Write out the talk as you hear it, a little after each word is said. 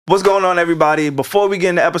What's going on, everybody? Before we get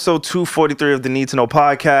into episode 243 of the Need to Know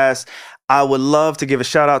podcast, I would love to give a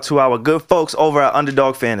shout out to our good folks over at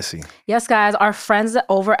Underdog Fantasy. Yes, guys, our friends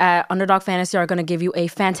over at Underdog Fantasy are going to give you a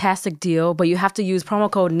fantastic deal, but you have to use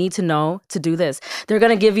promo code NEEDTOKNOW to do this. They're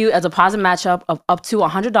going to give you a deposit matchup of up to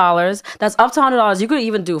 $100. That's up to $100. You could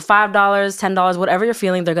even do $5, $10, whatever you're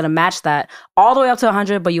feeling. They're going to match that all the way up to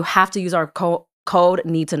 $100, but you have to use our code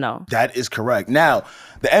Need to Know. That is correct. Now,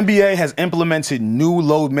 the NBA has implemented new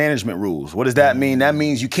load management rules. What does that mean? That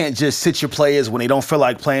means you can't just sit your players when they don't feel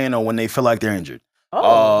like playing or when they feel like they're injured.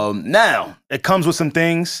 Now, it comes with some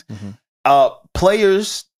things.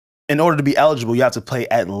 Players, in order to be eligible, you have to play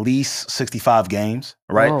at least 65 games,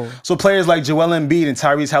 right? Whoa. So players like Joel Embiid and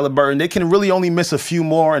Tyrese Halliburton, they can really only miss a few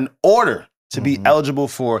more in order to be eligible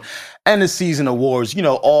for end of season awards, you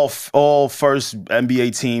know, all first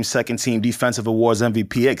NBA team, second team, defensive awards,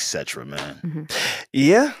 MVP, etc. Man.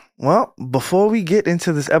 Yeah, well, before we get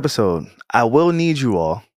into this episode, I will need you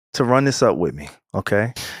all to run this up with me,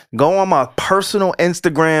 okay? Go on my personal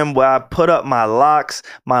Instagram where I put up my locks,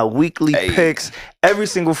 my weekly picks every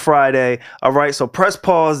single Friday. All right, so press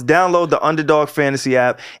pause, download the Underdog Fantasy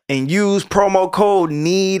app, and use promo code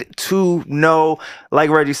NEEDTOKNOW, like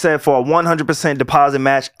Reggie said, for a 100% deposit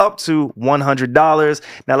match up to $100.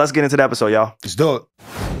 Now let's get into the episode, y'all. Let's do it.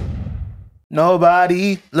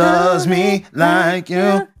 Nobody loves me like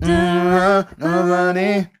you.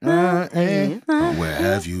 Nobody. Where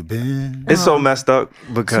have you been? It's so messed up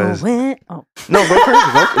because No, go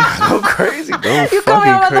crazy, go crazy, go You cut me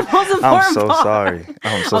fucking off at the crazy. most important I'm so part. sorry.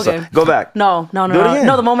 I'm so Okay. sorry. Go back. No. Do it again.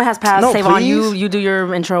 No, the moment has passed. No, Save on please. you do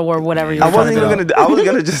your intro or whatever you I were wasn't trying even to do. I was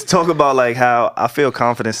gonna just talk about like how I feel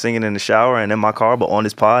confident singing in the shower and in my car, but on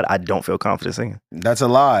this pod, I don't feel confident singing. That's a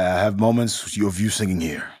lie. I have moments of you singing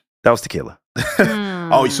here. That was tequila.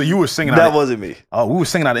 Oh, so you were singing That wasn't me. Oh, we were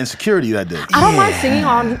singing out of insecurity that day. I don't mind singing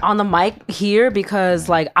on the mic here because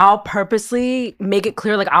like I'll purposely make it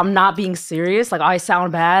clear like I'm not being serious. Like I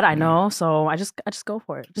sound bad, I know. So I just go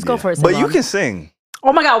for it. Just go for it. But you Savon. can sing.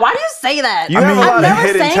 Oh my God, why do you say that? You have a lot of never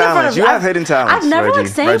hidden sang in front talents. of You have hidden talents. I've never Reggie. like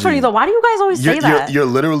sang in front of you though. Why do you guys always say that? You're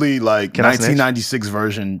literally like Can I snitch? 1996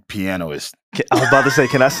 version pianoist. I was about to say,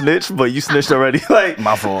 can I snitch? But you snitched already. Like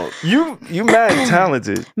My fault. you mad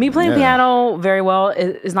talented. Me playing piano very well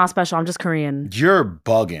is not special. I'm just Korean. You're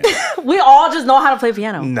bugging. We all just know how to play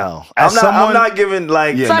piano. No, As I'm someone- not giving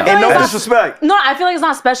like Yeah, So I no. feel and like no it's not- disrespect. No, I feel like it's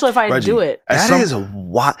not special if I Reggie, do it. That is a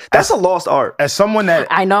what? That's a lost art. As someone that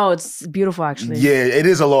I know it's beautiful actually. Yeah, it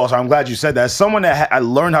is a loss. I'm glad you said that. As someone that I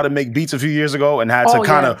learned how to make beats a few years ago and had to Oh,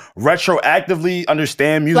 kind yeah. of retroactively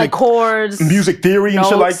understand music, Like chords. music theory and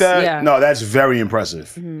shit like notes, that. yeah. No, that's very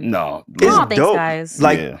impressive. No, It's Oh, thanks, dope. guys.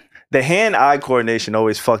 Like Yeah. the hand-eye coordination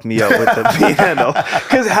always fucked me up with the piano.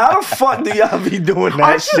 Cause how the fuck do y'all be doing that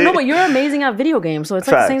Aren't you? shit? No, but you're amazing at video games, so it's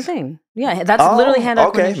like the same Facts. thing. Yeah, that's literally hand-eye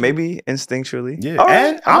Okay, coordination. maybe instinctually. yeah, All right,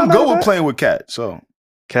 and I'm not good mad with at playing with cats. So that.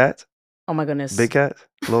 Cats, Oh my goodness. big cats,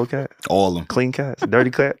 little cats, all of them. clean cats,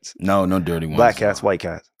 dirty cats, No dirty ones. black cats, white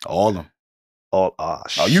cats. All of them. All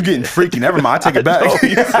Oh, you getting freaky? Never mind. I take it back. No,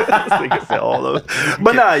 you said this nigga said all of it.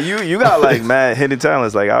 But nah, you got like mad hidden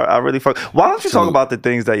talents. Like I really fuck. Why don't you talk about the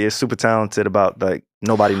things that you're super talented about like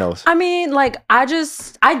nobody knows? I mean, like, I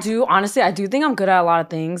do think I'm good at a lot of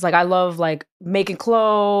things. Like, I love, like, making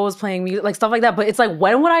clothes, playing music, like, stuff like that. But it's like,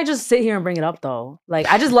 when would I just sit here and bring it up, though? Like,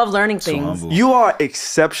 I just love learning So things. humble. You are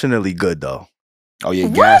exceptionally good though. Oh yeah,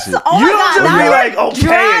 What? gas it. Oh You my don't God, just now be you're like, okay,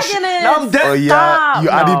 dragging it. no, I'm dead. Oh yeah, Stop. you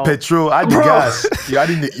added No. petrol, I did Bro. gas,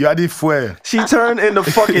 you added fuel. She turned into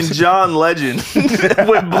fucking John Legend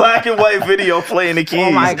with black and white video playing the keys.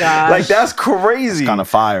 Oh my gosh. Like that's crazy. Kind of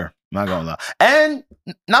fire. Not gonna lie. And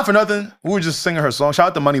not for nothing, we were just singing her song. Shout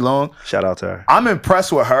out to Money Long. Shout out to her. I'm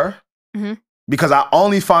impressed with her Mhm. because I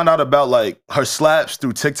only found out about like her slaps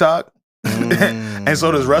through TikTok, and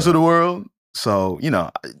so does the rest of the world. So you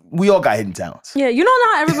know, we all got hidden talents. Yeah, you know,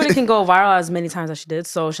 not everybody can go viral as many times as she did.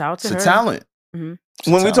 So shout out to It's her. a talent. Mhm.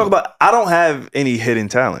 When we talk about, I don't have any hidden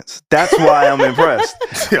talents. That's why I'm impressed.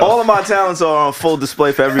 All of my talents are on full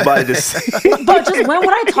display for everybody to see. But just when would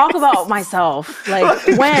I talk about myself? Like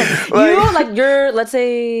when you're, let's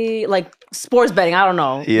say, like sports betting. I don't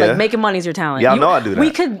know. Yeah. Like making money is your talent. Y'all know I do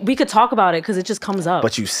that. We could talk about it because it just comes up.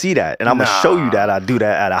 But you see that, and I'm gonna show you that I do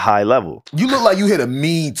that at a high level. You look like you hit a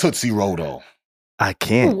mean Tootsie Roll though. I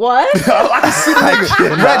can't. What? I can see the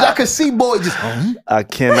nigga. Reg, I can see boy just. I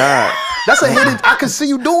cannot. That's a hidden. I can see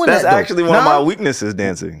you doing That's that. though. actually one of my weaknesses,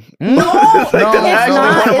 dancing. No, Like, that's no, actually one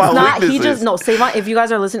of it's my not. He weaknesses. just no. Savon, if you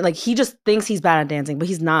guys are listening, like he just thinks he's bad at dancing, but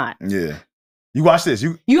he's not. Yeah. You watch this.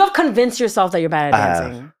 You have convinced yourself that you're bad at I have.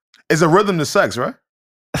 dancing. It's a rhythm to sex, right?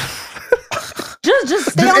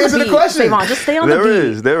 Just stay on answer the the beat. question. Savon, just stay on the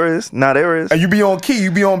beat. There is. Nah, there is. And you be on key,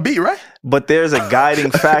 you be on beat, right? But there's a guiding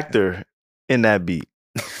factor in that beat.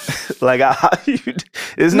 Like,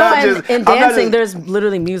 it's No, not and just in I'm not dancing, just- there's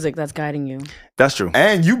literally music that's guiding you. That's true.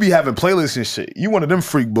 And you be having playlists and shit. You one of them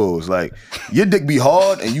freak bulls. Like, your dick be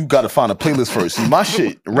hard and you got to find a playlist first. See, my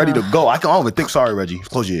shit ready to go. I don't even think. Sorry, Reggie.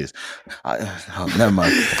 Close your ears. Never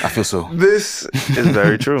mind. I feel so. This is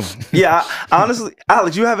very true. Yeah, honestly,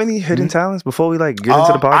 Alex, you have any hidden talents before we like get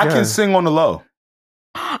into the podcast? I can sing on the low.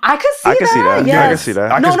 I could see I can see that. Yes. I can see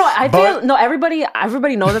that.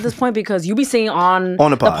 Everybody knows at this point because you be singing on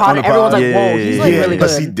the pod. and everyone's like, whoa, he's like really but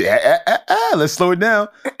good. see, let's slow it down.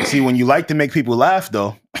 See, when you like to make people laugh,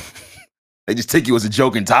 though, they just take you as a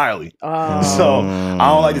joke entirely. So I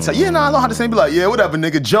don't like to tell. Yeah, no, I know how to sing. Be like, yeah, whatever,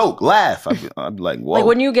 nigga, joke, laugh. I'd be like, whoa. Like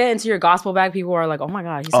when you get into your gospel bag, people are like, oh my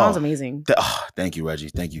god, he sounds amazing. Thank you, Reggie.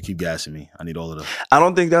 Thank you. Keep gassing me. I need all of them. I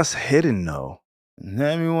don't think that's hidden though.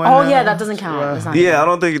 Yeah, that doesn't count. It's not hidden. I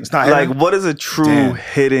don't think it's not like hidden? what is a true Damn.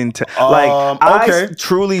 hidden Okay. I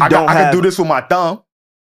truly don't I have. can do this with my thumb.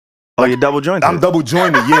 Oh, you're double jointed. I'm double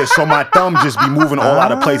jointed, yeah. So my thumb just be moving all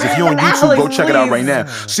out of place. If you're on YouTube, go Alex, check it out right please. now.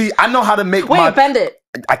 See, I know how to make Wait, bend it.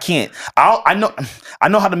 I can't. I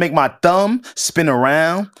know how to make my thumb spin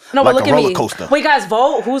around No, like but look a at roller me. coaster. Wait, guys,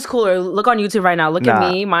 vote. Who's cooler? Look on YouTube right now. Look at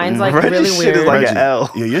me. Mine's like Reggie's really shit weird. is like Reggie. an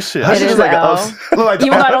L. Yeah, your shit. That It shit is like an an L. Look like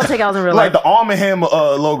Even though I don't take L's in real like life. the Arm & Hammer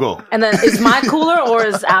logo. And then is mine cooler or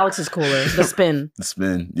is Alex's cooler? The spin. The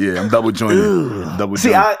spin. Yeah, I'm double jointed. Double See,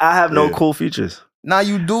 jointed. I have no Yeah. cool features. Now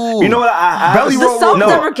you do. You know what? I Belly have, roll.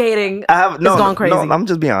 Self-deprecating. I have no. It's gone crazy. No, I'm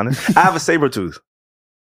just being honest. I have a saber tooth.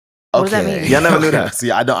 What does that mean? Y'all never knew that.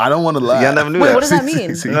 See, I don't want to lie. Y'all never knew Wait, that. what does that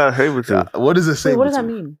mean? No, saber tooth. What is a saber? Wait, what does that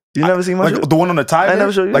mean? You never seen my Like shit? the one on the tiger? I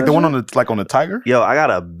never showed you Like that the one shit? on the tiger? Yo, I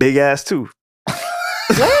got a big ass tooth.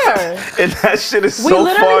 Where? And that shit is We so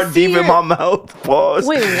literally far see deep in your- my mouth. Pause.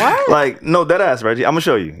 Wait, what? Like, no, dead ass, Reggie. I'm gonna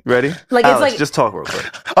show you. Ready? Like, it's Alex, like- just talk real quick.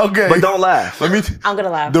 Okay. But don't laugh. Let me. I'm gonna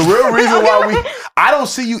laugh. The real reason why I don't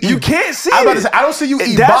see you. You eat- can't see I was about to it. say, I don't see you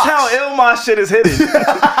eat That's box. how ill my shit is hidden.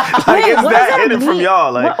 Like, Wait, it's what does that hidden from mean?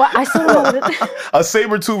 y'all. Like, What? I still don't know what it is. A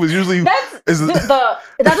saber tooth is usually. That is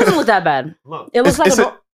doesn't look that bad. It looks It's-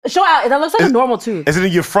 like show out. That looks like a normal tooth. Is it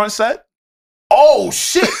in your front set? Oh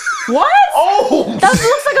shit! What? Oh, That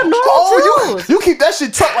looks like a normal tooth. you keep that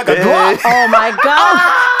shit tucked like a Yeah. Glock. Oh my god!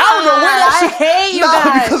 I don't know where that I shit. hate you Nah,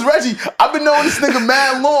 guys. because Reggie, I've been knowing this nigga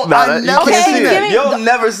mad long. nah, I that, you never can't Okay, see seen give that. me- it. You'll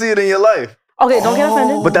never see it in your life. Okay, don't get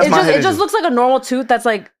offended. But that's my it hidden just tooth. looks like a normal tooth that's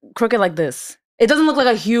like crooked like this. It doesn't look like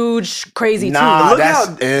a huge crazy Nah, tooth. Look that's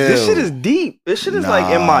how this ill. shit is deep. This shit is like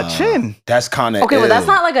in my Nah. chin. That's kind of Okay, but that's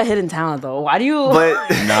not like a hidden talent though. Why do you? But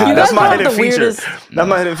Nah, you that's guys my have hidden the feature. weirdest- That's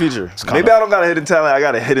my hidden feature. kinda- Maybe I don't got a hidden talent. I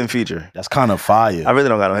got a hidden feature. That's kind of fire. I really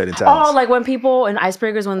don't got no hidden talents. Oh, like when people in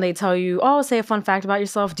icebreakers when they tell you, "Oh, say a fun fact about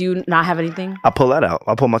yourself." Do you not have anything? I pull that out.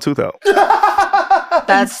 I pull my tooth out.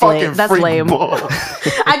 That's fucking lame. That's freak lame. ball.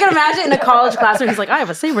 I can imagine in a college classroom, he's like, "I have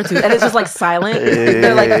a saber tooth," and it's just like silent.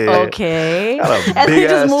 They're like, "Okay," Got a and they big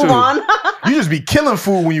just ass move tooth. on. You just be killing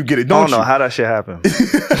food when you get it, I don't don't know you? how that shit happened.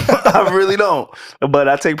 I really don't. But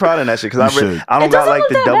I take pride in that shit because You I should. don't It got doesn't like look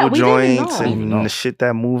the that double bad. We didn't even joints know. and the shit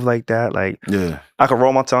that move like that. Like Yeah. I can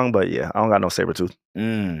roll my tongue, but yeah, I don't got no saber tooth.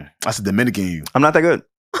 That's a Dominican you. I'm not that good.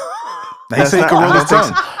 Now he That's said he not- can roll I his don't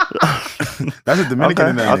think tongue. That's a Dominican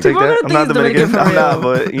in Okay, that I'll nigga. take People are that. gonna I'm not think he's Dominican. Dominican I'm for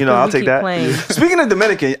not, real. but you know, I'll We take keep that. playing. Speaking of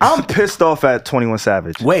Dominican, I'm pissed off at 21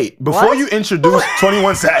 Savage. Wait, before What? you introduce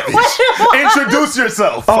 21 Savage, introduce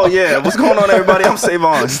yourself. Oh yeah, what's going on, everybody? I'm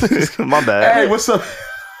Savon. My bad. Hey, what's up?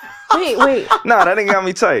 Wait. Nah, that ain't got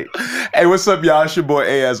me tight. Hey, what's up, y'all? It's your boy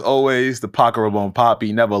A, as always, the Pocket on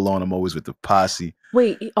Poppy. Never alone, I'm always with the posse.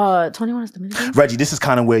 Wait, 21 is Dominican? Reggie, this is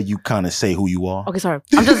kind of where you kind of say who you are. Okay, sorry.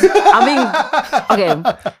 I'm being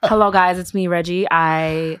okay. Hello guys, it's me, Reggie.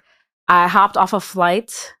 I hopped off a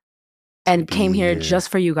flight and came here Yeah. just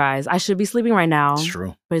for you guys. I should be sleeping right now. It's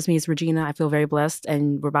true. But it's me, it's Regina. I feel very blessed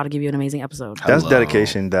and we're about to give you an amazing episode. That's Hello.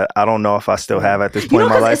 dedication that I don't know if I still have at this You point know, in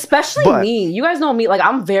my 'cause life. especially but- me. You guys know me. Like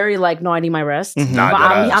I'm very like, no, I need my rest. Mhm. Nah, But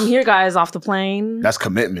deadass. I'm here, guys, off the plane. That's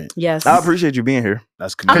commitment. Yes. I appreciate you being here.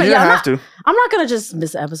 That's Because commitment. you yeah, didn't I'm have to. I'm not gonna just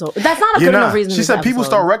miss the episode. That's not a You're good enough not. reason. to She miss said the people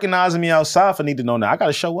episode. start recognizing me outside for need to know now. I got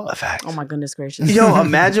to show up. Fact. Oh my goodness gracious. Yo,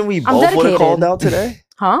 imagine we I'm both would have dedicated. called out today.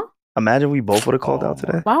 Huh? Imagine we both would have called out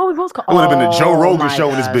today. Why would we both call? It would have been the Joe Rogan my show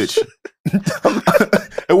in this gosh.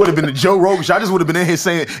 bitch. It would have been the Joe Rogan show. I just would have been in here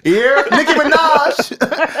saying, "Here, Nicki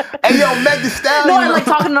Minaj, and yo, Meg Thee Stallion." No, I'm like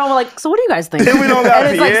talking to normal, like, so what do you guys think? Then we don't got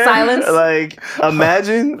and it's like Pierre. silence. Like,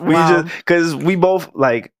 imagine we Wow. just because we both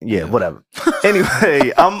like, yeah, whatever.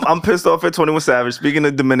 Anyway, I'm pissed off at 21 Savage. Speaking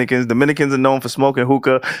of Dominicans are known for smoking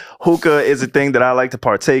hookah. Hookah is a thing that I like to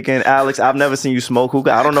partake in. Alex, I've never seen you smoke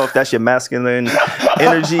hookah. I don't know if that's your masculine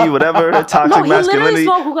energy, whatever, toxic No, he literally masculinity.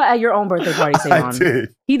 smoked hookah at your own birthday party, I Savon.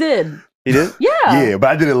 did. He did. He did? Yeah. Yeah,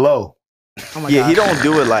 but I did it low. Oh my Yeah, God. he don't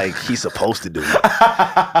do it like he's supposed to do it.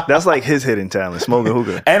 That's like his hidden talent, smoking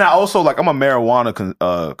hookah. And I also I'm a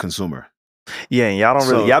marijuana consumer. Yeah, and y'all don't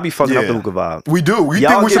really, So, y'all be fucking up yeah. the hookah vibe. We do. We Y'all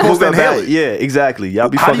think we're get supposed to hookah inhale bad. it. Yeah, exactly. Y'all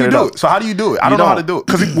be How do fucking you it do up. it? So how do you do it? I You don't know how to don't.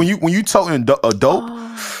 do it because when you toting a dope,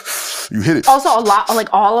 you hit it. Also, a lot, like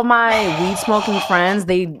all of my weed smoking friends,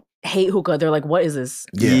 they hate hookah. They're like, what is this?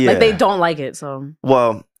 Yeah. Like they don't like it. So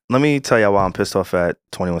Well, let me tell y'all why I'm pissed off at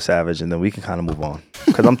 21 Savage, and then we can kind of move on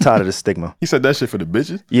because I'm tired of the stigma. He said that shit for the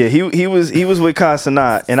bitches. Yeah, he was with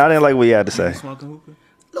Consonant, and I didn't like what he had to say. Smoking hookah?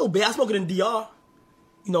 A little bit. I smoke it in DR.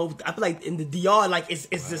 You know, I feel like in the DR, like it's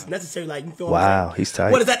just necessary. Like you feel what I'm Wow, saying? he's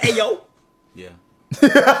tight. What is that? Ayo. Yeah.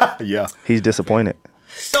 Yeah. He's disappointed.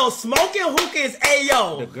 So smoking hookah is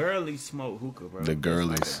ayo. The girlies smoke hookah, bro. The It's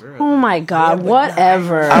girlies. like a girl. oh my God, but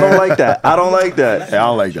whatever. I don't like that. I don't like that. Hey, I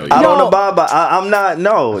don't like that. I don't Yo. abide by. I'm not.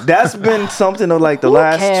 No, that's been something of like the Who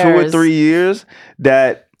last 2 or cares? 3 years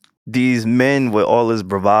that these men with all this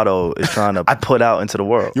bravado is trying to put out into the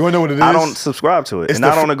world. You wanna know what it is? I don't subscribe to it, and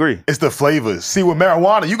I don't agree. It's the flavors. See, with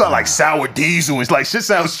marijuana, you got like sour diesel. It's like shit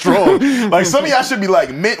sounds strong. Like some of y'all should be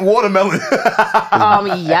like mint watermelon.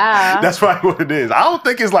 Yeah. That's probably what it is. I don't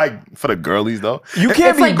think it's like for the girlies though. You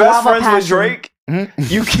can't It's be like best guava friends with passion. Drake.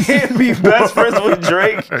 You can't be best friends with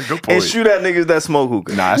Drake Good and point. shoot at niggas that smoke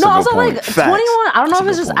hookah. Nah, that's No, a good also point. like Facts. 21. I don't know That's if a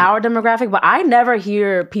it's good just point. our demographic, but I never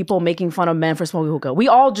hear people making fun of men for smoking hookah. We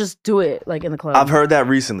all just do it like in the club. I've heard that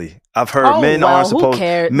recently. I've heard Oh, men well, aren't who supposed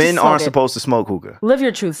cares? men Just aren't smoke it. supposed to smoke hookah. Live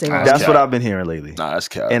your truth, Savon. That's cap. what I've been hearing lately. Nah, that's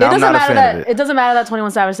cap. And It I'm doesn't not a matter fan that of it. it doesn't matter that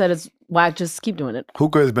 21 Savage said it's whack. Just keep doing it.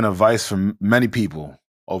 Hookah has been a vice for many people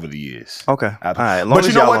over the years. Okay. All Absolutely. right. As long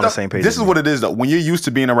as y'all on the though? same page. This as is me. what it is though. When you're used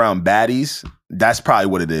to being around baddies, that's probably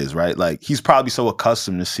what it is, right? Like he's probably so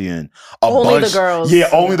accustomed to seeing Only the bunch, girls. Yeah,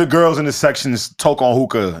 only the girls in the sections talk on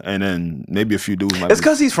hookah, and then maybe a few dudes. Might It's be-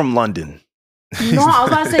 because he's from London. No, I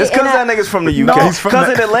was about to say. It's because and that nigga's from the No. UK. He's from Because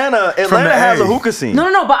the- in Atlanta from Atlanta the has a A. hookah scene.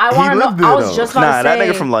 No, but I want to lived know. there, I was though. just about Nah, to that say.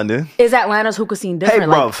 nigga from London. Is Atlanta's hookah scene Hey,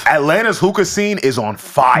 different? Like, bruv. Atlanta's hookah scene is on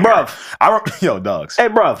fire, Bruv. Yo, dogs. Hey,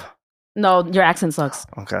 bruv. no, your accent sucks.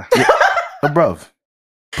 Okay. Bruv.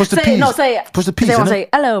 Push the Say peas. no. Say Push the peas. Say, innit? say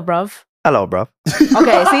hello, bruv. Hello, bruv. Okay, see,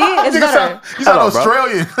 it's Nigga better. you sound Hello, bro.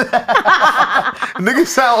 Australian. Nigga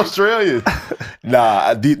sound Australian.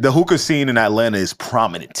 Nah, the hookah scene in Atlanta is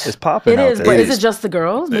prominent. It's popping It out is, there. but It is is. it just the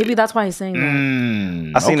girls? Maybe that's why he's saying that.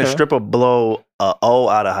 Mm, I seen a okay. stripper blow a O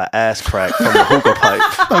out of her ass crack from the hookah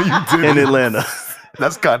pipe No, you didn't. in Atlanta.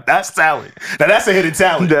 That's talent. Now that's a hidden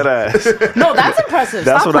talent. That ass. No, that's impressive.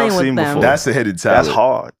 That's Stop what I've playing with seen them. before. That's a hidden talent. That's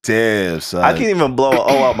hard. Damn, son. I can't even blow an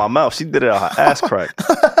O out my mouth. She did it out her ass crack.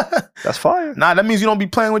 That's fire. Nah, that means you don't be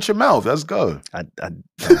playing with your mouth. That's good.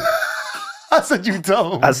 I said you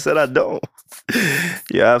don't. I said I don't.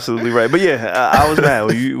 You're absolutely right. But yeah, I was mad.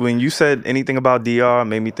 When you said anything about DR, it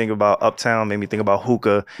made me think about Uptown, made me think about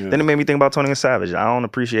hookah. Yeah. Then it made me think about 21 Savage. I don't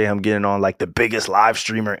appreciate him getting on like the biggest live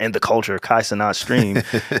streamer in the culture, Kai Cenat stream,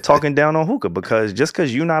 talking down on hookah because just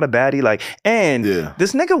because you're not a baddie, like, and Yeah.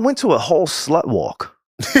 this nigga went to a whole slut walk.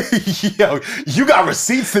 Yo, you got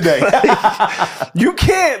receipts today. You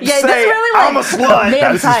can't Yeah, this say really, like, I'm a slut. made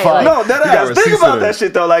him This is tight. fine. Like, No, that You got ass. Think receipts about today. that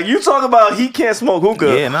shit though. Like you talk about he can't smoke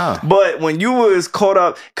hookah. Yeah, nah. But when you was caught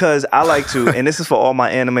up, cause I like to, and this is for all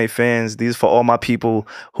my anime fans. These for all my people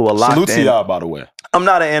who are locked Salute to in. y'all, by the way. I'm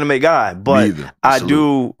not an anime guy, but either. I Salute.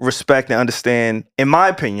 do respect and understand, in my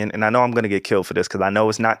opinion, and I know I'm gonna get killed for this because I know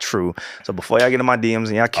it's not true. So before y'all get in my DMs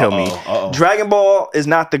and y'all kill me, Uh-oh. Dragon Ball is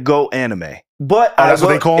not the GOAT anime. But Oh, that's what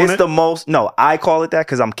they calling it's it? the most. No, I call it that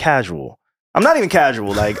because I'm casual. I'm not even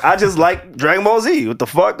casual. Like I just like Dragon Ball Z. What the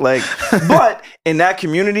fuck? Like, but in that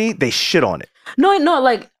community, they shit on it. no,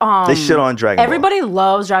 like They shit on Dragon Ball. everybody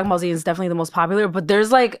loves Dragon Ball Z. It's definitely the most popular, but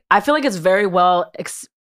there's like I feel like it's very well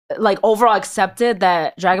like overall accepted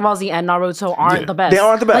that Dragon Ball Z and Naruto aren't Yeah. the best. They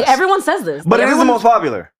aren't the best. Like everyone says this, But like, it is the everyone- most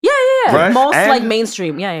popular. Yeah, Right. most And- like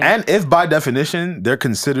mainstream. Yeah. And if by definition they're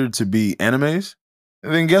considered to be animes,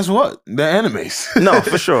 then guess what? They're animes. No,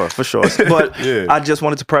 for sure. But Yeah. I just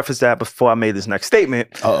wanted to preface that before I made this next statement.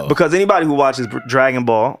 Uh-oh. Because anybody who watches Dragon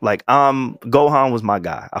Ball, like Gohan was my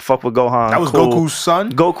guy. I fuck with Gohan. That was cool. Goku's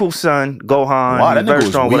son? Goku's son, Gohan. Wow, he that nigga very was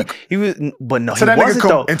strong. weak. He was, but no, So he that wasn't nigga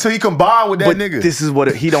though. until he combined with that But nigga. this is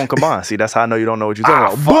what he don't combine. See, that's how I know you don't know what you're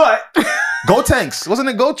talking about. But Gotenks. Wasn't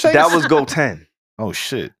it Gotenks? that was Goten. Oh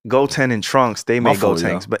shit. Goten and Trunks, they My made fault,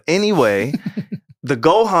 Gotenks. yo. But anyway, the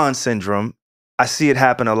Gohan syndrome, I see it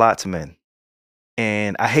happen a lot to men.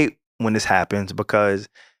 And I hate when this happens because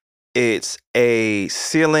it's a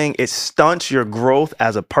ceiling. It stunts your growth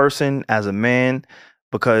as a person, as a man,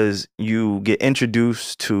 because you get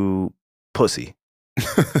introduced to pussy.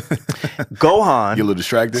 Gohan You a little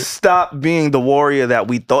distracted? stopped being the warrior that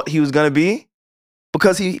we thought he was going to be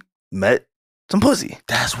because he met some pussy.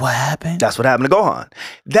 That's what happened? That's what happened to Gohan.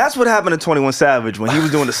 That's what happened to 21 Savage when he was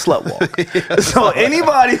doing the slut walk. So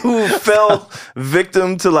anybody who fell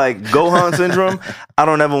victim to like Gohan syndrome, I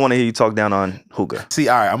don't ever want to hear you talk down on hookah. See,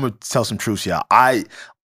 all right, I'm going to tell some truths, y'all.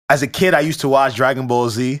 As a kid, I used to watch Dragon Ball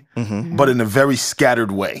Z, Mm-hmm. but in a very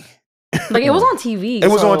scattered way. Like it was on TV. It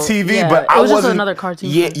was so, on TV, yeah, but it I was just wasn't another cartoon.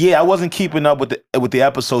 Yeah, I wasn't keeping up with the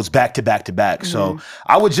episodes back to back to back. So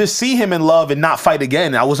I would just see him in love and not fight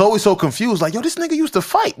again. I was always so confused, like, yo, this nigga used to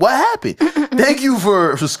fight. What happened? Thank you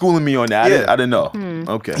for schooling me on that. Yeah. I didn't know.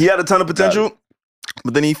 Okay. He had a ton of potential,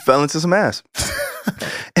 but then he fell into some ass.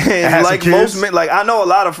 And Had some like kids? most men, like I know a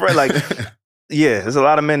lot of friends, like yeah, there's a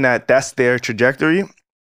lot of men that's their trajectory.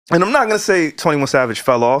 And I'm not gonna say 21 Savage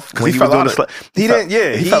fell off when he he was fell doing out the of- slut. He didn't.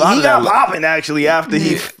 Yeah, he he fell out of got that. popping actually after he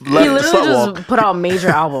He left the literally slut just walk. put out a major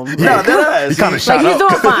album. No, that ass. He kinda He- shot Like he's up.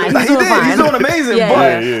 doing fine. He's he doing did. fine. He's doing amazing. Yeah,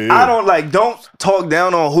 but yeah. I don't talk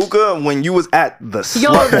down on hookah when you was at the slut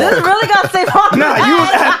Yo, walk. this really got safe on. Nah, you was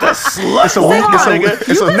at the slut It's a walk, weakness, nigga. nigga.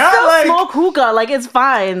 You can Not still like smoke hookah. Like it's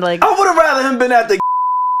fine. Like I would have rather him been at the.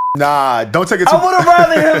 Nah, don't take it too I would have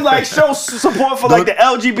rather him like show support for like the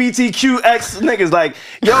LGBTQX niggas. Like,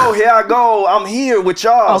 yo, here I go. I'm here with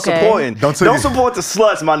y'all Okay. supporting. Don't Don't take it- support the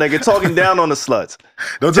sluts, my nigga. Talking down on the sluts.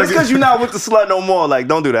 Don't Just take because it- you're not with the slut no more, like,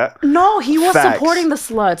 don't do that. no, he was Facts. supporting the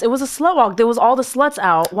sluts. It was a slut walk. There was all the sluts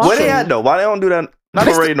out. Where they walking. at though? Why they don't do that they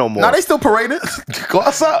parade no more? Now they still parading. Go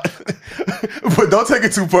outside. But don't take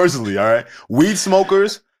it too personally, all right? Weed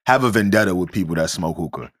smokers have a vendetta with people that smoke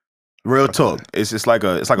hookah. Real talk. It's like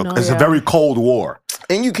a No, it's a yeah. very cold war.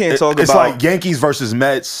 And you can't talk It's about. like Yankees versus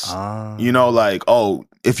Mets. You know, like, oh,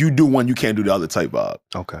 if you do one, you can't do the other type vibe.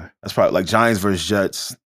 Okay. That's probably like Giants versus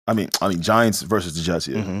Jets. I mean Giants versus the Jets.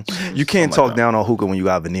 Yeah, You can't Something talk like that. down on hookah when you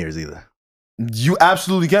got veneers either. you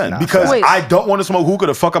absolutely can Nah, because Wait. I don't want to smoke hookah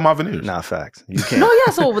to fuck up my veneers. Nah, facts. You can't. No,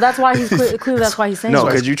 yeah. So that's why he's clearly that's why he's saying No,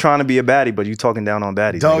 that. because you trying to be a baddie, but you talking down on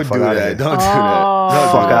baddies. Don't nigga. Fuck do outta that. here. Don't do that. Oh,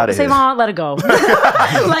 Fuck outta here. Savon, let it go.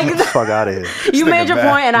 Like Fuck out of here. you made nigga your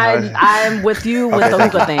bad. point, and I'm with you with the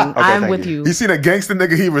hookah thing. I'm thank with you. you. He seen a gangster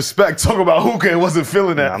nigga he respect talk about hookah and wasn't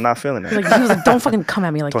feeling that. Nah, I'm not feeling that. Like he was like, don't fucking come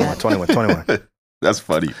at me like 21, that. 21. That's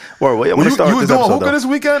funny. Word, wait, I'm Well, gonna start you was this doing episode, hookah though. this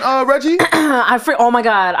weekend, Reggie? Oh my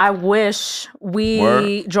god, I wish we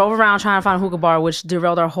Word. drove around trying to find a hookah bar, which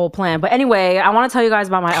derailed our whole plan. But anyway, I want to tell you guys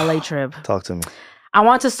about my LA trip. Talk to me. I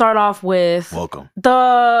want to start off with Welcome.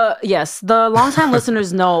 the longtime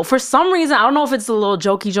listeners know. For some reason, I don't know if it's a little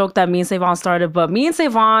jokey joke that me and Savon started, but me and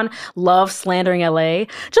Savon love slandering LA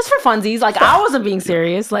just for funsies. Like I wasn't being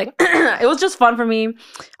serious. Like it was just fun for me.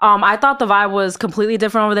 I thought the vibe was completely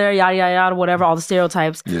different over there. Yada yada yada. Whatever. All the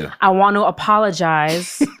stereotypes. Yeah. I want to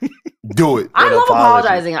apologize. Do it. I love apology.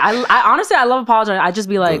 apologizing. I honestly I love apologizing. I just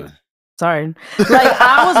be like. Good. Sorry. Like,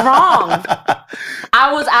 I was wrong.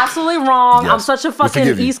 I was absolutely wrong. Yes. I'm such a fucking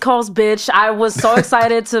forgive you. East Coast bitch. I was so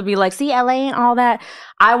excited to be like, see LA and all that.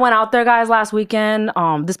 I went out there, guys, last weekend,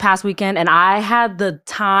 this past weekend, and I had the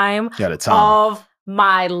time, You had a time. of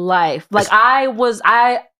my life. Like,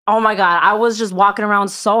 oh my God, I was just walking around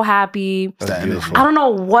so happy. That's beautiful. I don't know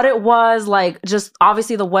what it was. Like, just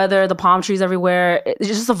obviously the weather, the palm trees everywhere. It's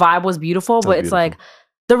just the vibe was beautiful, but it's beautiful. like,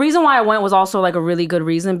 the reason why I went was also like a really good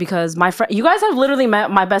reason because my friend, you guys have literally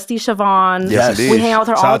met my bestie Siobhan. Yes, We indeed. hang out with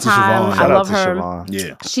her Shout all out the to time. Siobhan. I Shout out love to her. Siobhan.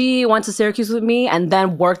 Yeah. She went to Syracuse with me and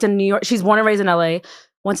then worked in New York. She's born and raised in LA.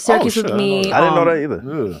 Went to Syracuse shit, with I didn't me. know I didn't know that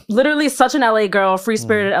either. Yeah. Literally such an LA girl, free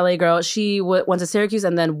spirited LA girl. She went to Syracuse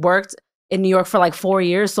and then worked in New York for like 4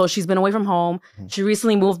 years. So she's been away from home. She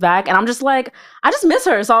recently moved back and I'm just like, I just miss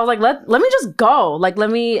her. So I was like, let me just go. Like,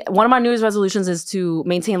 one of my New Year's resolutions is to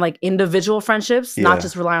maintain like individual friendships, Yeah. not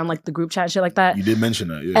just rely on like the group chat, shit like that. You did mention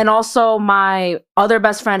that, yeah. And also my other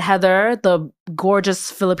best friend, Heather, the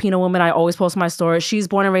gorgeous Filipino woman. I always post my story. She's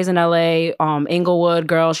born and raised in LA, Inglewood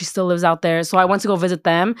girl. She still lives out there. So I went to go visit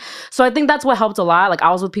them. So I think that's what helped a lot. Like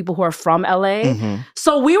I was with people who are from LA. Mm-hmm.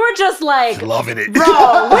 So we were just like Loving it. bro,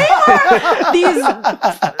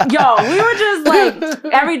 we were just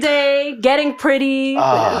like every day getting pretty.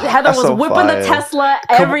 Heather was so whipping fire. the Tesla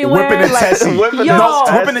everywhere. Whipping the like, Tessie. Whipping yo,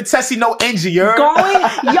 the Whipping the Tessie, no engine, you're going,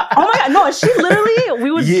 oh my god, no, she literally,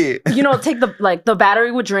 we would, Yeah. take the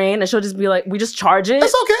battery would drain, and she'll just be like, we just charge it.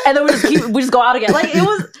 That's okay. And then we just go out again. Like it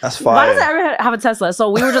was. That's Why fire. does everyone have a Tesla? So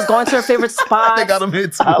we were just going to her favorite spots. They got him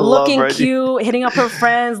hit too. I love Looking Reggie. cute, hitting up her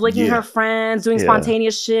friends, licking Yeah. her friends, doing Yeah.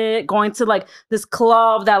 spontaneous shit, going to like this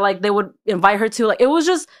club that like they would invite her to. Like it was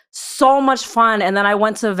just so much fun. And then I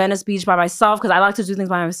went to Venice Beach by myself because I like to do things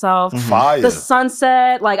by myself. Fire. The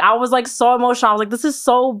sunset, like I was like so emotional. I was like, this is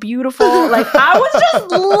so beautiful. Like I was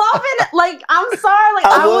just loving it. Like I'm sorry, like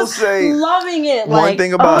I I will was say, loving it. One Like,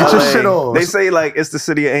 thing about Get your LA, shit on. they say like it's the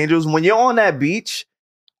city of angels. When you're on that beach,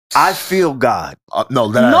 I feel God. No,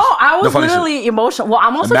 that no, I was no funny literally emotional. Well,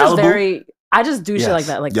 I'm also In just Malibu? very. I just do shit Yes. like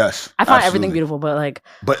that. Like Yes. I find absolutely. everything beautiful, but like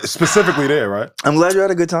But specifically there, right? I'm glad you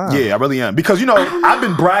had a good time. Yeah, I really am. Because, I've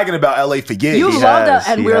been bragging about LA for years. you He loved has, it,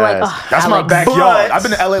 and he we were like, has. oh, That's my Alex. backyard. But- I've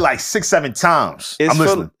been to LA like 6-7 times. It's I'm for,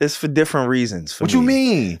 listening. it's for different reasons. For What me. you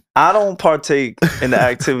mean? I don't partake in the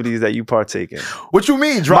activities that you partake in. What you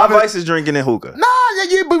mean? My Driving? vice is drinking and hookah.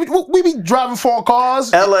 Nah, but we be driving 4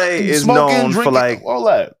 cars. LA is known for, drinking, like- all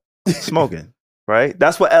that. Smoking, right?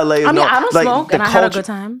 That's what LA is I mean, known. I don't like, smoke, the and I had a culture- good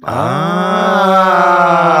time.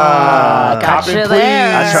 Cop Gotcha and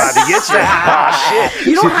there. I tried to get you. Oh, shit.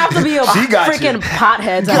 You don't have to be a She got freaking you.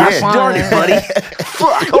 pothead to Yeah. have fun. Dirty, buddy.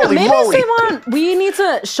 Fuck, Yeah, holy maybe moly. Savon, we need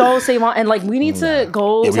to show Savon, and like we need to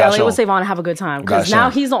go Yeah, we to gotta LA show with him. Savon and have a good time. We gotta Because show now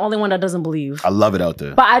him. he's the only one that doesn't believe. I love it out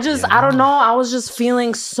there. But I don't know. I was just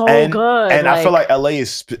feeling so and, good. And I feel like LA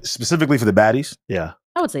is specifically for the baddies. Yeah.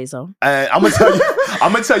 I would say so. And I'm gonna tell you.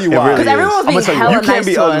 I'm gonna tell you why. really Because everyone was I'ma being tell you, hella You can't nice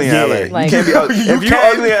be to ugly in us. LA. Like- you can't be ugly. You If you're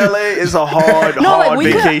can. ugly in LA, it's a hard, No, like hard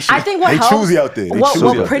we could. vacation. I think what They helped. choosy out there. They What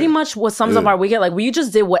choosy out pretty there. much what sums up Yeah. our weekend, like we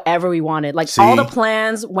just did whatever we wanted. Like See? all the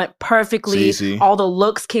plans went perfectly. See? All the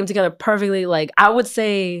looks came together perfectly. Like I would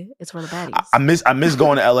say it's for the baddies. I miss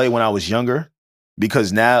going to LA when I was younger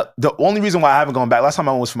because now the only reason why I haven't gone back. Last time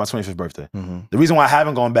I went was for my 25th birthday. Mhm. The reason why I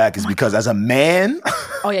haven't gone back is because as a man,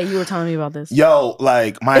 Oh yeah, you were telling me about this. yo,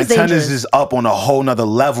 like my It's antennas dangerous. is up on a whole nother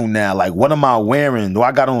level now. Like, what am I wearing? Do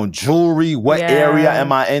I got on jewelry? What Yeah. area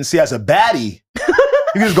am I in? See, as a baddie, you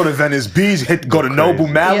can just go to Venice Beach, go to Noble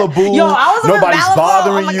Malibu. Yo, I was in Nobody's Malibu.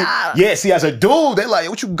 bothering Oh my you. God. Yeah, see, as a dude, they like,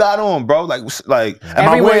 what you got on, bro? Like, am I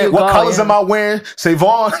Everywhere wearing? you What go, colors yeah. am I wearing?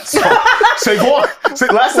 Savon. Savon. Last We're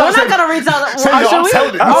time, not gonna retell. Say, yo, Should I'm we?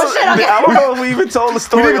 telling you. Oh shit! Okay. I don't know if we even told the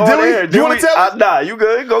story didn't on do it? air. You wanna tell it? Nah, you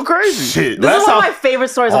good. Go crazy. Shit. This last is one of time- my favorite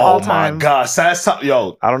stories of Oh all my time. god, last time,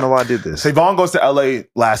 yo, I don't know why I did this. Savon goes to LA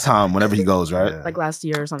last time, whenever he goes, right? Yeah. Like last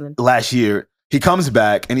year or something. Last year, he comes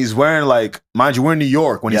back and he's wearing like, mind you, we're in New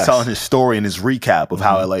York when he's Yes. telling his story and his recap of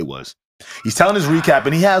how LA was. He's telling his recap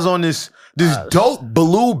and he has on this dope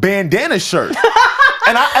blue bandana shirt.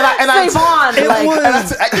 and I Savon, like-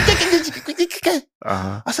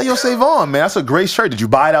 Uh-huh. I said, yo, Savon, man, that's a great shirt. Did you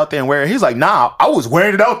buy it out there and wear it? He's like, nah, I was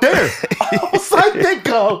wearing it out there. I was like,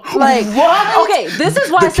 nigga, Like, what? okay, this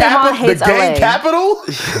is why Savon hates the gang LA. capital?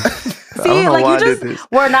 I don't See, know like why you I did just this.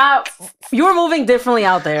 were not. You were moving differently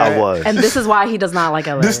out there. I was. and this is why he does not like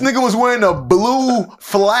LA. This nigga was wearing a blue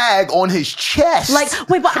flag on his chest. Like,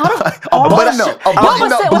 wait, but out of a all button the up, shit, a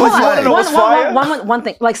button up wait, blue hold on. flag. One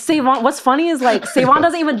thing. Like Savon, what's funny is like Savon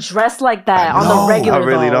doesn't even dress like that on know. the regular. I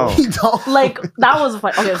really though. don't. He don't. Like that was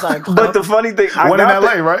funny. Okay, sorry. But the funny thing, I One in got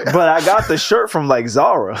LA, the- right? But I got the shirt from like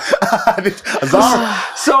Zara. Zara.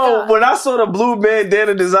 So when I saw the blue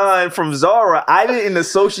bandana design from Zara, I didn't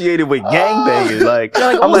associate it with gangbanging. Like,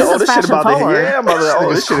 You're like, I'm oh, like, this oh, is this shit fashion about to forward. yeah. I'm about to, oh,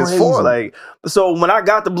 This this shit nigga's is for crazy. like. So when I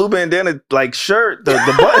got the blue bandana like shirt, the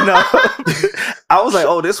button up, I was like,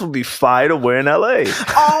 oh, this would be fire to wear in LA.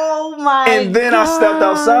 Oh my! And then I stepped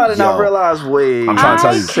outside and Yo. I realized, wait, I'm trying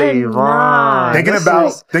to tell you. cannot. Thinking This about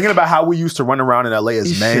is- thinking about how we used to run around in LA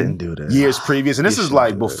as You men shouldn't do that. years previous, and this You is shouldn't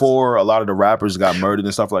like do this. before a lot of the rappers got murdered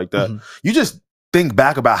and stuff like that. Mhm. You just think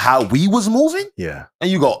back about how we was moving, Yeah.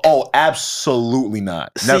 and you go, "Oh, absolutely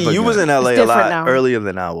not." See, Never you was again. in LA It's a lot different now. earlier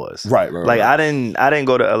than I was. right. Like I didn't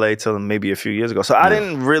go to LA till maybe a few years ago. So I Yeah.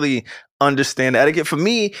 didn't really understand etiquette. For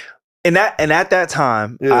me, and at that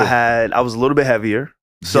time, Yeah. I was a little bit heavier.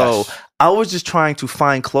 So Yes. I was just trying to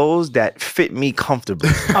find clothes that fit me comfortably.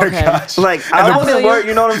 Okay. Like I I feel wasn't you. worried,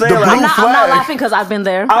 you know what I'm saying? The Like, I'm not flag. laughing because I've been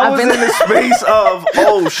there. I I've was been in the space of,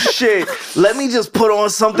 oh shit, let me just put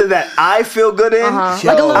on something that I feel good in. like a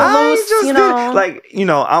little I loose, just you know. like,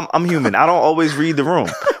 I'm human. I don't always read the room.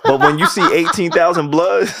 But when you see 18,000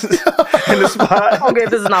 bloods in the spot, Okay,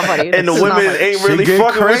 this is not funny. and the This is not women funny. ain't Shit really get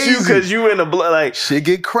fucking with you crazy. because you in the blood, like, Shit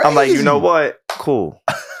get crazy. I'm like, you know what? Cool.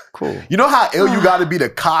 You know how ill you got to be to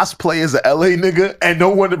cosplay as a LA nigga and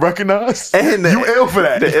no one to recognize? And you ill for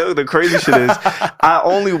that. The crazy shit is, I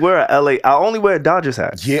only wear a Dodgers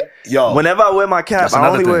hat. Yeah, yo. Whenever I wear my cap, That's I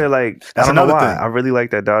another only thing. wear like, That's I don't know another why. thing. I really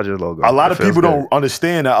like that Dodgers logo. A lot It of feels people good. don't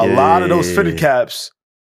understand that a Yeah, lot of those yeah, fitted yeah. caps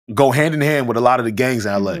go hand in hand with a lot of the gangs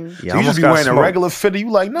in LA. Yeah, I So you just almost be got wearing a smoked. regular fitted,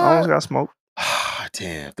 you like, I nah. almost got smoked.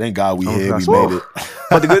 Damn, thank God we Almost here, got we smoked. made it.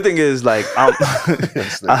 But the good thing is, like,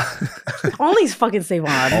 Only fucking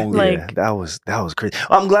Savon. Only, Like, yeah, that was crazy.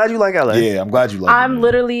 I'm glad you like LA. Yeah, I'm glad you like it. I'm man.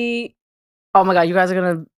 literally, oh my God, you guys are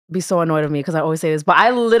going to be so annoyed with me because I always say this, but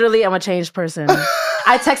I literally am a changed person.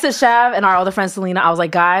 I texted Shav and our other friend Selena. I was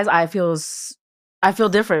like, guys, I feel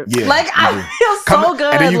different. Yeah, like, you I do. feel so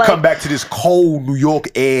good. And then you like, come back to this cold New York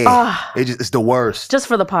air. It's the worst. just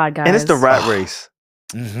for the pod, guys. And it's the rat race.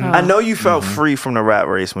 Mhm. I know you felt free from the rat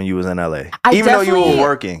race when you was in LA, I even though you definitely- were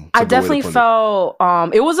working. I a good way to definitely put it. felt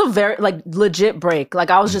it was a very like legit break.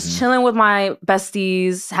 Like I was just chilling with my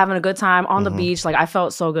besties, having a good time on the beach. Like I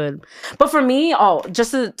felt so good. But for me,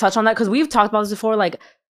 just to touch on that, because we've talked about this before, like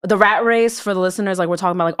the rat race for the listeners, like we're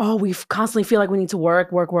talking about like, oh, we constantly feel like we need to work.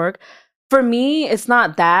 For me, it's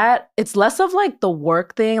not that. It's less of like the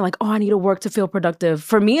work thing, like, oh, I need to work to feel productive.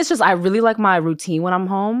 For me, it's just I really like my routine when I'm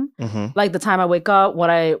home. Like the time I wake up, what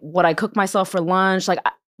I cook myself for lunch, like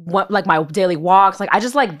like my daily walks. Like I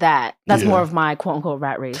just like that. That's more of my quote unquote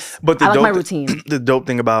rat race. But I like my routine. The dope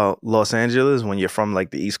thing about Los Angeles when you're from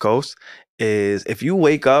like the East Coast is if you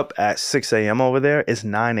wake up at 6 a.m. over there, it's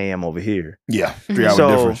 9 a.m. over here. Yeah, 3 hour So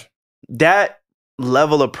difference. that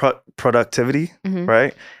level of productivity,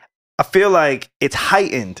 right? I feel like it's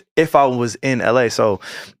heightened if I was in LA. So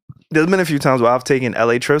there's been a few times where I've taken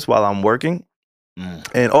LA trips while I'm working.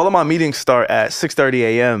 And all of my meetings start at 6:30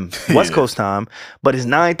 a.m. West Coast time, but it's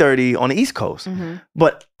 9:30 on the East Coast.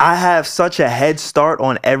 But I have such a head start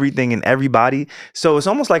on everything and everybody. So it's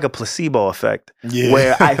almost like a placebo effect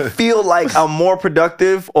where I feel like I'm more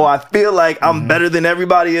productive or I feel like I'm better than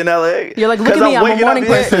everybody in LA. You're like, look at me, I'm a waking morning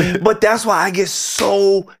person. But that's why I get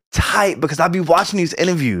so tight because I be watching these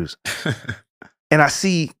interviews and I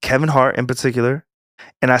see Kevin Hart in particular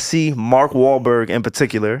and I see Mark Wahlberg in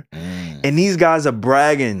particular. And these guys are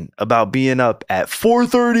bragging about being up at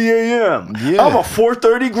 4:30 a.m. Yeah. I'm a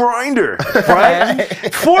 4:30 grinder, right?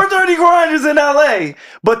 4:30 grinders in LA,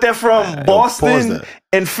 but they're from pause Boston that.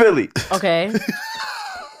 and Philly. Okay.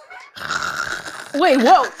 Wait,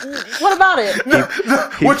 what about it?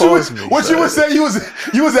 What you would say? You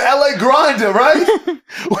was an LA grinder, right?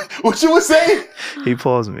 what you would say? He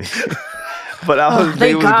paused me. But I was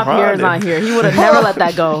they Thank was God Pierre's grinding. not here. He would have never let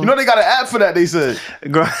that go. You know they got an app for that. They said.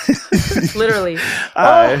 Literally. All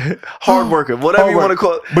right. Hard worker, whatever you want to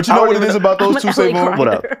call it. But you know what it is about I'm those an two, LA Savon? What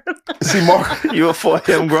up? See, Mark. You a 4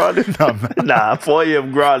 a.m. grinding? Nah, 4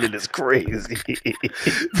 a.m. grinding is crazy.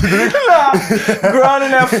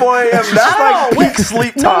 Grinding at 4 a.m. That's like peak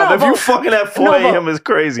sleep time. If you fucking at 4 a.m. is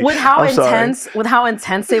crazy. With how I'm sorry. with how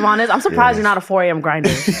intense Savon is, I'm surprised you're not a 4 a.m. grinder.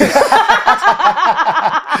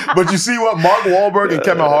 But you see what Mark Wahlberg and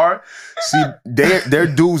Kevin Hart, see, they're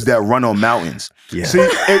dudes that run on mountains. Yeah. See,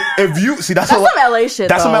 if you see that's some LA shit.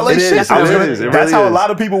 That's some LA It shit. is. It is. It That's really how a is.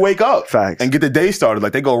 lot of people wake up. Facts. And get the day started.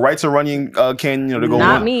 Like they go right to Runyon Canyon. They go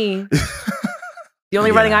Not run. me. The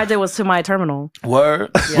only running I did was to my terminal.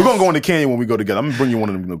 Word. We're gonna go in the canyon when we go together. I'm gonna bring you one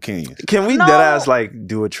of them little canyons. Can we No. deadass like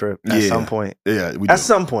do a trip at some point? Yeah, we At do.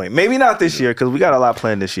 some point, maybe not this year because we got a lot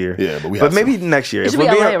planned this year. Yeah, but we. But have maybe some. next year. It should be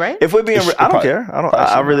LA, right? If we're being, It should- I don't probably- care. probably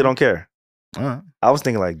I should. really don't care. All right. I was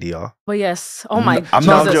thinking like DR. But yes. Oh my I'm Jesus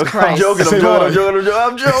not joking. Christ. I'm joking. Say more.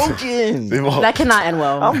 I'm joking. That cannot end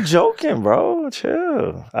well. I'm joking, bro.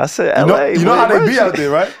 Chill. I said You LA. know how they be out there,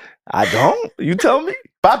 right? I don't. You tell me.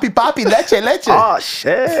 Papi, leche, leche. Oh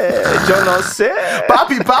shit. Yo no sé.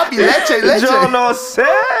 Papi, leche, leche. Yo no sé.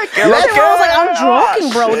 Que lo Leche. que- I was like, I'm Oh,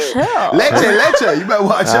 joking, bro. shit. Chill. Leche. You better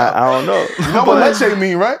watch out. I don't know. You know what leche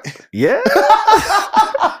mean, right? Yeah.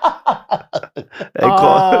 They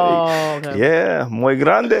call Okay. yeah, muy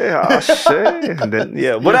grande. Oh shit. And then,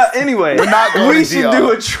 yeah. But anyway, not going we to should DR.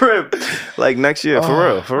 do a trip like next year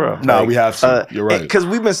for real. Nah, we have to. You're right. Because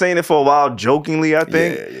we've been saying it for a while, jokingly, I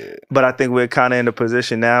think. Yeah. But I think we're kind of in a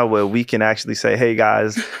position now where we can actually say, "Hey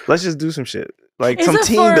guys, let's just do some shit. like Is some it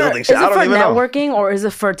team for- building shit. Is I it don't for even know. networking or is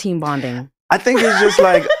it for team bonding? I think it's just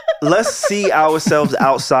like let's see ourselves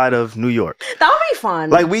outside of New York. That would be fun.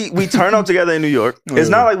 Like we turn up together in New York. It's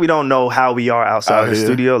not like we don't know how we are outside Out the here.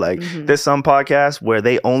 studio. Like there's some podcasts where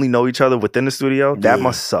they only know each other within the studio. That Yeah.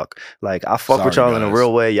 must suck. Like I fuck with Sorry, y'all in a guys.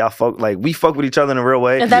 real way. Y'all fuck like we fuck with each other in a real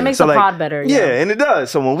way. and that makes So, the like, pod better. Yeah, and it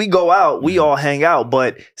does. So when we go out, we all hang out.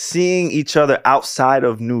 But seeing each other outside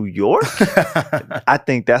of New York, I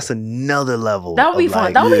think that's another level. That would be of, fun.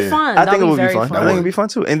 like- That would be yeah. fun. I think it That'd would be very fun. I think it'd be fun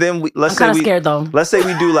too. And then let's I'm say kind of we scared though. let's say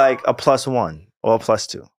we do like a +1 or a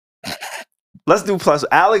 +2. Let's do plus.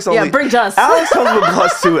 Alex only. Yeah, bring Just. Alex comes with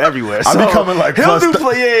 +2 everywhere. I So be coming like he'll plus do th-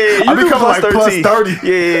 play. Yeah, I you be do coming like plus 13. 30.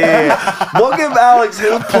 Yeah. We'll give Alex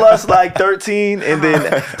his plus like 13, and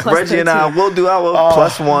then Plus Reggie and I 13. will do our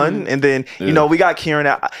 +1, and then you know we got Kieran.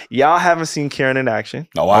 Y'all haven't seen Kieran in action.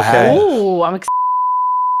 No, I have. Ooh, I'm excited.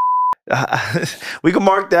 We can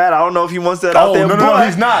mark that. I don't know if he wants that out Oh, there. no, but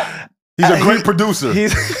he's not. He's a great he- producer.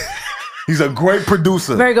 He's a great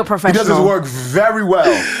producer. Very good He does professional. his work very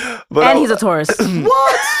well. but And I- he's a tourist.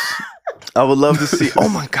 What? I would love to see. Oh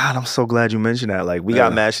my God, I'm so glad you mentioned that. Like, we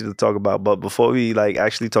got Yeah. mad shit to talk about, but before we like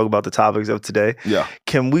actually talk about the topics of today, Yeah.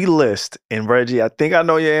 can we list? And Reggie, I think I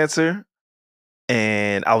know your answer.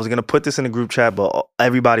 And I was gonna put this in the group chat, but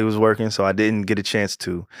everybody was working, so I didn't get a chance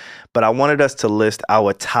to. But I wanted us to list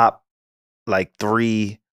our top like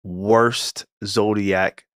 3 worst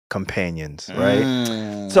zodiac companions,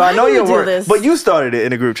 right? So I Why know do you you're do work, this? but you started it in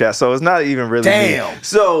the group chat, so it's not even really me. Damn.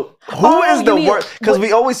 So who Oh, is you the mean- worst? Because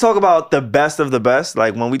we always talk about the best of the best.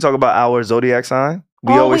 Like when we talk about our zodiac sign,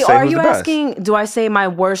 we always say are who's you the best. asking? Do I say my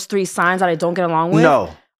worst 3 signs that I don't get along with? No,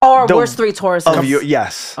 Or The- worst 3 Tauruses? of your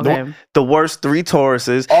yes, Okay. the worst 3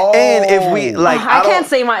 Tauruses. Oh. And if we like, I don't- can't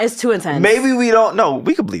say my. It's too intense. Maybe we don't. No,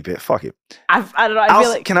 we could bleep it. Fuck it. I don't know. I feel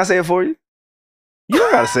like Can I say it for you? You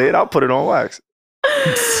don't gotta say it. I'll put it on wax.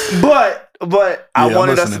 But I Yeah, I'm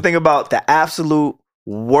wanted us to listening. think about the absolute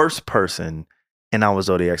worst person in our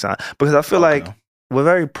zodiac sign because I feel like we're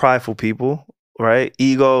very prideful people, right?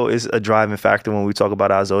 Ego is a driving factor when we talk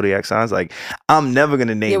about our zodiac signs. Like, I'm never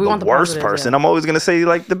gonna name we the want the worst positives, person. yeah. I'm always gonna say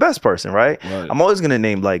like the best person, right? Right. I'm always gonna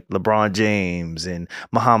name like LeBron James and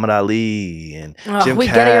Muhammad Ali and Ugh, Jim we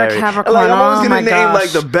Carrey. get it, you're a Capricorn. Like, I'm always Oh gonna my name gosh. like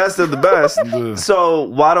the best of the best. Yeah. So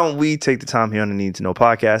why don't we take the time here on the Need to Know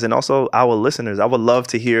podcast, and also our listeners? I would love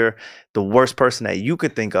to hear the worst person that you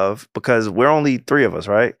could think of because we're only 3 of us,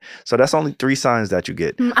 right? So that's only 3 signs that you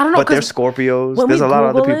get. I don't know. But they're 'cause Scorpios. when There's we a lot of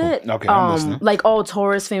other Google people. it, Okay, I'm listening. like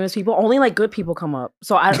Taurus famous people, only like good people come up.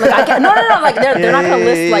 So I can't, no, like they're not gonna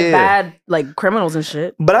list like Yeah. bad like criminals and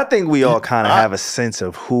shit. But I think we all kind of have a sense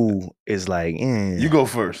of who is like, You go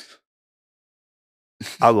first.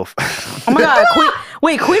 I'll go. Oh my god,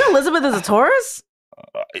 Queen Elizabeth is a Taurus?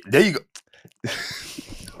 There you go.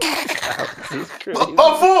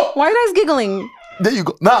 Why are you guys giggling? There you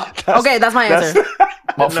go. Nah. Okay, that's my answer.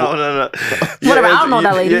 no. Whatever, I don't know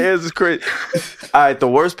that lady. Your answer's crazy. All right, the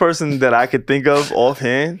worst person that I could think of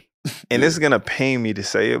offhand, and this is gonna pain me to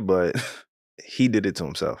say it, but he did it to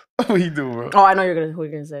himself. What you doing, bro? Oh, I know who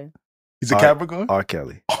you're gonna say. He's a All right. Capricorn? R.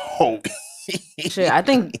 Kelly. Oh. Shit, I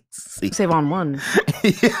think Savon won.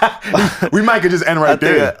 Yeah. We might could just end I right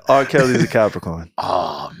think there. R. Kelly's a Capricorn.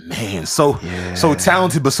 Oh man, so Yeah. so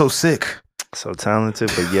talented but so sick. So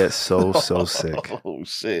talented, but yet so sick. Oh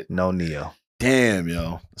shit. No Neo. Damn,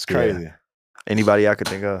 yo. It's crazy. Anybody I could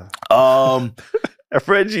think of?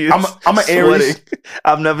 Reggie is I'm an Aries. sweating.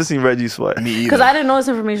 I've never seen Reggie sweat. Me either. Because I didn't know this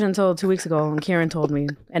information until 2 weeks ago, and Kieran told me,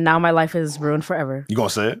 and now my life is ruined forever. You gonna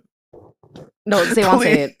say it? No, Savon,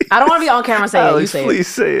 say it. I don't want to be on camera saying it. You Alex, say it. please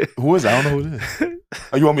say it. Who is it? I don't know who it is.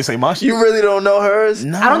 Oh, you want me to say my shit? You really don't know hers?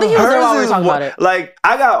 No. I don't think he was there while we were Hers is talking about it. like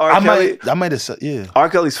I got R. Kelly. I might have said, yeah. R.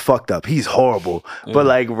 Kelly's fucked up. He's horrible. Yeah. But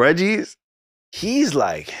like Reggie's, he's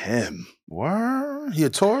like him. Word? He a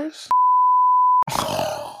Taurus?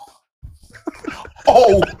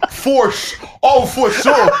 Oh, for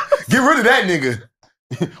sure. Get rid of that nigga.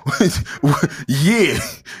 Yeah.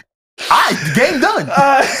 The game done.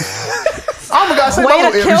 I'm gonna say Way my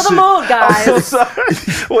to little kill Aries the shit. mood, guys. I'm so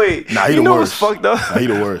sorry. Wait, Nah, he you the know worst. what's fucked up? Nah, he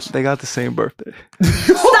the worst. They got the same birthday.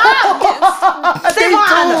 Stop!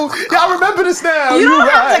 Savon! Y'all remember this now. You don't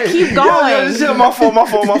have right. to keep Yo, going. this shit, my fault.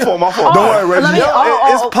 Oh, Don't worry, Reggie. let me-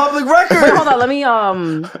 Yo, It's public record. Wait, hold on. Let me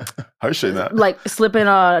Her shit now. like slip in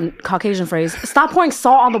a Caucasian phrase. Stop pouring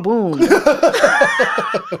salt on the wound.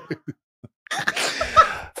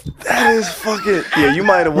 That is fucking. Yeah, you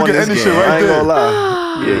might have won can this end this game. shit right I ain't there. gonna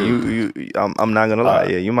lie. Yeah, I'm not gonna lie.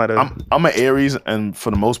 Yeah, you might have. I'm an Aries, and for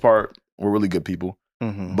the most part, we're really good people.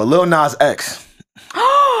 Mhm. But Lil Nas X,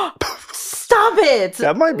 Stop it.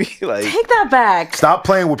 That might be like. Take that back. stop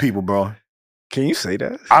playing with people, bro. Can you say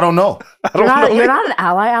that? I don't know. You're not an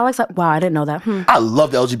ally, Alex? Wow, I didn't know that. I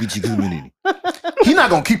love the LGBT community. He's not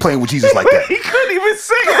gonna keep playing with Jesus like that. He couldn't even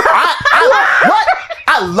say it. What?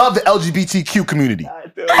 I love the LGBTQ community.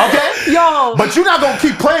 Okay? Yo. But you're not gonna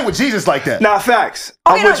keep playing with Jesus like that. Nah, facts.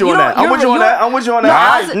 Okay, I'm with you on that. I'm with you on that. I'm with you on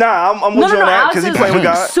that. I'm with you on that because he playing with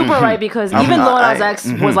God. Super right because even Lil Nas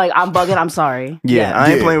X was like, I'm bugging, I'm sorry. Yeah,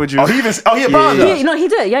 I ain't playing with you. Oh, he apologized. No, he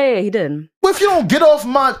did. Yeah, he did. Well, if you don't get off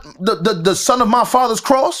the son of my father's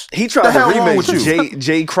cross, He tried to the hell wrong with remake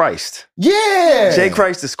J Christ. Yeah. J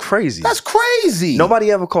Christ is crazy. That's crazy.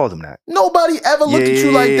 Nobody ever called him that. Nobody ever looked at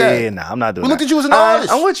you like that. Yeah, nah, I'm not doing We that. looked at you as an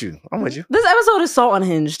artist. I'm with you. I'm with you. This episode is so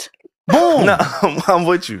unhinged. Boom. No, I'm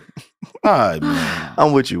with you. All right, man.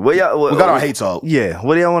 I'm with you. We got our hate talk. Yeah.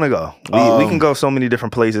 Where do y'all want to go? We can go so many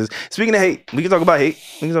different places. Speaking of hate, we can talk about hate.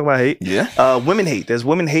 Yeah. Women hate. There's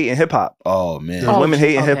women hate in hip hop. Oh man. There's women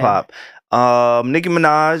hate in hip hop. Nicki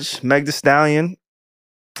Minaj, Meg Thee Stallion,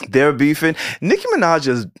 they're beefing. Nicki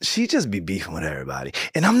Minaj she just be beefing with everybody.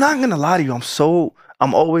 And I'm not gonna lie to you,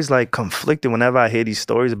 I'm always like conflicted whenever I hear these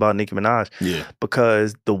stories about Nicki Minaj. Yeah.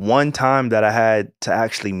 Because the one time that I had to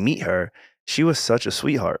actually meet her, she was such a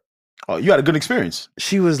sweetheart. Oh, you had a good experience.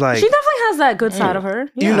 She was like, She definitely has that good side of her.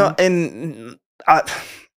 Yeah. you know, and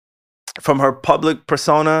from her public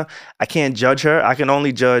persona, I can't judge her. I can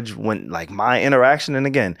only judge when like my interaction. And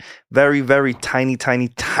again, very, very tiny,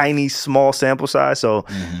 small sample size. So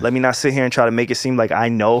let me not sit here and try to make it seem like I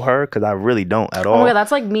know her because I really don't at all. Oh my God,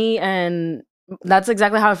 that's like me, and that's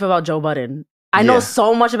exactly how I feel about Joe Budden. I know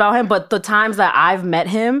so much about him, but the times that I've met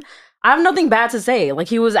him, I have nothing bad to say. Like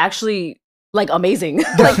he was actually like amazing,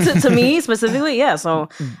 like to me specifically. Yeah, so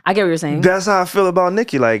I get what you're saying. That's how I feel about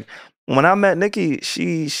Nicki. Like when I met Nicki,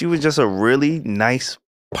 she was just a really nice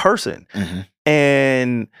person.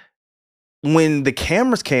 And when the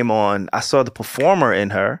cameras came on, I saw the performer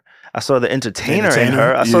in her. I saw the entertainer in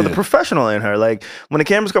her. I saw the professional in her. Like when the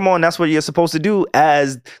cameras come on, that's what you're supposed to do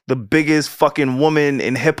as the biggest fucking woman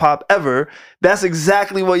in hip hop ever. That's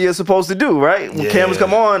exactly what you're supposed to do, right? When cameras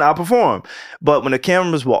come on, I perform. But when the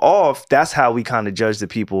cameras were off, that's how we kind of judge the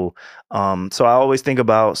people. So I always think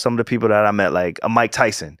about some of the people that I met, like a Mike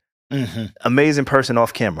Tyson, amazing person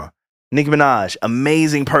off camera. Nicki Minaj,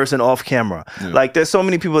 amazing person off camera. Like there's so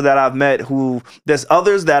many people that I've met who, there's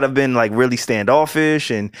others that have been like really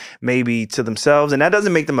standoffish and maybe to themselves, and that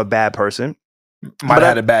doesn't make them a bad person. Might have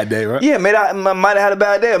had a bad day, right? Yeah, might have had a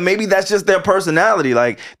bad day. Or maybe that's just their personality.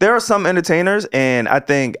 Like there are some entertainers, and I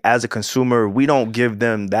think as a consumer, we don't give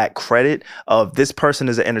them that credit of this person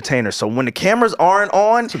is an entertainer. So when the cameras aren't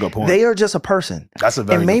on, that's a good point. They are just a person. That's a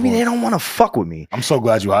very and maybe good point. they don't want to fuck with me. I'm so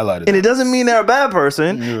glad you highlighted that. And it doesn't mean they're a bad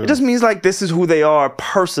person. It just means like this is who they are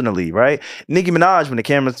personally, right? Nicki Minaj, when the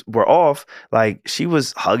cameras were off, like she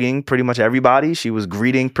was hugging pretty much everybody. She was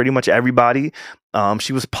greeting pretty much everybody.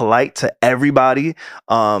 She was polite to everybody.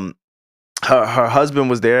 Her husband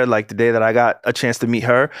was there like the day that I got a chance to meet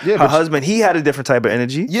her. Yeah, her husband, he had a different type of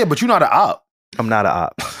energy. Yeah, but you're not an op. I'm not an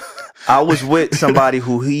op. I was with somebody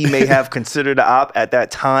who he may have considered an op at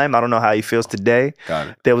that time. I don't know how he feels today. Got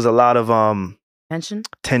it. There was a lot of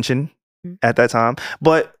tension at that time.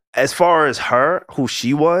 But as far as her, who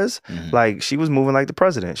she was, like she was moving like the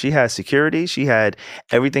president. She had security. She had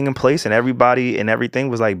everything in place, and everybody and everything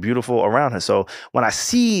was like beautiful around her. So when I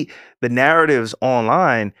see the narratives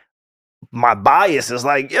online, my bias is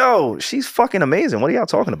like, yo, she's fucking amazing. What are y'all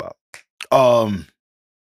talking about?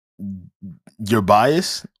 Your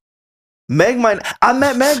bias? Meg I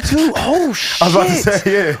met Meg too. Oh shit! I was about to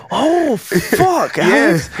say, yeah. Oh fuck!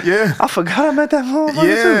 yeah. I forgot I met that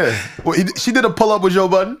motherfucker too. Well, she did a pull up with Joe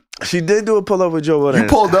Budden. She did do a pull up with Joe Budden. You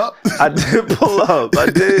pulled up. I did pull up. I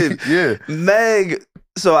did. Yeah. Meg.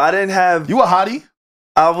 So I didn't have. You a hottie?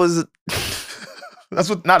 I was. That's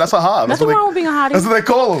a hot. Nothing wrong with being a hottie. That's what they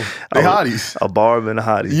call them. They hotties. A barb and a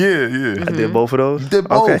hottie. Yeah. I did both of those. You did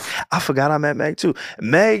both. Okay. I forgot I met Meg too.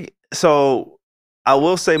 Meg. So. I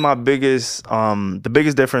will say the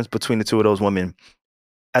biggest difference between the two of those women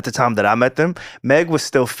at the time that I met them, Meg was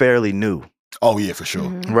still fairly new. Oh yeah, for sure.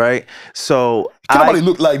 Right? So can nobody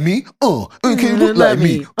look like me? Can you look like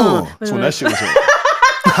me? That's when that shit was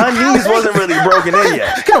her knees wasn't really broken in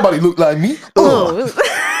yet. Can nobody look like me?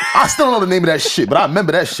 I still don't know the name of that shit, but I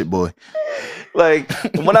remember that shit, boy. Like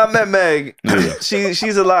when I met Meg,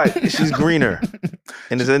 she's a lot. She's greener.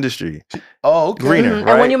 in this industry. Oh, okay. Greener, And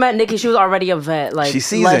right? when you met Nicki, she was already a vet. Like She's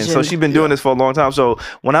seasoned, so legend. she's been doing this for a long time. So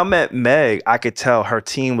when I met Meg, I could tell her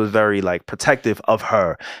team was very like protective of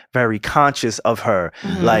her, very conscious of her.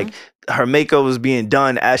 Like her makeup was being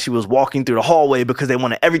done as she was walking through the hallway because they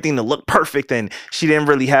wanted everything to look perfect, and she didn't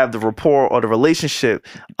really have the rapport or the relationship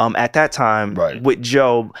at that time with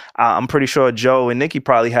Joe. I'm pretty sure Joe and Nicki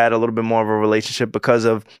probably had a little bit more of a relationship because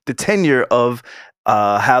of the tenure of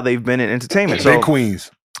how they've been in entertainment. They So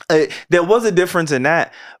queens. there was a difference in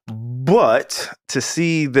that, but to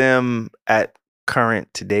see them at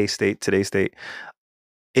today's state,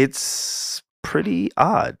 it's pretty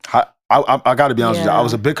odd. I got to be honest with you. I Yeah.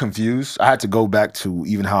 was a bit confused. I had to go back to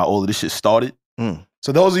even how all of this shit started. Mm.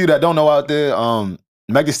 So those of you that don't know out there,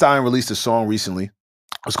 Meg Thee Stallion released a song recently.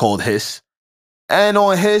 It was called Hiss. And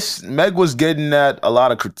on Hiss, Meg was getting at a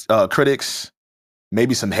lot of critics,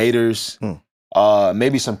 maybe some haters,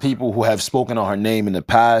 maybe some people who have spoken on her name in the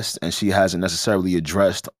past and she hasn't necessarily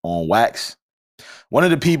addressed on wax. One of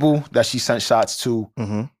the people that she sent shots to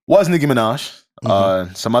was Nicki Minaj.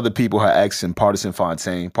 Some other people, her ex and Partisan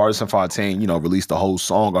Fontaine. Partisan Fontaine, released a whole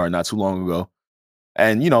song on her not too long ago.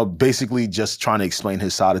 And, basically just trying to explain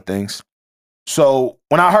his side of things. So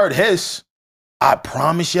when I heard Hiss, I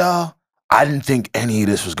promise y'all, I didn't think any of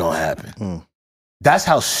this was going to happen. That's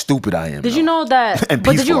how stupid I am. Did you know that? And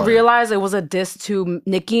But did you peaceful I am. realize it was a diss to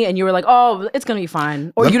Nicki, and you were like, "Oh, it's gonna be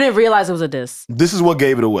fine," or you didn't realize it was a diss? This is what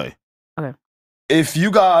gave it away. Okay. If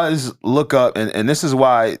you guys look up, and this is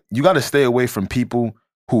why you got to stay away from people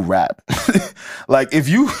who rap. Like if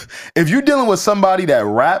you're dealing with somebody that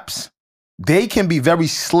raps, they can be very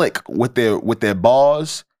slick with their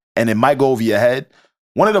bars, and it might go over your head.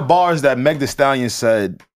 One of the bars that Meg Thee Stallion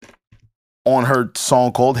said on her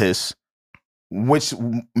song called Hiss, which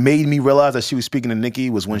made me realize that she was speaking to Nicki,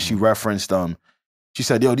 was when she referenced she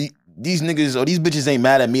said, "Yo, these niggas or these bitches ain't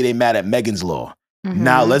mad at me, they mad at Megan's Law."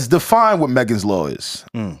 Now let's define what Megan's Law is.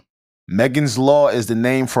 Megan's Law is the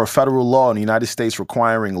name for a federal law in the United States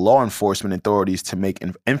requiring law enforcement authorities to make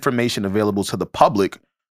information available to the public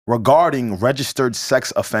regarding registered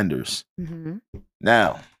sex offenders.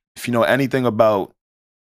 Now, if you know anything about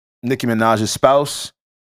Nicki Minaj's spouse,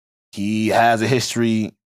 he has a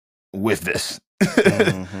history with this.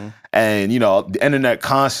 And, the internet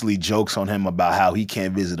constantly jokes on him about how he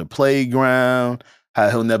can't visit a playground, how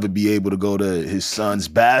he'll never be able to go to his son's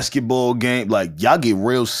basketball game. Like, y'all get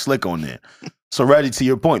real slick on there. So, Reggie, to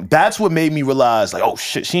your point, that's what made me realize, like, oh,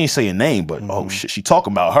 shit, she ain't say a name, but, oh, shit, she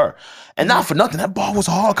talking about her. And not for nothing, that bar was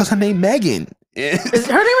hard because her name Megan. Her name is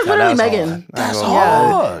literally Megan. That's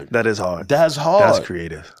hard. That is hard. That's hard. That's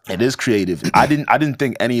creative. It is creative. I didn't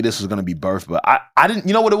think any of this was gonna be birthed, but I didn't.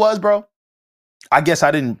 You know what it was, bro? I guess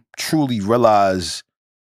I didn't truly realize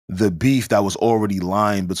the beef that was already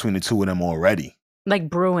lying between the two of them already. Like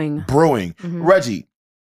brewing. Reggie,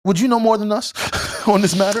 would you know more than us on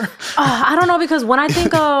this matter? I don't know, because when I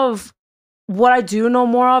think of what I do know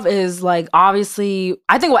more of is, like, obviously,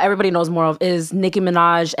 I think what everybody knows more of is Nicki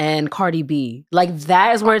Minaj and Cardi B. Like,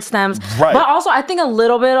 that is where it stems. Right. But also, I think a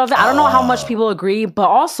little bit of it, I don't know how much people agree, but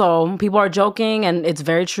also, people are joking, and it's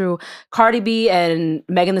very true. Cardi B and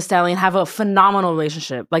Megan Thee Stallion have a phenomenal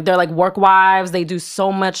relationship. Like, they're like work wives. They do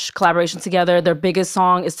so much collaboration together. Their biggest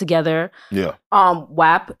song is together. Yeah.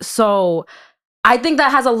 WAP. So I think that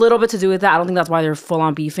has a little bit to do with that. I don't think that's why they're full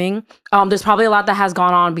on beefing. There's probably a lot that has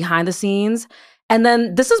gone on behind the scenes. And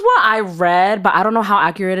then this is what I read, but I don't know how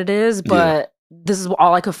accurate it is, but this is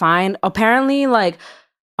all I could find. Apparently, like,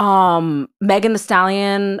 Megan Thee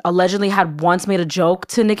Stallion allegedly had once made a joke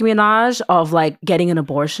to Nicki Minaj of, like, getting an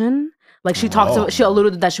abortion. Like, she she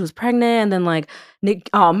alluded that she was pregnant, and then, like, Megan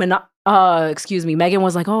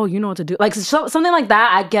was like, "Oh, you know what to do." Like, something like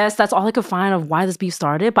that. I guess that's all I could find of why this beef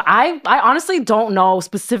started. But I honestly don't know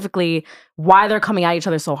specifically why they're coming at each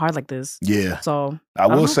other so hard like this. Yeah. So I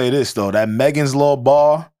will say this though, that Megan's Law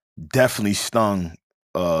bar definitely stung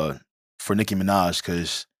for Nicki Minaj,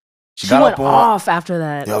 because she got went up on off after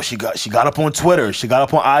that. Yo, she got up on Twitter. She got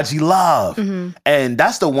up on IG Live. And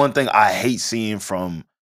that's the one thing I hate seeing from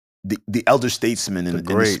the elder statesmen in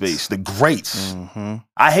the space. The greats.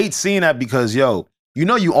 I hate seeing that because, yo,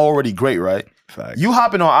 you already great, right? Fact. You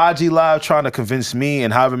hopping on IG Live trying to convince me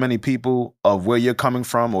and however many people of where you're coming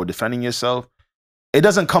from or defending yourself, it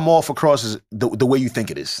doesn't come off across as the way you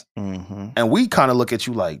think it is. And we kind of look at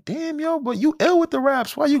you like, damn, yo, but you ill with the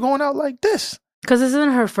raps. Why you going out like this? Because this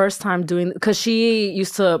isn't her first time doing, because she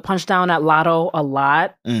used to punch down at Lotto a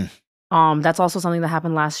lot. That's also something that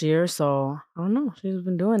happened last year. So I don't know. She's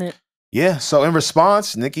been doing it. Yeah. So in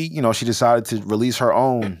response, Nicki, she decided to release her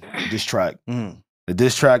own diss track. The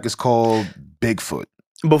diss track is called Bigfoot.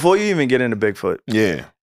 Before you even get into Bigfoot, Yeah.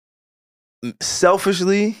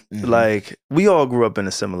 selfishly, Mhm. like we all grew up in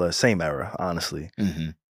a same era, honestly. Mm-hmm.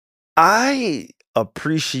 I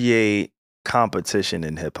appreciate competition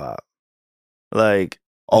in hip hop. Like,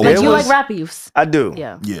 Oh, Like there you was- like rap beefs. I do.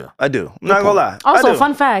 Yeah. Yeah. I do. I'm not gonna point. lie. I Also, do.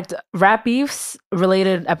 fun fact: rap beefs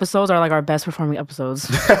related episodes are like our best performing episodes.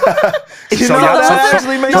 You So know, y'all- that so-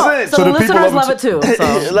 actually makes No, sense. so, So the the people listeners love love it too.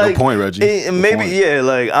 So. Like, Good point, Reggie. Good maybe, point. yeah,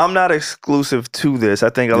 like I'm not exclusive to this. I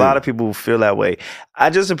think a lot of people feel that way. I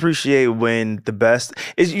just appreciate when the best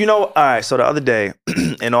is, all right. So the other day,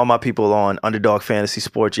 and all my people on Underdog Fantasy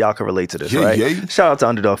Sports, y'all can relate to this, Yeah, right? yeah. Shout out to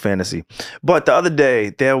Underdog Fantasy. But the other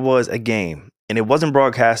day, there was a game, and it wasn't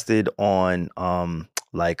broadcasted on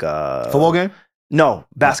Football game? No,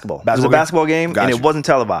 basketball. It was a Basketball game? basketball game, Got and you. it wasn't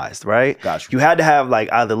televised, right? Got you. You had to have like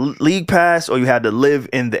either league pass or you had to live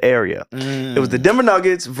in the area. It was the Denver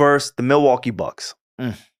Nuggets versus the Milwaukee Bucks.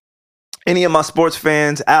 Mm. Any of my sports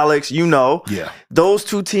fans, Alex, Yeah. those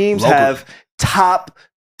two teams Local. have top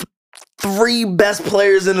 3 best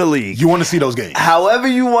players in the league. You want to see those games? However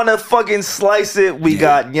you want to fucking slice it, we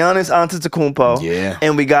got Giannis Antetokounmpo Yeah.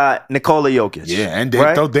 and we got Nikola Jokic. Yeah, and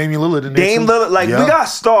right? throw Damian Lillard in there Dame too. Lillard, like Yeah. we got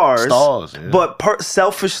stars. Stars, yeah. But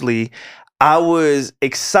selfishly, I was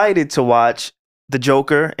excited to watch the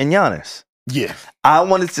Joker and Giannis. Yeah, I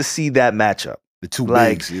wanted to see that matchup. the two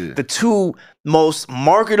Like bigs. Yeah. the two most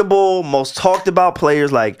marketable, most talked about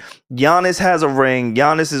players. Like Giannis has a ring.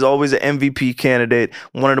 Giannis is always an MVP candidate.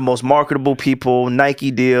 One of the most marketable people. Nike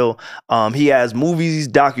deal. He has movies,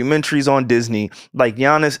 documentaries on Disney. Like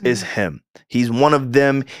Giannis is him. He's one of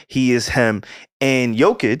them. He is him. And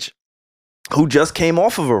Jokic, who just came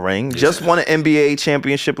off of a ring, just won an NBA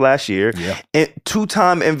championship last year, Yeah. and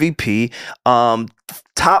 2-time MVP,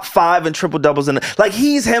 top 5 in triple doubles, and like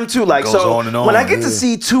he's him too. Like Goes so, on and on, when I get yeah. to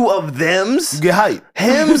see 2 of thems, You get hype.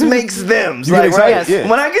 hims makes thems. You get Like, excited, right? yeah.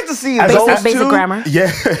 When I get to see As those Basic two, grammar.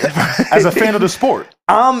 Yeah, as a fan of the sport.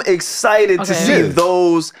 I'm excited to Okay. see Yeah.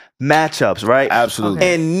 those matchups. Right? Absolutely.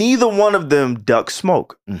 Okay. And neither one of them duck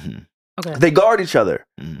smoke. Mhm. Okay. They guard each other,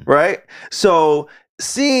 Mhm. right? So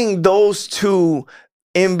seeing those two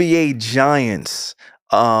NBA giants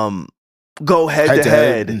go head to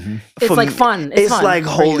head. Mhm. It's for like me, fun. It's fun like for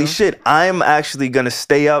holy you. shit. I'm actually gonna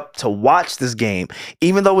stay up to watch this game,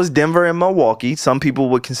 even though it's Denver and Milwaukee. Some people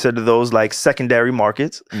would consider those like secondary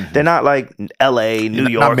markets. They're not like LA, New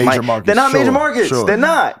Not York. major markets. They're not major Sure, markets. sure. They're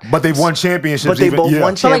not. But they've won championships. But they even- both yeah.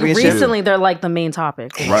 won But like championship. recently, they're like the main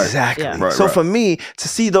topic. Exactly. Yeah. Right, So right. for me to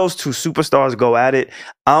see those two superstars go at it,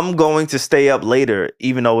 I'm going to stay up later,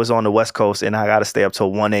 even though it's on the West Coast, and I got to stay up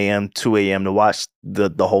till 1 a.m., 2 a.m. to watch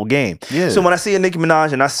the whole game. Yeah. So when I see a Nicki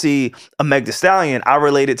Minaj and I see a Meg Thee Stallion, I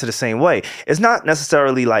relate it to the same way. It's not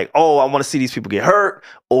necessarily like, oh, I want to see these people get hurt,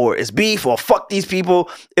 or it's beef, or fuck these people.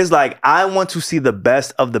 It's like, I want to see the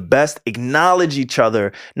best of the best acknowledge each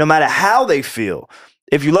other, no matter how they feel.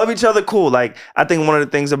 If you love each other, cool. Like, I think one of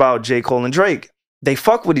the things about J. Cole and Drake, they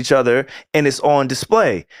fuck with each other and it's on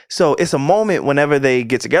display. So it's a moment whenever they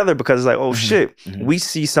get together because it's like, oh shit, we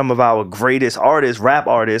see some of our greatest artists, rap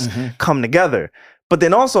artists, come together. But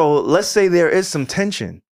then also, let's say there is some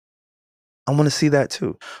tension. I want to see that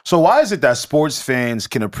too. So why is it that sports fans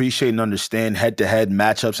can appreciate and understand head-to-head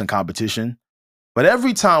matchups and competition? But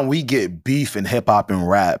every time we get beef in hip-hop and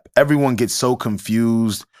rap, everyone gets so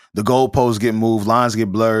confused, the goalposts get moved, lines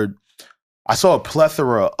get blurred. I saw a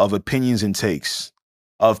plethora of opinions and takes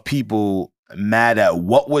of people mad at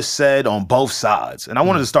what was said on both sides. And I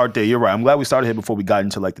wanted to start there. You're right. I'm glad we started here before we got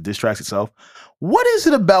into like the diss tracks itself. What is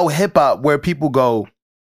it about hip-hop where people go,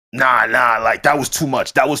 nah, like that was too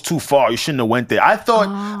much. That was too far. You shouldn't have went there. I thought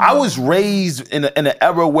I was raised in an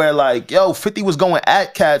era where like, yo, 50 was going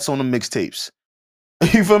at cats on the mixtapes.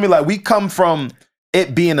 You feel me? Like we come from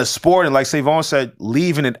it being a sport and like Savon said,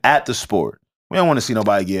 leaving it at the sport. We don't want to see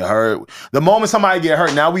nobody get hurt. The moment somebody get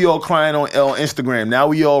hurt, now we all crying on Instagram. Now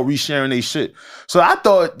we all resharing their shit. So I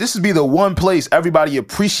thought this would be the one place everybody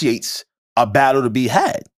appreciates a battle to be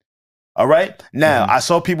had. All right? Now, I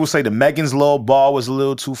saw people say the Megan's little ball was a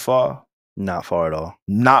little too far. Not far at all.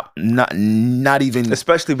 Not even.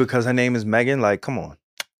 Especially because her name is Megan. Like, come on.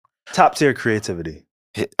 Top tier creativity.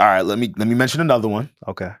 All right, let me mention another one.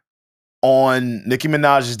 Okay. On Nicki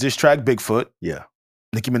Minaj's diss track, Bigfoot, Yeah.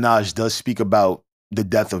 Nicki Minaj does speak about the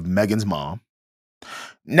death of Megan's mom.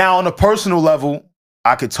 Now, on a personal level,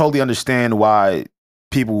 I could totally understand why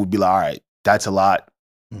people would be like, all right, that's a lot.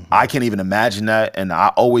 I can't even imagine that. And I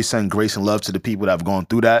always send grace and love to the people that have gone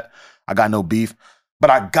through that. I got no beef. But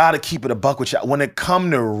I gotta keep it a buck with you. When it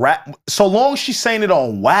come to rap, so long as she's saying it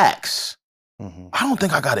on wax, I don't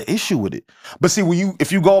think I got an issue with it. But see,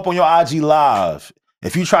 if you go up on your IG Live,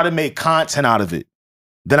 if you try to make content out of it,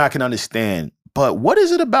 then I can understand. But what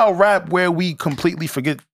is it about rap where we completely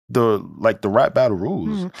forget the rap battle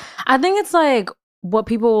rules? I think it's like what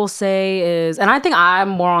people will say is, and I think I'm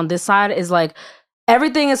more on this side, is like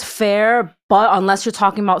everything is fair, but unless you're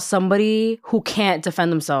talking about somebody who can't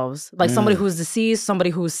defend themselves, like somebody who's deceased,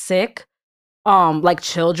 somebody who's sick, like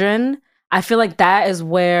children. I feel like that is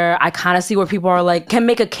where I kind of see where people are like, can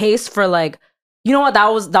make a case for like, you know what, that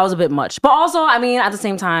was a bit much. But also, I mean, at the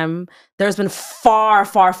same time, there's been far,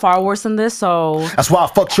 far, far worse than this. So that's why I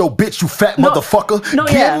fucked your bitch, you fat motherfucker. No,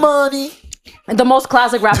 Get money. And the most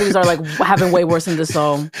classic rappers are like having way worse than this.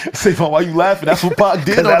 So, say, why you laughing? That's what Pac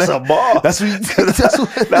did. That's a bar. That's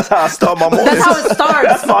how I start my morning. That's how it starts.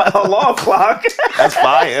 That's my alarm clock. That's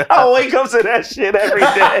fire. I wake up to that shit every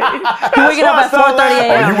day. You waking up at 4:30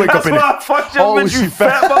 a.m. Oh, you wake up in I fucked your bitch, you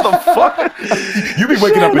fat motherfucker. You be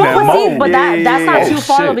waking up in that mode. But that's not too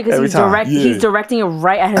far though, because Every he's directing it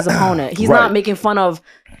right at his opponent. He's not making fun of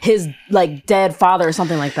his like dead father or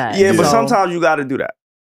something like that. Yeah, but sometimes you got to do that.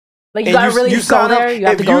 Like you gotta really go there. You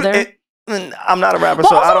have to go there. I'm not a rapper, But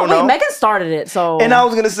so also, I don't know. Megan started it, so. And I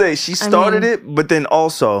was gonna say she started it, but then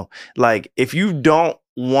also like if you don't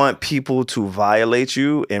want people to violate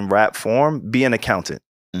you in rap form, be an accountant.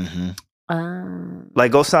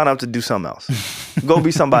 Like go sign up to do something else. Go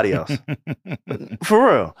be somebody else. For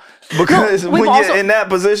real. Because when you're in that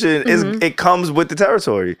position, it comes with the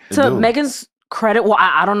territory. To Megan's credit, well,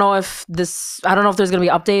 I don't know if there's gonna be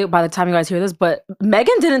an update by the time you guys hear this, but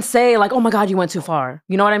Megan didn't say like, oh my God, you went too far.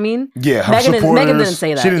 You know what I mean? Yeah, her Megan supporters. Megan didn't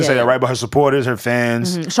say that. She didn't say that, right? But her supporters, her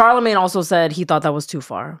fans. Charlamagne also said he thought that was too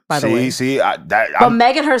far, by the way. But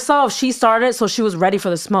Megan herself, she started, so she was ready for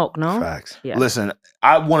the smoke, no? Facts. Yeah. Listen,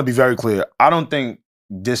 I want to be very clear. I don't think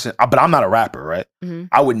this, but I'm not a rapper, right?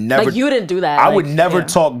 I would never. Like you didn't do that. I would never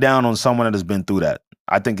talk down on someone that has been through that.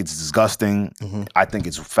 I think it's disgusting. I think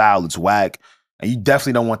it's foul. It's whack. And you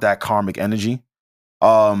definitely don't want that karmic energy.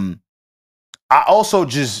 I also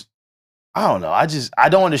just, I don't know. I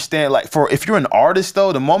don't understand. Like, if you're an artist,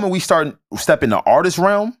 though, the moment we step in the artist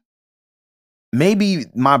realm, maybe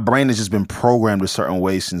my brain has just been programmed a certain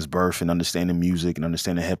way since birth and understanding music and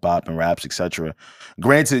understanding hip hop and raps, etc.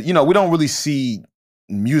 Granted, we don't really see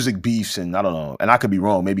music beefs and I don't know, and I could be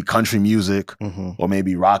wrong, maybe country music or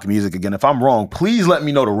maybe rock music. Again, if I'm wrong, please let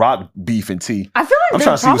me know the rock beef and tea. I feel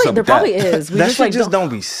like there probably is. We that shit just don't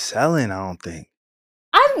be selling, I don't think.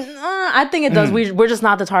 I think it does. We're just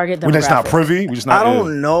not the target demographic. We're just not privy. We're just not. I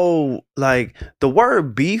don't know, like the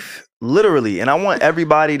word beef, literally, and I want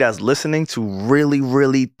everybody that's listening to really,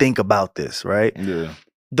 really think about this, right? Yeah.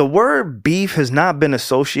 The word beef has not been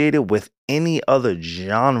associated with any other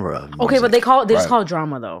genre of music. Okay, but they just call it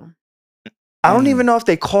drama though. I don't even know if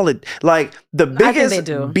they call it, like the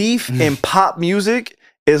biggest beef in pop music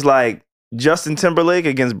is like Justin Timberlake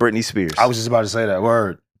against Britney Spears. I was just about to say that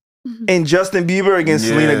word. And Justin Bieber against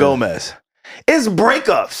Selena Gomez. It's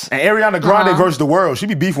breakups. And Ariana Grande versus the world. She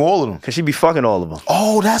be beefing all of them. Cause she be fucking all of them.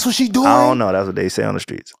 Oh, that's what she doing? I don't know. That's what they say on the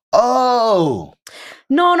streets. Oh.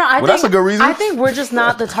 No, I think that's a good reason. I think we're just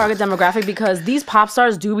not the target demographic because these pop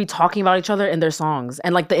stars do be talking about each other in their songs,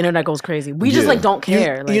 and like the internet goes crazy. We just like don't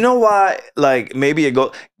care. You know why? Like maybe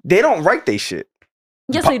they don't write they shit.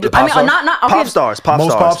 Yes, they do. I mean, not okay. Pop stars.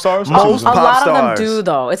 Most pop stars. A lot of them do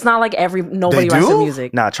though. It's not like nobody writes their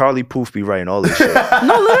music. Nah, Charlie Puth be writing all this shit.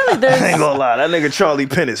 No, literally, there's. I ain't gonna lie, that nigga Charlie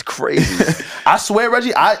Penn is crazy. I swear,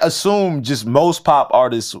 Reggie, I assume just most pop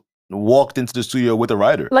artists walked into the studio with a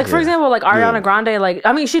writer. Like for example, like Ariana Grande, like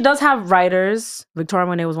I mean, she does have writers. Victoria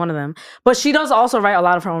Monet was one of them, but she does also write a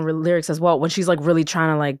lot of her own lyrics as well when she's like really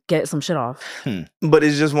trying to like get some shit off. But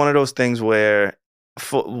it's just one of those things where,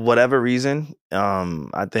 for whatever reason,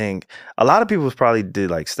 I think a lot of people probably did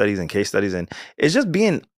like studies and case studies, and it's just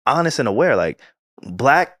being honest and aware. Like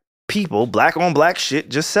black people, black on black shit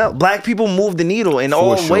just sell. Black people move the needle in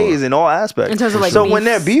all ways, in all aspects. In terms of like so when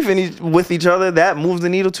they're beefing with each other, that moves the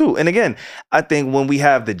needle too. And again, I think when we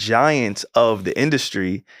have the giants of the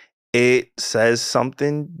industry, it says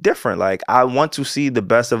something different. Like, I want to see the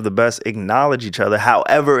best of the best acknowledge each other,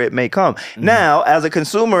 however it may come. Now, as a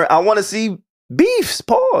consumer, I want to see beefs.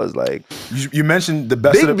 Pause. Like you mentioned the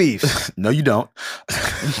best big of the beefs. No, you don't.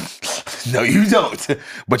 No, you don't.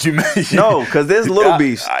 But you mentioned no, because there's little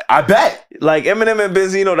beefs. I bet. Like Eminem and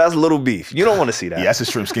Benzino, that's little beef. You don't want to see that. Yeah, that's a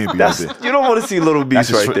shrimp skimpy. You don't want to see little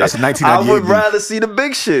beefs right there. That's a 1998 I would beef. rather see the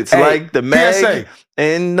big shits, Hey, like the Meg PSA.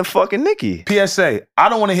 and the fucking Nicki. PSA, I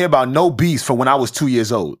don't want to hear about no beefs from when I was 2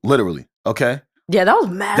 years old. Literally. Okay? Yeah, that was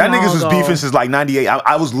mad. That niggas was long ago. beefing since like 98.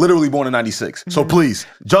 I was literally born in 96. So please,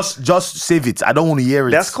 just save it. I don't want to hear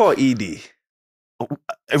it. That's called ED.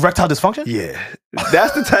 Erectile dysfunction? Yeah.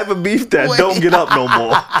 That's the type of beef that don't get up no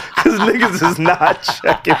more. Because niggas is not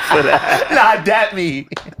checking for that. Nah, that me.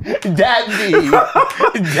 That me.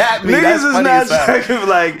 That me. Niggas is not checking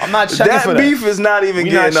for I'm not checking that for that. beef is not even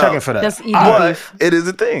We're getting not checking up. for that. That's ED But beef. it is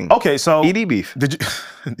a thing. Okay, so ED beef. Did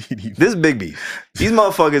you? This big beef. These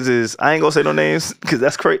motherfuckers is, I ain't gonna say no names because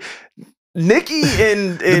that's crazy. Nicki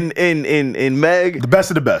and Meg. The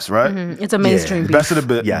best of the best, right? It's a mainstream beef. Best of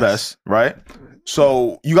the Yes. best, right?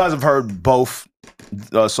 So you guys have heard both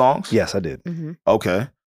songs? Yes, I did. Okay.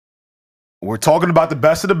 We're talking about the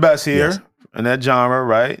best of the best here Yes. in that genre,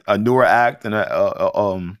 right? A newer act and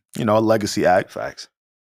a legacy act. Facts.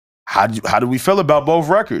 How do we feel about both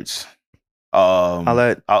records? I'll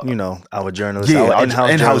let our journalist, Yeah, our our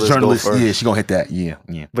in-house journalist, go first. yeah, she gonna hit that. Yeah.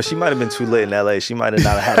 But she might have been too late in LA. She might have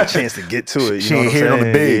not had a chance to get to it. You She know ain't what I'm hear it on the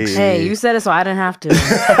saying? bigs. Hey, you said it, so I didn't have to.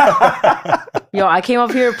 Yo, I came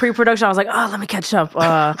up here pre-production. I was like, oh, let me catch up.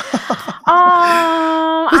 I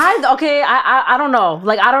don't know.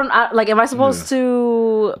 Like, am I supposed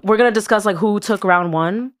to? We're gonna discuss like who took round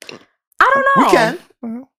one. I don't know. We can.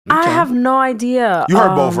 I have no idea. You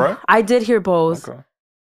heard both, right? I did hear both. Okay.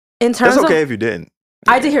 In terms That's okay of, if you didn't.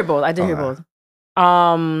 I did hear both. I did hear both.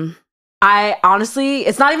 I honestly,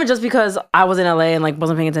 it's not even just because I was in LA and like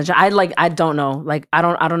wasn't paying attention. I don't know. Like, I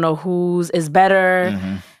don't know whose is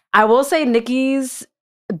better. I will say Nicki's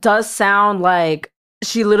does sound like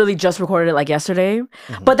she literally just recorded it like yesterday,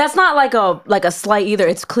 but that's not like a slight either.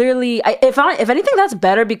 It's clearly, if anything, that's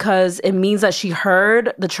better because it means that she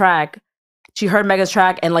heard the track, she heard Mega's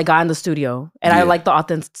track and like got in the studio, and I like the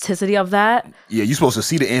authenticity of that. Yeah, you're supposed to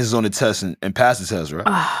see the answers on the test and pass the test, right?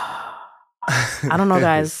 I don't know,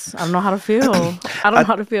 guys. I don't know how to feel. I don't know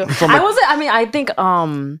how to feel. I think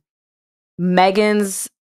Megan's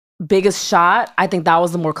biggest shot, I think that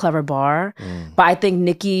was the more clever bar. But I think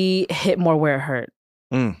Nicki hit more where it hurt.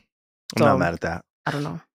 I'm not mad at that. I don't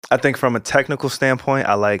know. I think from a technical standpoint,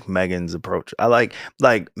 I like Megan's approach. I like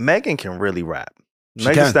Megan can really rap.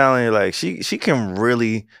 Megan Thee Stallion, like she can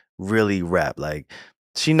really, really rap. Like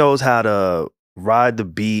she knows how to ride the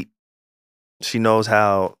beat. She knows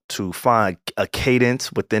how to find a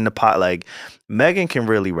cadence within the pot. Like Megan can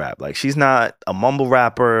really rap. Like she's not a mumble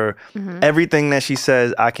rapper. Everything that she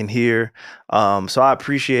says, I can hear. So I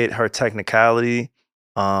appreciate her technicality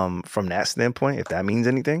from that standpoint, if that means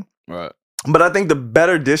anything. Right. But I think the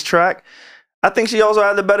better diss track, I think she also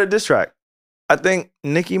had the better diss track. I think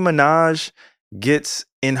Nicki Minaj gets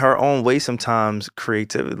in her own way sometimes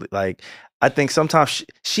creatively. Like I think sometimes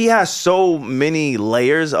she has so many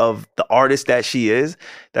layers of the artist that she is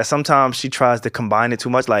that sometimes she tries to combine it too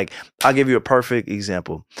much. Like, I'll give you a perfect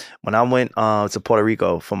example. When I went to Puerto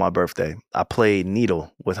Rico for my birthday, I played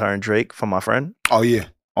Needle with her and Drake from my friend. Oh yeah,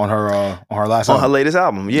 on her last on album. her latest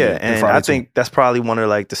album, yeah. And I think that's probably one of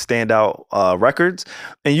like the standout records.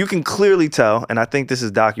 And you can clearly tell, and I think this is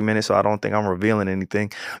documented, so I don't think I'm revealing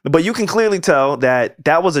anything, but you can clearly tell that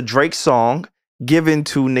that was a Drake song given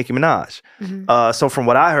to Nicki Minaj. So from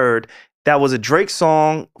what I heard, that was a Drake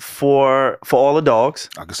song for all the dogs.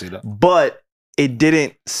 I can see that. But it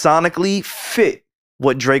didn't sonically fit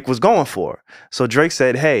what Drake was going for. So Drake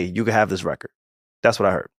said, hey, you can have this record. That's what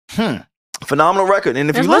I heard. Phenomenal record. And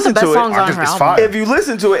if you listen to it, if you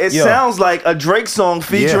listen to it, it sounds like a Drake song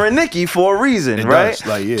featuring Nicki for a reason, it right? Does.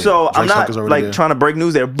 Like, so Drake I'm not like trying to break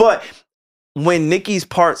news there, but when Nicki's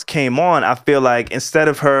parts came on, I feel like instead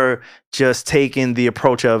of her just taking the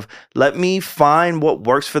approach of let me find what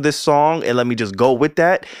works for this song and let me just go with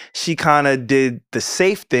that, she kind of did the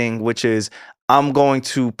safe thing, which is I'm going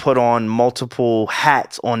to put on multiple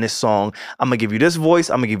hats on this song. I'm going to give you this voice.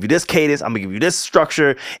 I'm going to give you this cadence. I'm going to give you this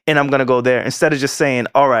structure. And I'm going to go there instead of just saying,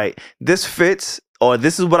 all right, this fits or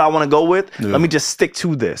this is what I want to go with. Let me just stick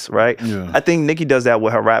to this, right? I think Nicki does that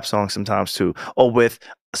with her rap songs sometimes too, or with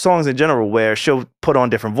songs in general where she'll put on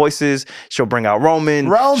different voices. She'll bring out Roman.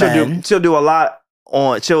 She'll do a lot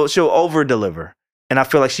on, she'll over deliver. And I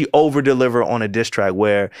feel like she over deliver on a diss track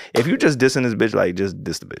where if you just dissing this bitch, like just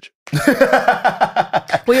diss the bitch.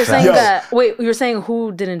 Well, you're saying you're saying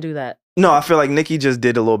who didn't do that? No, I feel like Nicki just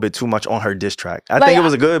did a little bit too much on her diss track. I think it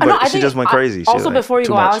was good, but she just went crazy. Also, before you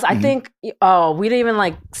go, Alex, I think we didn't even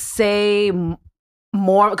like say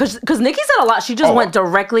more because Nicki said a lot. She just went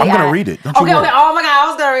directly. I'm gonna read it. Okay. Oh my god, I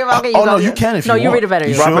was gonna read it. Okay, no, you can if you want. No, you read it better.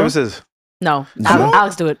 You rock, paper, scissors. No,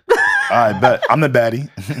 Alex, do it. All right, bet. I'm the baddie.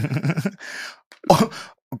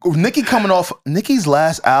 Nicki coming off Nicki's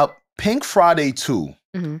last album, Pink Friday 2,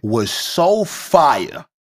 was so fire.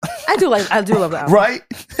 I do love that album. Right?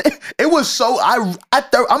 It was so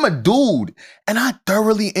I'm a dude and I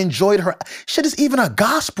thoroughly enjoyed her. Shit, there's even a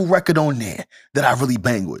gospel record on there that I really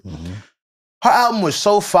bang with. Her album was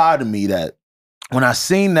so fire to me that when I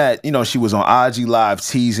seen that, she was on IG Live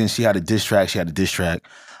teasing, she had a diss track,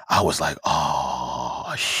 I was like,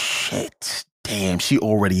 oh, shit. Damn, she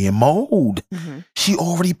already in mode. Mm-hmm. She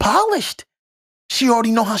already polished. She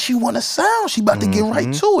already know how she want to sound. She about to get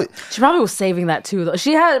right to it. She probably was saving that too, though.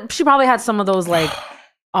 She probably had some of those like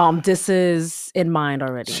disses in mind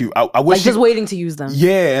already. I wish just waiting to use them.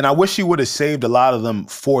 Yeah, and I wish she would have saved a lot of them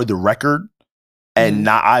for the record and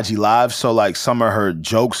not IG Live. So like some of her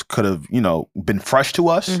jokes could have, been fresh to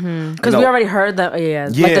us. Because we already heard that, like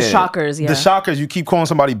the shockers, The shockers, you keep calling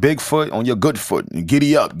somebody Bigfoot on your good foot.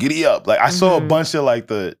 Giddy up. Like I saw a bunch of like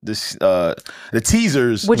the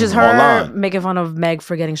teasers. Which is her online. making fun of Meg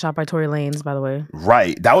for getting shot by Tory Lanez, by the way.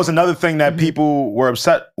 Right. That was another thing that people were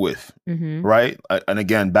upset with. Right. And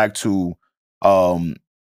again, back to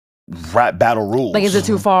rap battle rules. Like, is it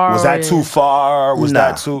too far? Was that too far? Was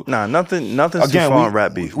that too? Nah, nothing's too far in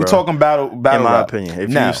rap beef. We're talking battle in my rap. opinion. If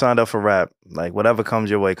you signed up for rap, like whatever comes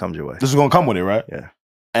your way, comes your way. This is gonna come with it, right? Yeah.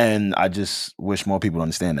 And I just wish more people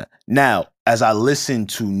understand that. Now, as I listened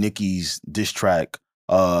to Nicki's diss track,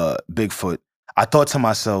 Bigfoot, I thought to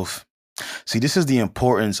myself, see, this is the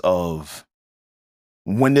importance of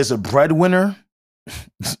when there's a breadwinner,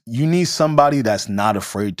 you need somebody that's not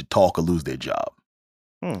afraid to talk or lose their job.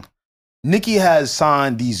 Nicki has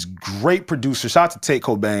signed these great producers. Shout out to Tate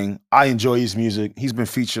Cobain. I enjoy his music. He's been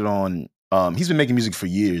featured on, he's been making music for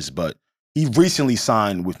years, but he recently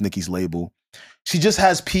signed with Nicki's label. She just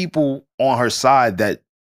has people on her side that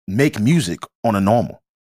make music on a normal.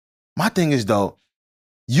 My thing is though,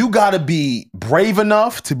 you gotta be brave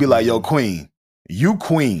enough to be like, yo, queen, you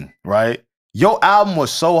queen, right? Your album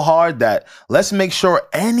was so hard that let's make sure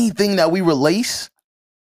anything that we release,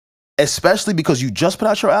 especially because you just put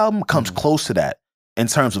out your album, comes close to that in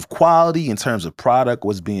terms of quality, in terms of product,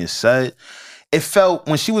 what's being said. It felt,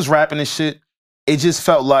 when she was rapping this shit, it just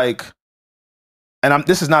felt like, and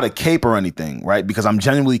this is not a cape or anything, right? Because I'm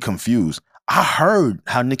genuinely confused. I heard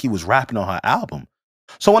how Nicki was rapping on her album.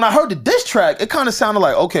 So when I heard the diss track, it kind of sounded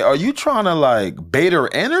like, okay, are you trying to like bait her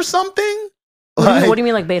in or something? What do you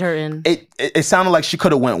mean like bait her in? It sounded like she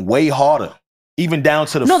could have went way harder. Even down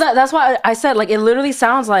to the... No, that's why I said, like, it literally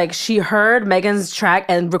sounds like she heard Megan's track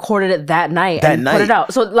and recorded it that night and put it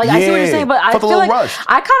out. So, like, I see what you're saying, but I feel like rushed.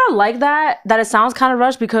 I kind of like that it sounds kind of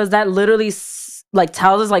rushed because that literally, like,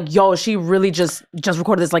 tells us, like, yo, she really just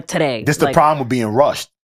recorded this, like, today. This the problem with being rushed.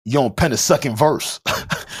 You don't pen a second verse.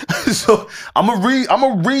 So, I'm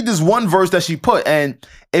gonna read this one verse that she put. And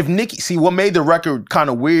if Nicki... See, what made the record kind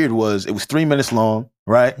of weird was it was 3 minutes long.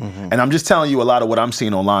 Right? And I'm just telling you a lot of what I'm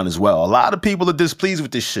seeing online as well. A lot of people are displeased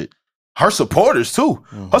with this shit. Her supporters too.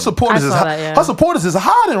 Her supporters her supporters is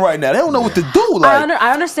hiding right now. They don't know what to do. Like,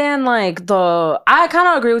 I understand like I kind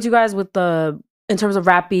of agree with you guys with in terms of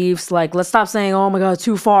rap beefs, like let's stop saying, oh my God,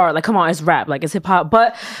 too far. Like, come on, it's rap, like it's hip hop.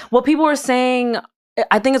 But what people were saying,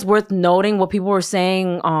 I think it's worth noting what people were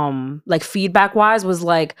saying, like feedback wise was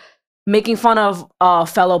like, making fun of a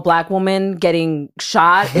fellow black woman getting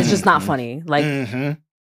shot is just not funny. Like,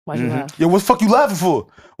 why'd you laugh? Yeah, what the fuck you laughing for?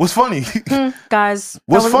 What's funny? Guys,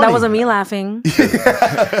 funny? That wasn't me laughing.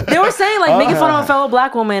 They were saying like making fun of a fellow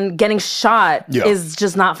black woman getting shot is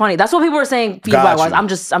just not funny. That's what people were saying feedback wise. I'm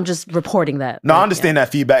just reporting that. No, I understand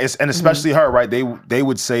that feedback, and especially her, right? They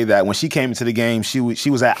would say that when she came into the game, she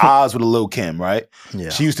was at odds with a Lil Kim, right? Yeah.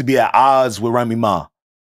 She used to be at odds with Remy Ma.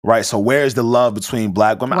 Right, so where's the love between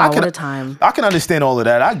black women? Wow, what a time. I can understand all of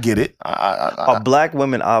that. I get it. Are black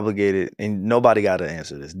women obligated, and nobody got to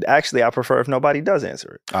answer this. Actually, I prefer if nobody does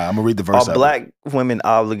answer it. All right, I'm going to read the verse. Are black women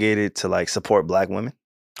obligated to like support black women?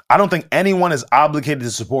 I don't think anyone is obligated to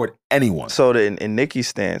support anyone. So in Nicki's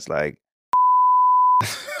stance, like,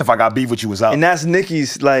 if I got beef with you, was out. And that's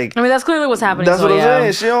Nicki's, like... I mean, that's clearly what's happening. That's what I'm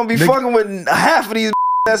saying. She don't be fucking with half of these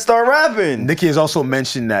that start rapping. Nicki has also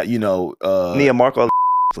mentioned that, Nia Marco...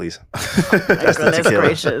 Please. That's the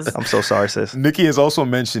gracious. I'm so sorry, sis. Nicki has also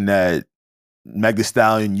mentioned that Meg Thee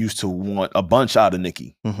Stallion used to want a bunch out of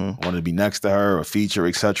Nicki. Wanted to be next to her, a feature,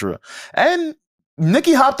 etc. And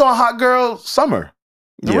Nicki hopped on Hot Girl Summer,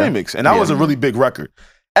 the remix. And that was a really big record.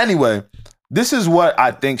 Anyway, this is what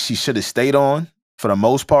I think she should have stayed on for the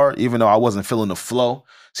most part, even though I wasn't feeling the flow.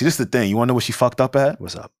 See, this is the thing. You want to know what she fucked up at?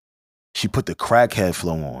 What's up? She put the crackhead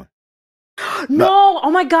flow on. No, oh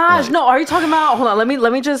my gosh, no. Are you talking about? Hold on,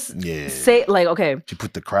 let me just say, like, okay. She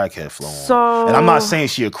put the crackhead flow on. So, and I'm not saying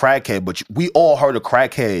she a crackhead, but we all heard a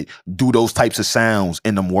crackhead do those types of sounds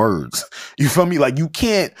in them words. You feel me? Like, you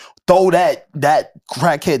can't throw that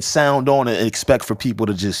crackhead sound on and expect for people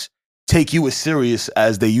to just take you as serious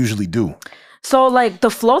as they usually do. So, like, the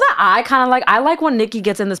flow that I kind of like, I like when Nicki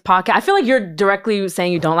gets in this pocket. I feel like you're directly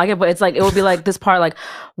saying you don't like it, but it's like, it would be like this part, like,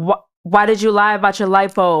 why did you lie about your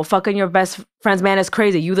lipo? Fucking your best friend's man is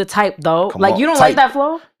crazy. You the type though. Come Like on, you don't type. like that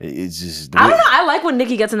flow? It's just. I don't know. I like when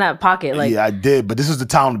Nicki gets in that pocket. Like Yeah, I did, but this is the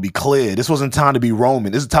time to be clear. This wasn't time to be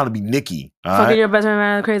Roman. This is time to be Nicki. All fucking right? your best friend's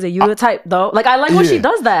man is crazy. You the type though. Like I like when she Yeah.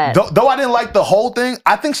 does that. Though I didn't like the whole thing,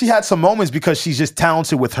 I think she had some moments because she's just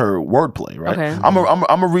talented with her wordplay, right? Okay. I'm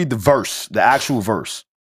gonna read the verse, the actual verse.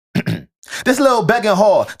 This little begging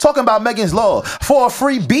whore talking about Megan's Law. For a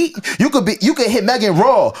free beat, you could hit Megan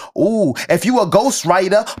raw. Ooh, if you a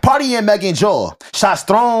ghostwriter, party in Megan jaw. Shots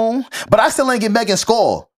thrown, but I still ain't get Megan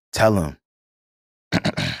score. Tell him.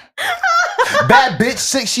 Bad bitch,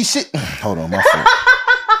 sick, she shit. Hold on, my fault.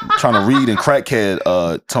 Trying to read and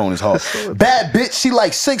crackhead tone is hard. Bad bitch, she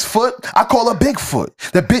like 6 foot. I call her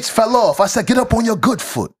Bigfoot. The bitch fell off. I said, get up on your good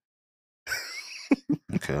foot.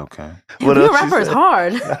 Okay. What Being a else you rapper is said?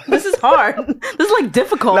 hard. This is hard. This is like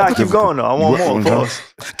difficult. Nah, keep going though. I want more. Pause.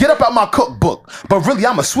 Get up out my cookbook. But really,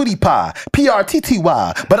 I'm a sweetie pie.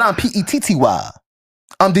 PRTTY, but I'm PETTY.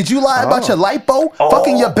 Did you lie about your lipo?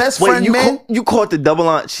 Fucking your best friend, you man? You caught the double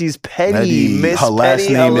on. She's petty. Petty. Miss Her last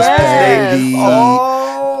Petty. name is last Petty. name-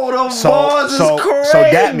 Oh, the bars is crazy. So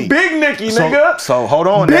that mean Big Nicky, nigga. So hold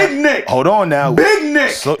on Big now. Nick. Hold on now. Big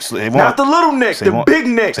Nick. Not the little Nick, the big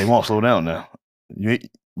Nick. They won't slow down now.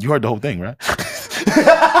 You heard the whole thing, right? Wait,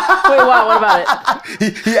 what about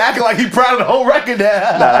it? he acting like he proud of the whole record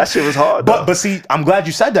now. Nah, that shit was hard. But see, I'm glad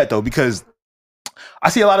you said that though, because I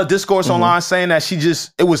see a lot of discourse online saying that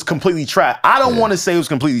it was completely trash. I don't want to say it was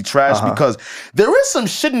completely trash because there is some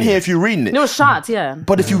shit in here if you're reading it. There was shots, yeah.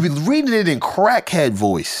 But if you're reading it in crackhead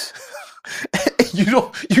voice, you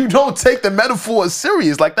don't take the metaphor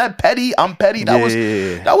serious. Like that petty, I'm petty. That was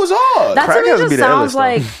hard. That to Crackheads me would just be the sounds illest,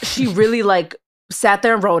 like she really like sat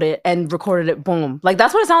there and wrote it and recorded it. Boom. Like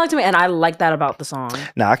that's what it sounded like to me, and I like that about the song.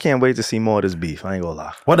 Nah, I can't wait to see more of this beef. I ain't gonna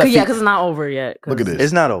lie. What a Yeah, because it's not over yet. Look at this.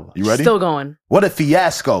 It's not over. You ready? Still going. What a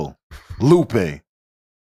fiasco. Lupe.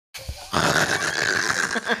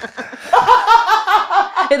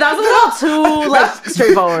 That was a little too like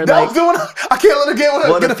straightforward. That Like was doing. I can't let it get with it.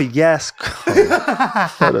 What a fiasco.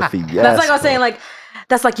 What a fiasco. that's like I was saying. Like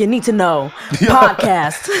that's like you need to know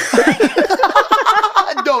podcast.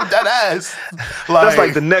 No, that ass. That's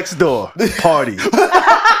like the next door party.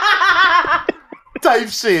 type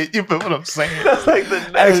shit. You feel what I'm saying? That's like the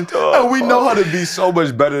next door. And we know how to be so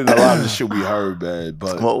much better than a lot of the shit we heard, man.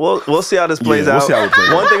 But Well, we'll see how this plays we'll out. see how it plays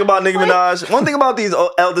out. One thing about Nicki Minaj, one thing about these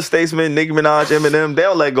elder statesmen, Nicki Minaj, Eminem, they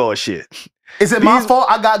don't let go of shit. is it my fault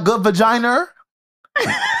I got good vagina?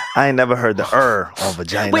 I ain't never heard the on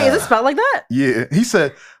vagina. Wait, is it spelled like that? Yeah. He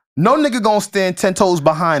said, no nigga gonna stand 10 toes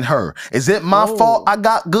behind her. Is it my fault I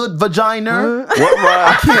got good vagina? What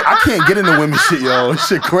rhymes? I can't get into women shit, yo. This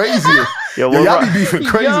shit crazy. Yo, Yo, what, y'all rhy- be beefing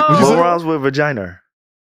crazy. Yo. What you what say? rhymes with vagina?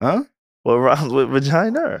 Huh? What rhymes with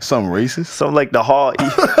vagina? Some racist. Something like the hard E.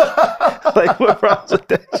 Like what rhymes with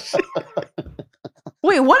that shit?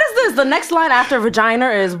 Wait, what is this? The next line after vagina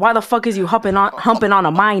is why the fuck is you humping on a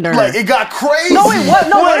minor? Like, it got crazy. no, wait, what?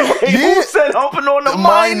 No, wait. Wait, Yeah. who said humping on the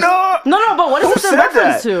Minor. minor? No, but what is Who this in said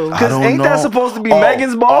reference that? to? I Because don't ain't that know. supposed to be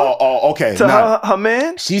Megan's ball Oh, okay. to Nah. her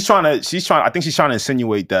man? She's trying. I think she's trying to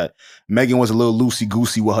insinuate that Megan was a little loosey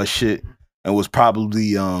goosey with her shit and was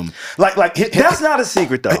probably That's not a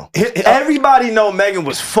secret though. hit- Everybody know Megan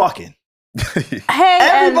was fucking. Hey, and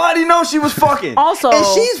Everybody know she was fucking. also, and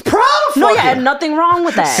she's proud of fucking. no, yeah, and nothing wrong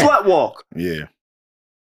with that. Slut walk. Yeah.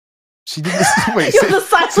 She did this. Wait, Yo, the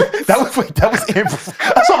silence. that was improv.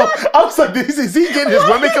 I was like, is he getting his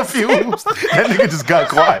women confused? That nigga just got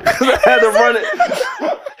quiet. I had to run it.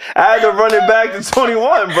 I had to run it back to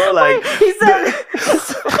 21, bro. Like He said,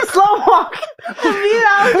 slow walk.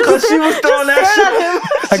 because she was throwing that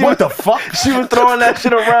shit. Like, what the fuck? She was throwing that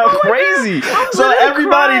shit around crazy. So literally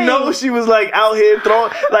everybody crying. knows she was like out here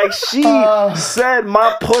throwing. Like she said,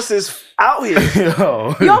 my puss is out here.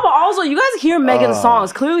 Yo. Yo, but also, you guys hear Megan's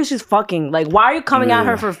songs. Clearly, she's fucking. Like, why are you coming at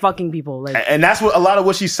her for fucking people? Like, And that's what a lot of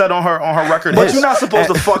what she said on her record. But is. you're not supposed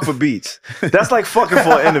to fuck for beats. That's like fucking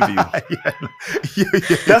for an interview.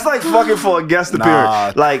 Yeah. That's like fucking for a guest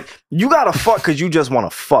appearance. Like you gotta fuck because you just want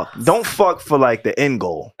to fuck. Don't fuck for like the end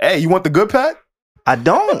goal. Hey, you want the good pack? I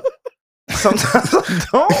don't. Sometimes I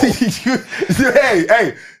don't.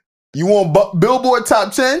 hey, you want Billboard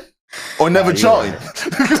Top 10 or Never Charting?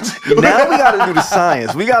 Now we gotta do the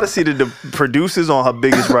science. We gotta see the producers on her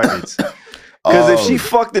biggest records. Because if she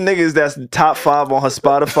fucked the niggas that's top 5 on her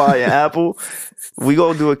Spotify and Apple, we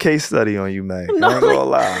gonna do a case study on you, man. No, I ain't gonna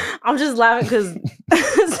lie. I'm just laughing because.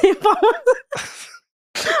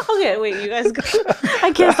 Okay, wait, you guys go.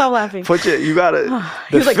 I can't stop laughing. You gotta.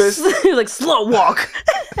 He was, like, fist- he was like, slow walk.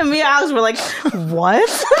 And me and Alex were like, what?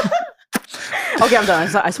 Okay, I'm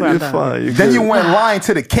done. I swear I'm You're done. fine. You're Then good. you went lying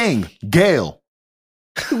to the king, Gail.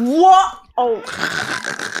 What? Oh,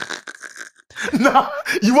 Nah,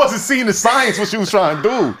 you wasn't seeing the science what she was trying to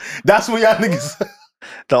do. That's what y'all niggas.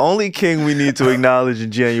 The only king we need to acknowledge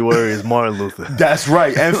in January is Martin Luther. That's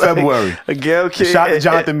right, and February. A Gail King. Shout out to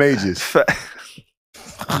Jonathan Majors.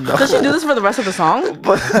 does she do this for the rest of the song?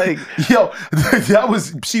 But like, Yo,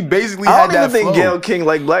 she basically I had don't even that think flow. Gail King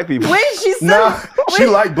like black people. Wait, she said. Nah, she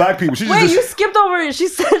wait, liked black people. She Wait, just you skipped over it. She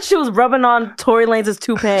said she was rubbing on Tory Lanez's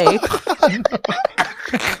toupee.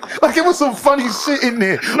 like it was some funny shit in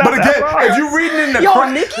there. But again, if you're reading in the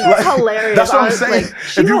Yo, Nikki is hilarious. That's what I'm Honestly. saying. Like,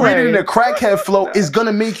 she's if you're reading in the hilarious. crackhead flow, it's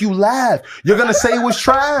gonna make you laugh. You're gonna say it was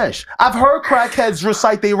trash. I've heard crackheads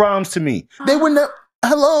recite their rhymes to me. They were never.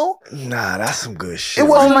 Hello. Nah, that's some good shit. It Oh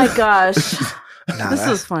wasn't. my gosh. Nah, This that's-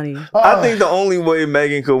 is funny. I think the only way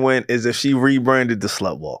Megan could win is if she rebranded the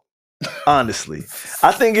Slut Walk. Honestly,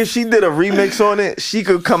 I think if she did a remix on it, she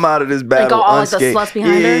could come out of this battle all, like, the unscathed. sluts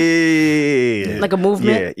behind her? Yeah. Like a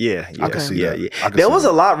movement? Yeah. I can see that. I can There see was that.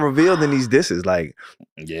 a lot revealed in these disses. Like,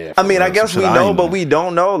 Yeah. I mean, I for real. guess Some we shit I know, ain't but we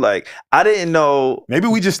don't know. Like, I didn't know. Maybe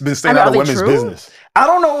we just been staying I mean, out of are they women's true? business. I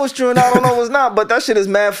don't know what's true and I don't know what's not, but that shit is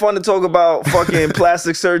mad fun to talk about fucking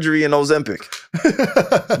plastic surgery and Ozempic.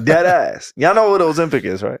 Dead ass. Y'all know what Ozempic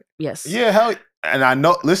is, right? Yes. Yeah, hell. And I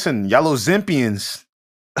know, listen, y'all Ozempians,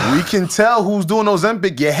 we can tell who's doing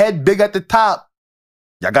Ozempic. Your head big at the top.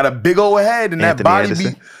 Y'all got a big old head and Anthony that body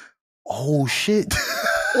Anderson. be. Oh, shit.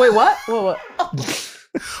 Wait, what? What?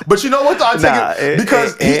 But you know what, though? I take Nah, it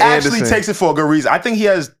because he actually Anderson. takes it for a good reason. I think he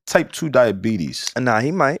has type 2 diabetes. Nah,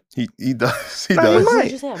 he might. He does. He Nah, does. he What might.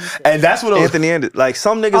 did you say? I missed it. And that's what Anthony Anderson. Like,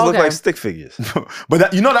 some niggas look Okay. like stick figures. But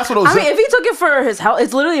that, that's what I mean, Ozempic. if he took it for his health,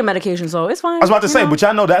 it's literally a medication, so it's fine. I was about to you say, know? but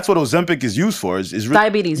y'all know that's what Ozempic is used for. Is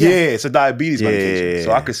Diabetes, Yeah, yeah. it's a diabetes medication. Yeah.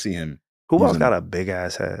 So I could see him. Who else using got it. a big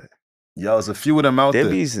ass head? Yo, there's a few of them out There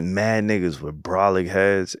there. be some mad niggas with brolic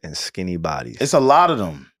heads and skinny bodies. It's a lot of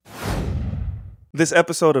them. This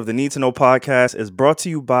episode of the Need to Know podcast is brought to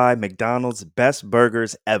you by McDonald's Best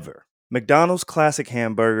Burgers Ever. McDonald's classic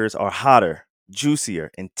hamburgers are hotter,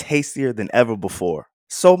 juicier, and tastier than ever before.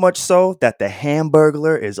 So much so that the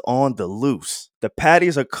Hamburglar is on the loose. The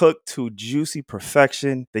patties are cooked to juicy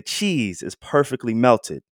perfection. The cheese is perfectly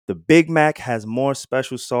melted. The Big Mac has more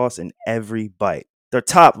special sauce in every bite. They're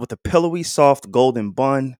topped with a pillowy, soft golden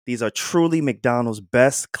bun. These are truly McDonald's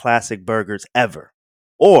best classic burgers ever.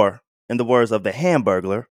 Or, in the words of the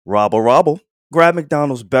Hamburglar, robble robble. Grab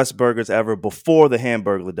McDonald's best burgers ever before the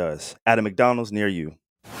Hamburglar does at a McDonald's near you.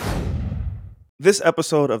 This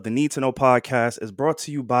episode of the Need to Know podcast is brought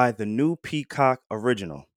to you by the new Peacock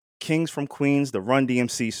original, Kings from Queens, the Run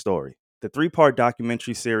DMC story. The 3-part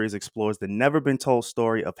documentary series explores the never-been-told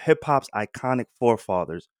story of hip-hop's iconic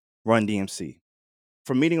forefathers, Run DMC.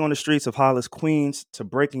 From meeting on the streets of Hollis, Queens, to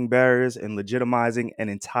breaking barriers and legitimizing an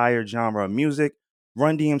entire genre of music,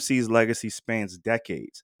 Run DMC's legacy spans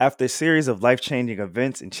decades. After a series of life-changing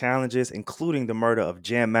events and challenges, including the murder of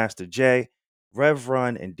Jam Master Jay, Rev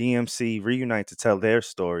Run and DMC reunite to tell their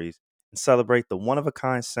stories and celebrate the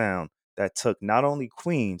one-of-a-kind sound that took not only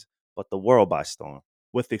Queens, but the world by storm.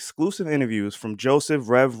 With exclusive interviews from Joseph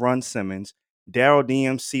Rev Run Simmons, Daryl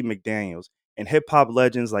DMC McDaniels, and hip-hop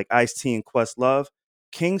legends like Ice-T and Questlove,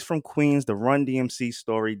 Kings from Queens, the Run DMC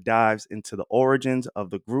story dives into the origins of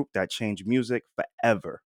the group that changed music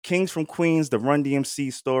forever. Kings from Queens, the Run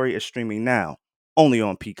DMC story is streaming now, only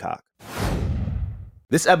on Peacock.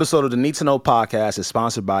 This episode of the Need to Know podcast is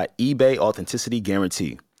sponsored by eBay Authenticity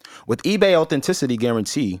Guarantee. With eBay Authenticity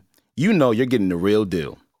Guarantee, you know you're getting the real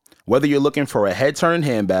deal. Whether you're looking for a head-turning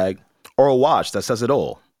handbag, or a watch that says it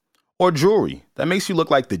all, or jewelry that makes you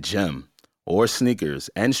look like the gem, or sneakers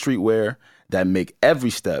and streetwear that make every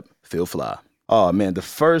step feel fly. Oh man, the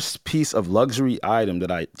first piece of luxury item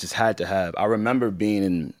that I just had to have, I remember being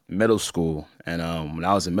in middle school, and when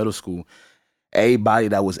I was in middle school, everybody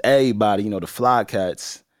that was everybody, the fly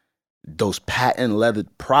cats, those patent leather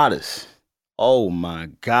Pradas. Oh my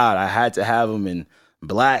God, I had to have them in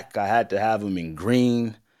black. I had to have them in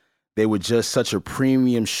green. They were just such a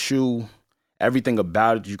premium shoe. Everything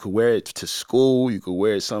about it, you could wear it to school. You could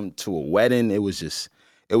wear it to a wedding. It was just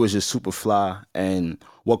super fly. And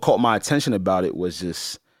what caught my attention about it was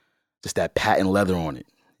just that patent leather on it.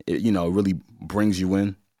 It, really brings you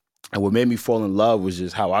in. And what made me fall in love was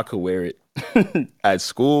just how I could wear it at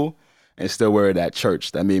school and still wear it at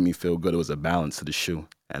church. That made me feel good. It was a balance to the shoe.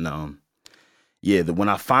 And when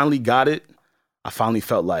I finally got it, I finally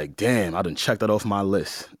felt like, damn, I done checked that off my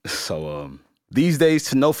list. So these days,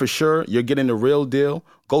 to know for sure you're getting the real deal,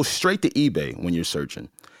 go straight to eBay when you're searching.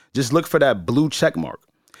 Just look for that blue check mark.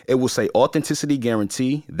 It will say authenticity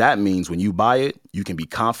guarantee. That means when you buy it, you can be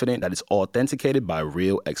confident that it's authenticated by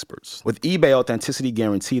real experts. With eBay Authenticity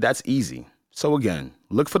Guarantee, that's easy. So again,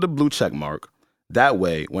 look for the blue check mark. That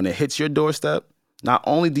way, when it hits your doorstep, not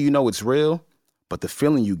only do you know it's real, but the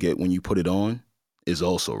feeling you get when you put it on is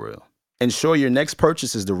also real. Ensure your next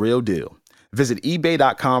purchase is the real deal. Visit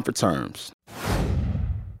ebay.com for terms.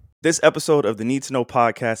 This episode of the Need to Know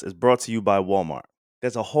podcast is brought to you by Walmart.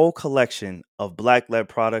 There's a whole collection of Black-led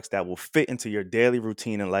products that will fit into your daily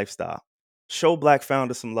routine and lifestyle. Show Black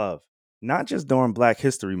founders some love, not just during Black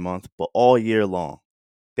History Month, but all year long.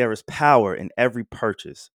 There is power in every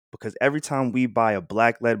purchase because every time we buy a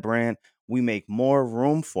Black-led brand, we make more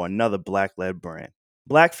room for another Black-led brand.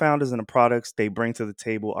 Black founders and the products they bring to the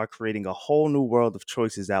table are creating a whole new world of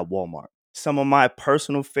choices at Walmart. Some of my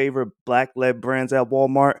personal favorite Black-led brands at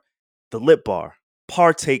Walmart, the Lip Bar,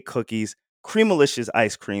 Partake Cookies, Creamalicious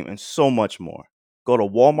Ice Cream, and so much more. Go to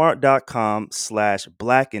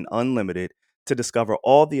walmart.com/blackandunlimited to discover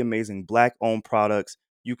all the amazing Black-owned products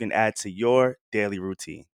you can add to your daily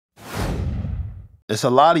routine. It's a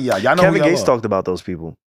lot of y'all. Y'all know Kevin who y'all Gates are. talked about those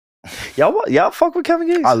people. Y'all fuck with Kevin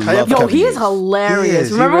Gates? I love Yo, Kevin he is Gates. hilarious. He is,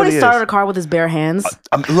 he Remember when really he started is. a car with his bare hands?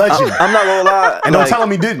 I'm legend. I'm not gonna lie. And don't like, tell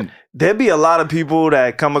him he didn't. There'd be a lot of people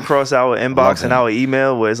that come across our inbox and our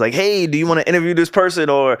email where it's like, hey, do you want to interview this person?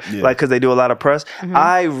 Or like, because they do a lot of press.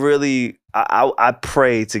 I really, I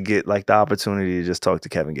pray to get like the opportunity to just talk to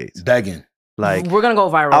Kevin Gates. Begging. Like, We're gonna go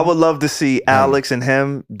viral. I would love to see Alex and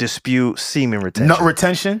him dispute semen retention. Nut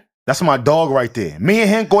retention? That's my dog right there. Me and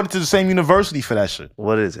him going to the same university for that shit.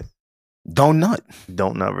 What is it? Don't nut.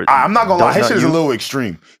 Don't nut. I'm not gonna lie, his don't shit is a nut little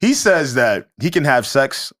extreme. He says that he can have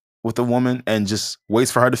sex with a woman and just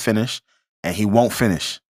waits for her to finish, and he won't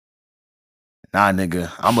finish. Nah,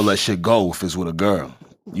 nigga, I'm gonna let shit go if it's with a girl.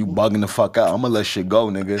 You bugging the fuck out. I'm gonna let shit go,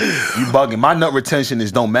 nigga. You bugging. My nut retention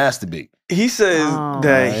is don't masturbate. He says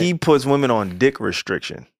that he puts women on dick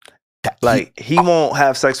restriction. Like, he won't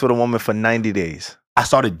have sex with a woman for 90 days. I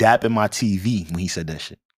started dapping my TV when he said that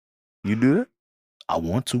shit. You do that? I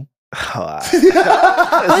want to.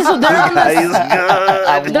 Wait, so they're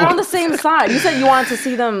on the same side. You said you wanted to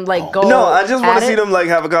see them like go. No, I just want at to see it? them like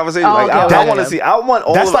have a conversation. Oh, like, okay, I okay. want to see. I want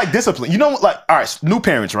all. That's of, like discipline. You know, like, all right, new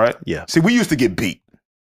parents, right? Yeah. See, we used to get beat.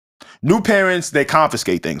 New parents, they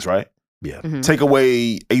confiscate things, right? Yeah. Mm-hmm. Take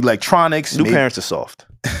away electronics. New parents are soft.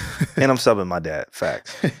 And I'm subbing my dad.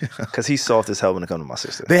 Facts. Because he's soft as hell when it comes to my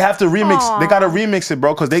sister. They have to remix. They got to remix it,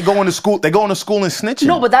 bro, because they go into school. They go into school and snitching.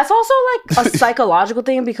 No, but that's also like a psychological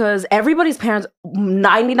thing because everybody's parents,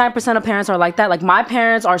 99% of parents are like that. Like my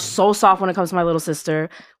parents are so soft when it comes to my little sister.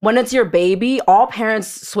 When it's your baby, all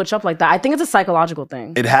parents switch up like that. I think it's a psychological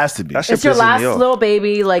thing. It has to be. That shit It's your pisses me last off. little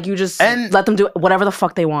baby. Like you just And- let them do whatever the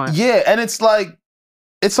fuck they want. Yeah, and it's like,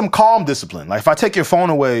 it's some calm discipline. Like if I take your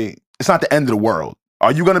phone away, it's not the end of the world.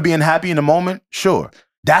 Are you going to be unhappy in the moment? Sure.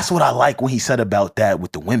 That's what I like when he said about that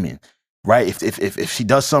with the women, right? If she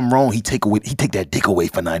does something wrong, he take that dick away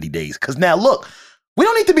for 90 days. Because now look, we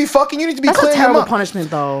don't need to be fucking. You need to be That's a clearing him terrible up. punishment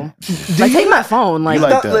though. Like take my phone. Like, You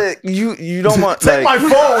like that? Like, you don't want. Take my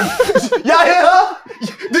phone. Y'all hear her?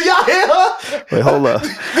 Do y'all hear her? Wait, hold up.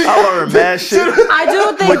 I learned mad shit. I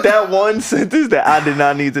do think. With that one sentence that I did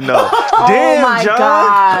not need to know. Oh Damn, my John.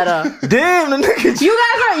 god. Damn, the nigga. You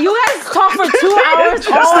guys talk for 2 hours. This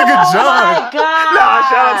nigga Oh John. my god. Nah,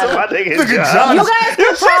 shout out to my nigga Nigga John. John. You guys Yo,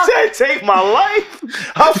 can she talk. said take my life.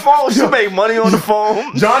 Her phone, she make money on the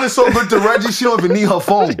phone. John is so good to Reggie, she don't even need her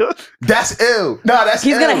phone. That's ill. Nah, that's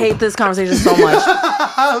He's ill. gonna hate this conversation so much.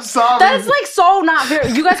 I'm sorry. That's like so not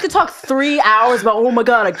very. You guys could talk 3 hours about. Oh my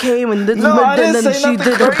god, I came and then, No, I didn't then say she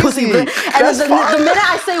nothing did her pussy. crazy. And That's the fine. minute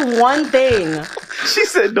I say one thing, She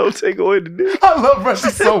said don't take away the dick. I love Reggie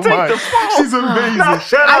so Take much. the phone. She's amazing. Nah,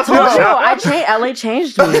 shout I out to told you, John. LA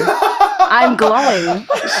changed me. I'm glowing.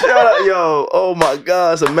 Shout out, yo. Oh my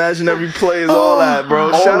gosh, imaginary plays, all that,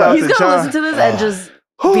 bro. Shout out He's to gonna John. listen to this and just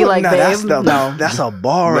be like, Nah, babe, that's a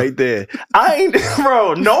bar right there. I ain't,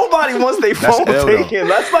 bro. Nobody wants their phone ill, though. taken.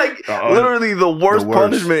 That's like literally the worst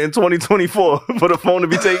punishment in 2024 for the phone to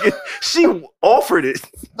be taken. She offered it.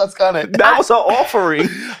 That's kind of That was her offering.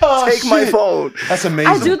 Oh, Take my shit. phone. That's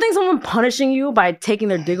amazing. I do think someone punishing you by taking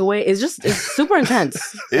their dig away is it's super intense.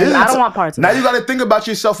 It is. And I don't want parts of Now that. you got to think about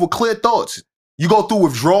yourself with clear thoughts. You go through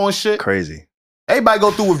withdrawal and shit. Crazy. Everybody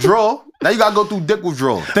go through withdrawal. Now you gotta go through dick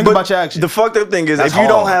withdrawal. Think But about your actions. The fucked up thing is, That's if you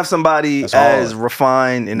don't hard. have somebody That's as hard.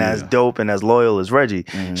 refined and as dope and as loyal as Reggie,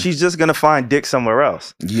 she's just gonna find dick somewhere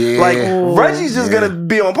else. Yeah. Like Reggie's just gonna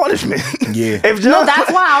be on punishment. Yeah. If No, John,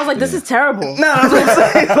 that's why I was like, this is terrible. No, that's what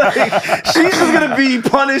I'm saying. Like, she's just gonna be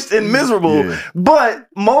punished and miserable. Yeah. But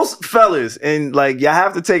most fellas, and like, you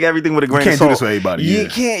have to take everything with a grain can't of do salt. this with everybody, You yeah.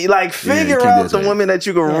 can't like figure can't do out this the with women that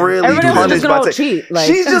you can really Everybody else is punish just gonna by go cheat, like-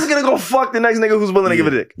 she's just gonna go fuck the next nigga who's willing to give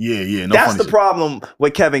a dick. Yeah. No That's funny the shit. problem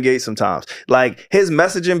with Kevin Gates sometimes. Like, his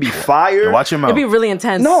messaging be fire. Yeah, watch your mouth. It'd be really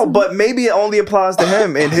intense. No, but maybe it only applies to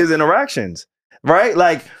him and his interactions, right?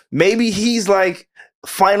 Like, maybe he's like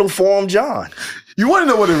final form John. You want to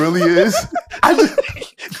know what it really is? I just,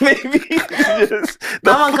 Maybe he's just.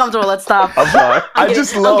 I'm uncomfortable. Let's stop. I'm sorry. I'm I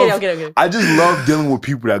just kidding. love. I'm kidding. I just love dealing with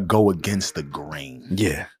people that go against the grain.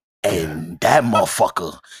 Yeah. And that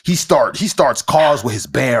motherfucker, he starts cars with his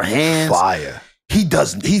bare hands. Fire.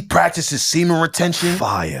 He practices semen retention.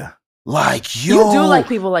 Fire. Like, yo. You do like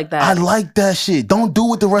people like that. I like that shit. Don't do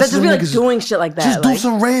what the that rest just of be the like niggas doing shit like that. Just like, do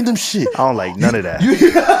some random shit. I don't like none of that. You,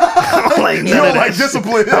 I don't like none you of don't that like shit.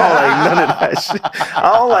 discipline. I don't like none of that shit.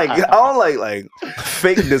 I don't like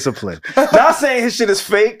fake discipline. Not saying his shit is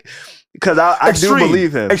fake, because I do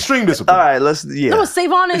believe him. Extreme discipline. All right, no,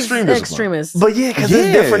 Savon is Extreme an discipline. extremist. But yeah, because Yeah,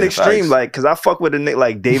 it's different extreme. facts. Like, because I fuck with a nigga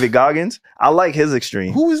like David Goggins. I like his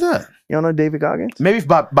extreme. Who is that? You don't know David Goggins? Maybe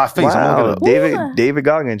by face. I'm gonna Wow, look it up. David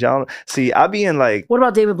Goggins. Y'all see, I be in like What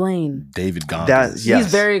about David Blaine? David Goggins. that. Yes,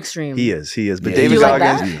 He's very extreme. He is. But Yeah, David you like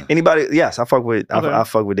Goggins. that? Anybody? Yes, I fuck with. Okay. I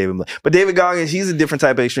fuck with David. Blaine. But David Goggins, he's a different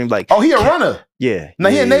type of extreme. Like, Oh, he a runner. yeah. Now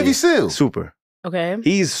he yeah, a Navy yeah. SEAL. Super. Okay.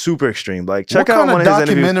 He's super extreme. Like, check What out kind one of of his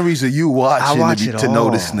interviews. documentaries are you watching I watch to, it to all. know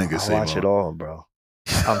this nigga? I watch Savon? it all, bro.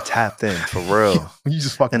 I'm tapped in for real. You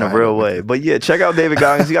just fucking In a lying. real way. But yeah, check out David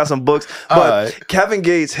Goggins. He got some books. But Alright. Kevin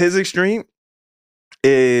Gates, his extreme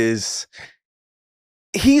is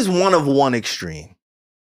he's one of one extreme.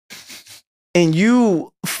 And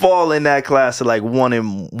you fall in that class of like one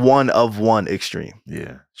of one extreme.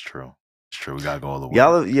 Yeah, it's true. It's true. We gotta go all the way.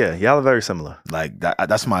 Y'all are very similar. Like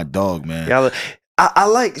that's my dog, man. I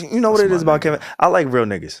like, you know what That's it is my about nigga. Kevin? I like real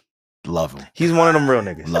niggas. Love him. He's one of them real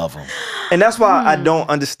niggas. Love him. And that's why I don't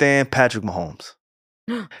understand Patrick Mahomes.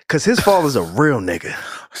 Cause his father's a real nigga.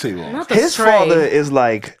 Say what? Not the His stray. father is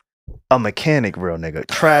like a mechanic real nigga.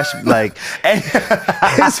 Trash, like And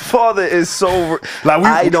his father is so like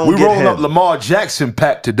I don't we get rolling him. up Lamar Jackson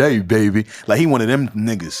pack today, baby. Like he one of them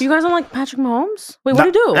niggas. You guys don't like Patrick Mahomes? Wait,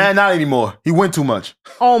 what do you do? Not anymore. He went too much.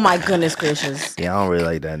 Oh my goodness gracious. Yeah, I don't really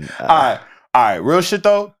like that. All right. Real shit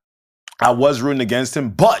though. I was rooting against him,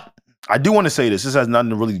 but I do want to say this. This has nothing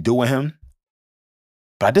to really do with him.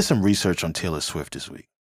 But I did some research on Taylor Swift this week.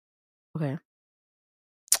 Okay.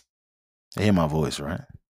 You hear my voice, right?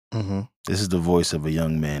 Mm-hmm. This is the voice of a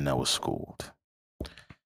young man that was schooled.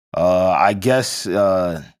 I guess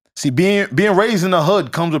see being raised in the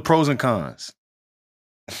hood comes with pros and cons.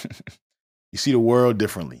 You see the world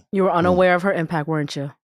differently. You were unaware of her impact, weren't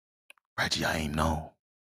you? Reggie, I ain't know.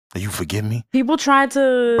 Do you forgive me? People tried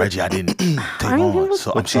to. Reggie, I didn't take I mean, on. people,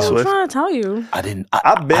 So I'm T people sorry. Swift? trying to tell you. I didn't.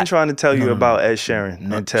 I've been trying to tell you no, about no. Ed Sheeran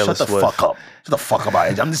No, and Taylor shut the Swift. fuck up. Shut the fuck up about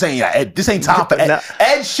Ed. I'm just saying, Ed, this ain't time for Ed. Nah.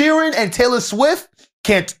 Ed Sheeran and Taylor Swift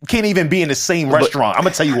can't even be in the same restaurant. I'm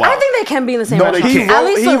gonna tell you why. I think they can be in the same No, they restaurant. can't. At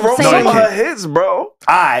least He the wrote same some of can't. her hits, bro. All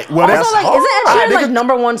right, well that's Also, like, hard. isn't Ed All right, Sheeran they like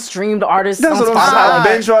could- #1 streamed artist? That's on what I'm saying. Spotify? I've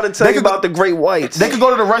been trying to tell They you could- about the Great Whites. They could go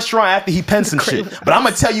to the restaurant after he penned some shit. But I'm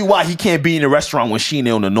gonna tell you why he can't be in the restaurant when she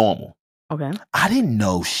on the normal. Okay. I didn't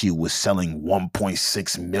know she was selling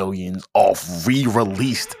 1.6 million off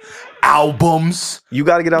re-released albums. You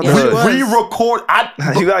got to get out the Yeah, she hood. was. Re-record.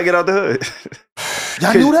 You got to get out the hood.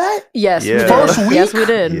 Y'all knew that? Yes, Yeah. we did. First week? Yes, we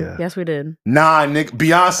did. Yeah. Yes, we did. Nah, Nick.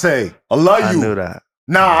 Beyonce. I love I you. knew that.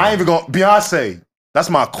 Nah, I ain't even gonna. Beyonce. That's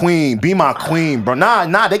my queen. Be my queen, bro.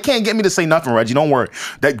 Nah, they can't get me to say nothing, Reggie. Don't worry.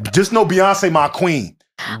 Just know Beyonce my queen.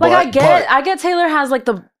 Like I But- get Taylor has like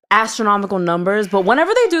the astronomical numbers, but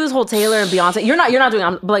whenever they do this whole Taylor and Beyonce, you're not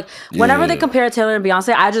doing. But like whenever they Yeah. compare Taylor and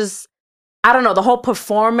Beyonce, I don't know, the whole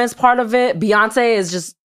performance part of it. Beyonce is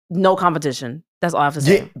just no competition. That's all I have to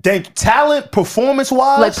say. Yeah, talent,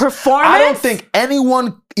 performance-wise, Like performance, I don't think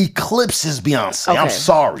anyone eclipses Beyonce. I'm Okay.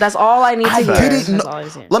 sorry. That's all I need to I hear. didn't That's know. all I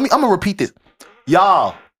need to hear. I'm gonna repeat this,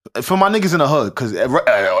 y'all. For my niggas in the hood, because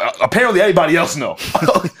apparently everybody else know.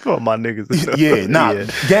 Come on, my niggas. Yeah, nah,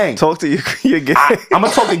 gang. Talk to your gang. I'm gonna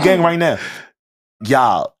talk to gang right now.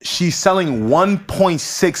 Y'all, she's selling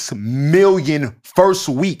 1.6 million first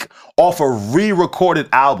week off of re-recorded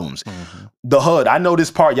albums. Mm-hmm. The hood, I know this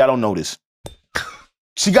part, y'all don't know this.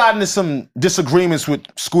 She got into some disagreements with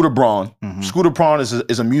Scooter Braun. Mhm. Scooter Braun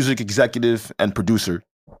is a music executive and producer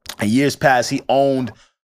In years past, he owned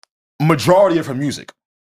majority of her music.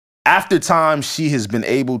 After time, she has been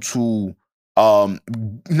able to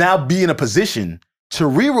now be in a position to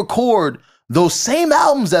re-record those same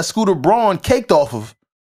albums that Scooter Braun caked off of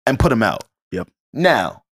and put them out. Yep.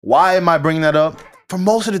 Now, why am I bringing that up? For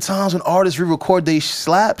most of the times when artists re-record they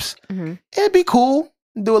slaps, it'd be cool.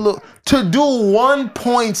 Do a little to do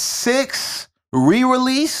 1.6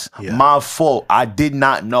 re-release. Yeah. My fault. I did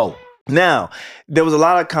not know. Now, there was a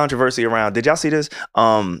lot of controversy around. Did y'all see this?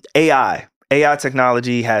 AI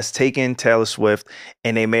technology has taken Taylor Swift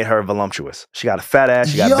and they made her voluptuous. She got a fat ass.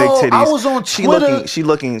 She got big titties. I was on Twitter. She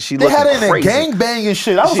looking They had it in crazy. a gangbang and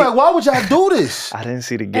shit. I was like, why would y'all do this? I didn't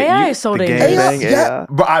see the AI is so the dangerous. gangbang AI.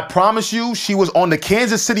 But I promise you, she was on the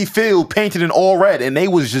Kansas City field painted in all red, and they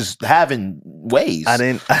was just having ways. I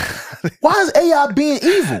didn't. Why is AI being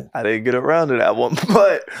evil? I didn't get around to that one,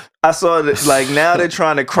 but I saw that like now they're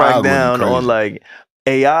trying to crack Probably down crazy. on like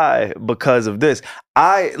AI because of this.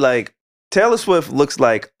 I like Taylor Swift looks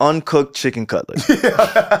like uncooked chicken cutlet.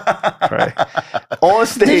 Right. On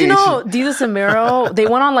stage. Did you know Desus and Mero, they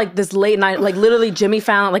went on like this late night, like literally Jimmy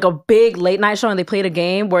Fallon, like a big late night show, and they played a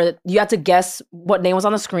game where you had to guess what name was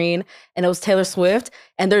on the screen, and it was Taylor Swift.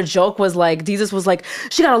 And their joke was like, Desus was like,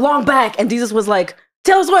 she got a long back, and Desus was like,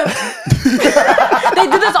 Taylor Swift. They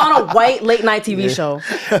did this on a white late night TV show.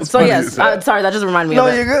 So yes, sorry, that just reminded me No,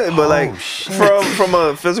 of it. you're good. But like from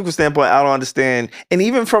a physical standpoint, I don't understand. And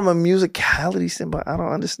even from a musicality standpoint, I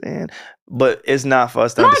don't understand. But it's not for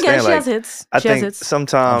us to No, I understand. guess she Like, has hits. I She has think hits. I'm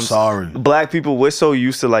sometimes sorry. Black people, we're so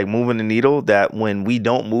used to like moving the needle that when we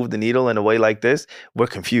don't move the needle in a way like this, we're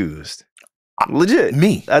confused. Legit.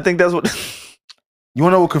 Me. I think that's what You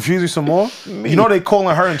want to know what confused me some more? You know they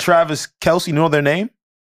calling her and Travis Kelce, you know their name?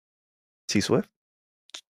 T Swift?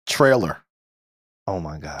 Trailer. Oh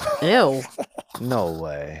my God. Ew. No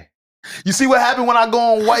way. You see what happened when I go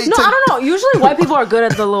on white? No, I don't know. Usually white people are good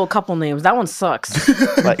at the little couple names. That one sucks.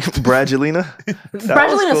 Like Bradgelina?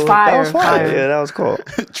 Bradgelina's That was fire. fire. Yeah, that was cool.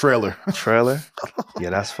 Trailer. Trailer? Yeah,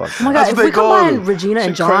 that's fucked Oh my up. God, That's if what we they call combine it. Regina and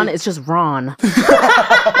Shit John, crazy. it's just Ron.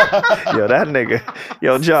 Yo, that nigga.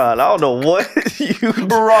 Yo, John, I don't know what you.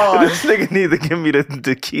 Ron. This nigga need to give me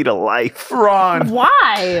the key to life. Ron.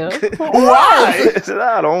 Why? Why?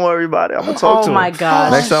 Nah, don't worry about it. I'm gonna talk Oh to him. my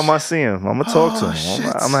gosh. Next time I see him, I'm gonna talk to him. shit.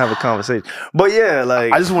 I'm gonna have a conversation. But yeah,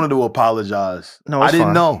 like I just wanted to apologize. No, I it's didn't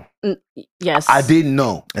fine. know. Yes. I didn't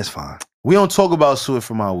know. it's fine. We don't talk about Swift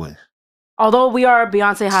from our way. Although we are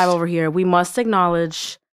Beyonce Hive over here, we must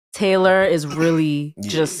acknowledge Taylor is really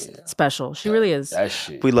just special. She really is. That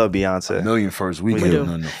shit. We love Beyonce. million first. We We give do.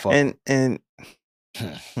 nothing to fuck. And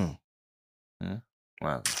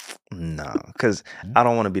Wow. no, because I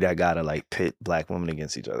don't want to be that guy to like pit black women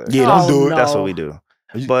against each other. Yeah, Oh, don't do it. no. That's what we do.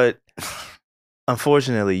 You- But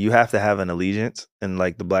unfortunately, you have to have an allegiance in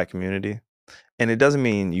like the black community. And it doesn't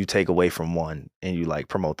mean you take away from one and you like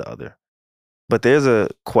promote the other. But there's a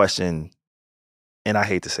question, and I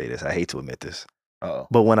hate to say this, I hate to admit this, Uh-oh.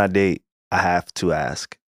 but when I date, I have to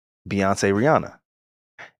ask Beyonce, Rihanna.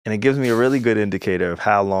 And it gives me a really good indicator of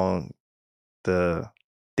how long the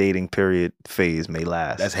dating period phase may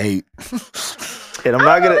last. That's hate. And I'm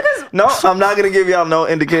not gonna I'm not gonna give y'all no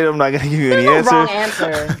indicator. I'm not gonna give you any There's no answer.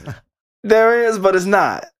 wrong answer. There is, but it's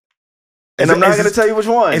not. And Is I'm it- not is gonna it- tell you which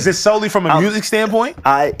one. Is it solely from a I'm- music standpoint?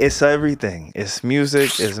 It's everything. It's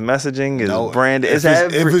music, it's messaging, it's No, brand, it's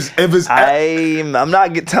if every if it's I'm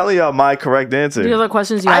not telling y'all my correct answer. The other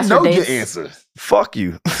questions you I asked know for your dates. answer. Fuck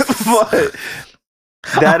you.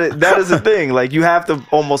 But that is the thing. Like you have to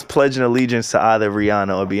almost pledge an allegiance to either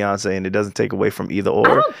Rihanna or Beyonce, and it doesn't take away from either I or.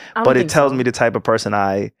 don't But it think tells so. me the type of person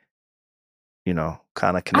I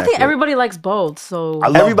kind of I connect think with. everybody likes both. So I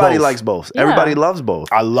love Everybody both. likes both. Yeah. Everybody loves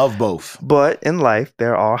both. I love both, But in life,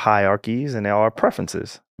 there are hierarchies and there are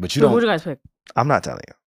preferences. but you who do don't. you guys pick? I'm not telling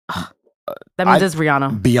you. That means I- it's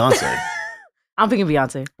Rihanna. Beyonce. I'm picking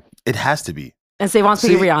Beyonce. It has to be. And Savon's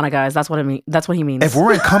picking See- Rihanna, guys. That's what I mean. That's what he means. If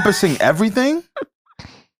we're encompassing everything,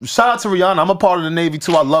 shout out to Rihanna. I'm a part of the Navy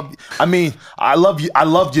too. I love you. I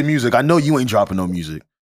loved your music. I know you ain't dropping no music,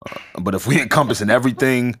 but if we encompassing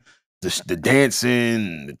everything, the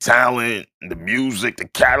dancing, the talent, the music, the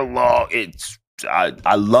catalog,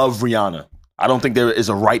 I love Rihanna. I don't think there is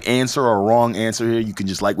a right answer or a wrong answer here. You can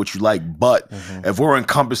just like what you like. But if we're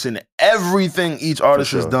encompassing everything each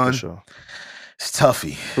artist has done, For sure. it's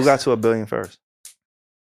toughy. Who got to $1 billion first?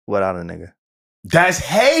 Without a nigga. That's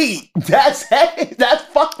hate. That's hate. That's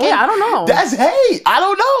fucking. yeah, I don't know. That's hate. I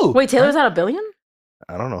don't know. Wait, Taylor's at $1 billion?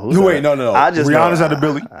 I don't know who's No, wait, that. no. I just Rihanna's know, at $1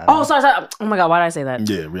 billion. I Oh, know. sorry. Oh my God, why did I say that?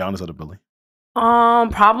 Yeah, Rihanna's at $1 billion.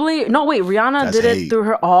 Probably. No, wait, Rihanna That's did hate. it through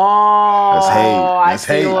her. Oh, That's hate. I That's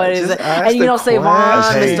see hate. what Just is it. ask And you the know, Savon,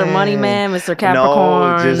 That's hate. Mr. Moneyman, Mr. No,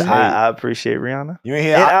 Capricorn. just I appreciate Rihanna. You ain't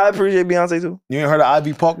hear? And I appreciate Beyonce too. You ain't heard of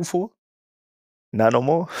Ivy Park before? Not no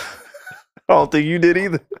more. I don't think you did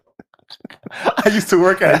either. I used to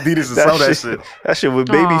work at Adidas and sell that shit. That shit with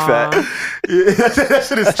baby Aw. fat. Yeah, that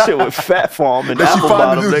shit is That shit with Fat Farm and That she apple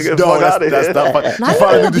finally bottom, knew- nigga. dog, Fuck outta that's here. not fun. Not She even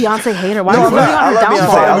finally a knew- Beyonce hater. Why No, are you I'm really not. on I her love She Beyonce.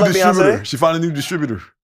 downfall? I found a love new Beyonce. distributor. She found a new distributor.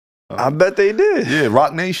 I bet they did. Yeah,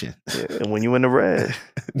 Rock Nation. Yeah, when you in the red,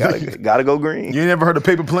 gotta go green. You ain't never heard of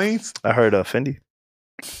Paper Planes? I heard Fendi.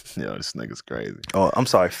 Yo, this nigga's crazy. Oh, I'm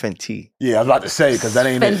sorry, Fenty. Yeah, I was about to say because that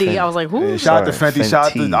ain't Fendi. it. I was like, who? Yeah, shout out to Sorry, Fenty, shout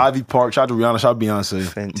out to Fenty. Ivy Park, shout out to Rihanna, shout out to Beyonce.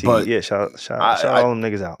 Fenty. But Yeah, shout I- all them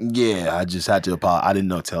niggas out. yeah, I just had to apologize. I didn't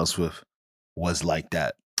know Taylor Swift was like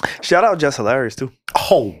that. Shout out Jess Hilarious too.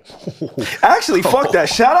 Oh, Actually, fuck that.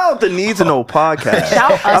 Shout out the Need to Know podcast.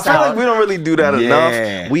 Shout I us feel out. like we don't really do that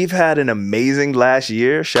Yeah. enough. We've had an amazing last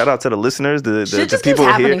year. Shout out to the listeners, the Shit just people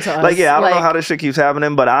keeps here. happening to us. Like, yeah, I don't know Like- how this shit keeps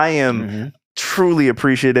happening, but I am truly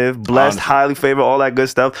appreciative, blessed, Honestly. highly favored, all that good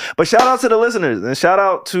stuff. But shout out to the listeners and shout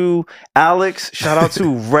out to Alex. Shout out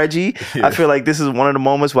to Reggie. Yeah. I feel like this is one of the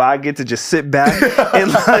moments where I get to just sit back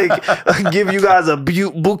and like give you guys a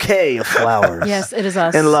bouquet of flowers. Yes, it is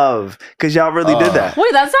us. And love, because y'all really did that.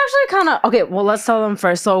 Wait, that's actually kind of okay. Well, let's tell them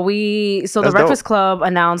first. So the That's Breakfast Club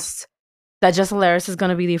announced that Jess Hilarious is going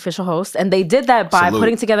to be the official host, and they did that by Salute.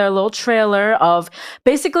 putting together a little trailer of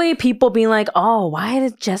basically people being like, "Oh, why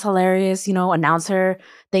did Jess Hilarious, announce her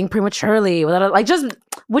thing prematurely?" Without like, just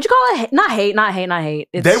would you call it not hate?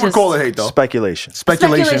 It's they would just call it hate though. Speculation.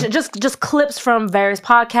 Speculation. Just clips from various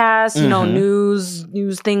podcasts,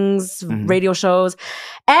 news things, radio shows,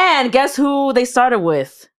 and guess who they started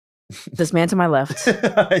with? This man to my left.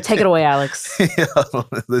 Take it away, Alex.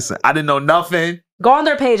 Listen, I didn't know nothing. Go on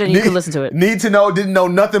their page and you can listen to it. Need to know, didn't know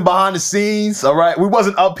nothing behind the scenes. All right. We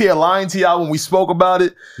wasn't up here lying to y'all when we spoke about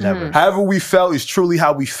it. Never. However we felt is truly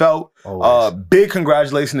how we felt. Always. Big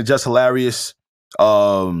congratulations to Jess Hilarious.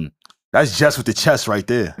 That's Jess with the chest right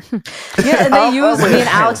there. Yeah, and they used me and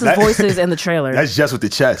Alex's That- voices in the trailer. That's Jess with the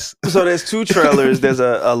chest. So there's two trailers. There's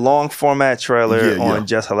a long format trailer Yeah, on yeah.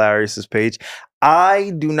 Jess Hilarious's page.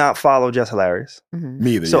 I do not follow Jess Hilarious,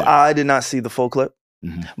 Me either. so yeah. I did not see the full clip.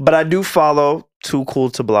 Mhm. But I do follow Too Cool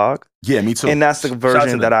to Blog, Yeah, me too. and that's the Shout out version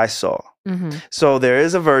to that them. I saw. Mhm. So there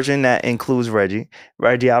is a version that includes Reggie.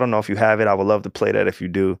 Reggie, I don't know if you have it. I would love to play that if you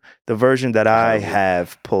do. The version that I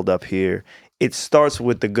have pulled up here, it starts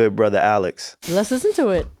with the good brother Alex. Let's listen to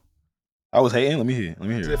it. I was hating. Let me hear.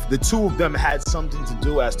 If the two of them had something to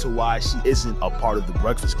do as to why she isn't a part of the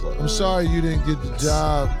Breakfast Club. I'm sorry you didn't get the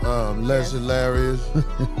job, Les Hilarious. Do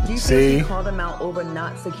you See? think you call them out over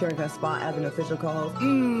not securing a spot as an official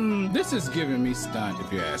co-host? This is giving me stunt,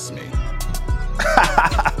 if you ask me.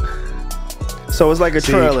 So it's like a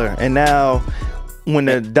See? trailer, and now when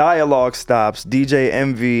the dialogue stops, DJ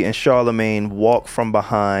Envy and Charlemagne walk from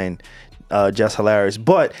behind Jess Hilarious.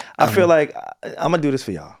 But I feel like I'm gonna do this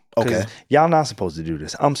for y'all. 'Cause Okay. y'all not supposed to do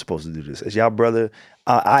this. I'm supposed to do this. As y'all brother,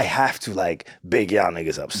 I have to like big y'all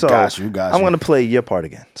niggas up. So Got you. I'm gonna play your part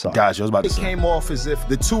again. So Guys, I was about to say. It came off as if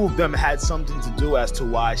the two of them had something to do as to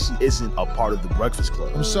why she isn't a part of the Breakfast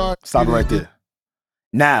Club. I'm sorry. Stop it you right didn't there.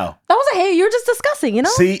 Now, That was a hey, you're just discussing,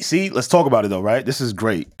 see, let's talk about it though, right? This is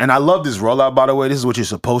great. And I love this rollout, by the way. This is what you're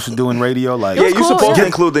supposed to do in radio. Like, yeah, was you're cool, supposed to yeah.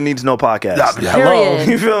 include the Need to Know podcast. Yeah, Period. hello.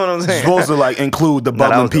 You feel what I'm You're saying? supposed to like include the Nah, that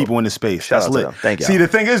bubbling was dope. people in the space. Shout That's out to lit. them. Thank y'all. See, the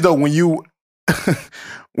thing is though, when you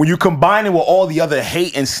when you combine it with all the other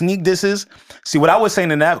hate and sneak disses, see what I was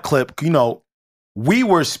saying in that clip, we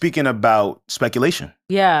were speaking about speculation.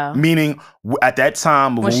 Yeah. Meaning at that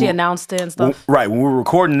time When she announced it and stuff. right, when we were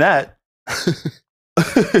recording that.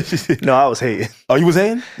 No, I was hating. Oh, you was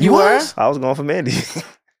hating? You were? I was going for Mandy.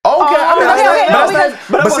 Okay, I mean, okay, that's no, not- because-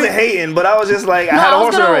 But I But wasn't see- hating, but I was just like, I No, had a I was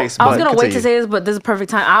horse in gonna, the race. I was but gonna wait to continue. say this, but this is a perfect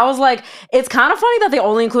time. I was like, it's kind of funny that they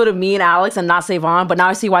only included me and Alex and not Savon, but now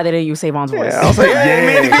I see why they didn't use Savon's voice. Yeah, I was like, hey, Yeah,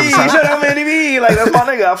 Mandy B, 'cause shut up, Mandy B. Like, that's my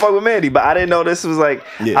nigga. I fuck with Mandy. But I didn't know this was like,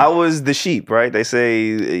 Yeah. I was the sheep, right? They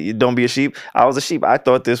say, don't be a sheep. I was a sheep. I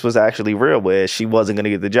thought this was actually real, where she wasn't going to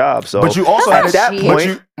get the job. So But you also That's had not at that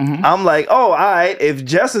sheep. point, Mhm. I'm like, oh, all right, if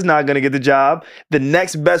Jess is not going to get the job, the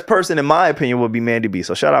next best person, in my opinion, would be Mandy B.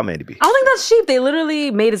 So shout out Mandy B. I don't think that's sheep. They literally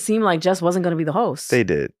made it seem like Jess wasn't going to be the host. They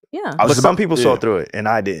did. yeah. I was But some about- people yeah. saw through it, and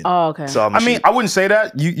I did. Oh, okay. So I'm a I mean, sheep. I wouldn't say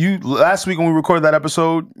that. You last week when we recorded that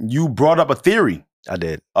episode, you brought up a theory I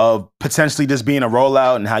did. of potentially this being a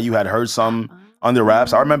rollout and how you had heard some under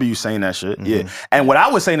wraps. I remember you saying that shit. Yeah. And what I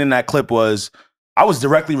was saying in that clip was I was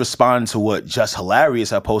directly responding to what Jess Hilarious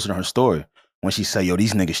had posted on her story when she said, yo,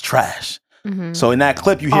 these niggas trash. So in that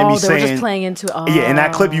clip, you hear me they were saying, just playing into. yeah, in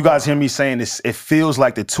that clip, you guys hear me saying this. It feels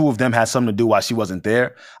like the two of them had something to do while she wasn't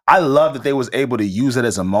there. I love that they was able to use it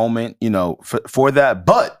as a moment, you know, for that.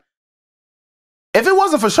 But if it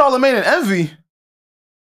wasn't for Charlamagne and Envy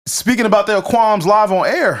speaking about their qualms live on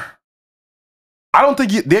air, I don't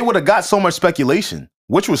think they would have got so much speculation,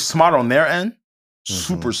 which was smart on their end.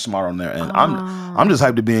 Super smart on their end. I'm just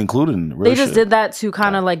hyped to be included in the real They just shit. did that to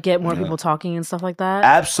kind of like get more people talking and stuff like that.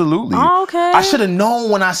 Absolutely. Oh, okay. I should have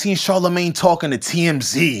known when I seen Charlamagne talking to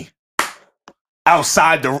TMZ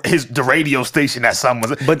outside the radio station that someone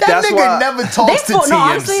was. But that that's nigga why never talks to TMZ. No,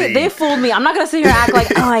 honestly, they fooled me. I'm not gonna sit here and act like,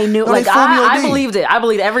 oh, I knew. No, like they fooled me I OD. believed it. I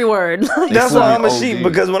believed every word. That's why I'm a OD. sheep,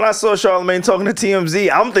 because when I saw Charlamagne talking to TMZ,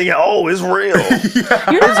 I'm thinking, oh, it's real.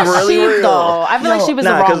 You're not really sheep real. though. I feel like sheep is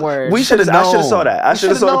the Nah, wrong 'cause word. I should have saw that. I should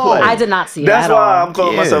have saw the play. I did not see That's it at why all. I'm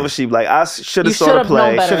calling myself a sheep. Like, I should You have saw the should've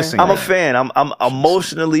known play. better. I'm a fan. I'm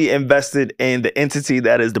emotionally invested in the entity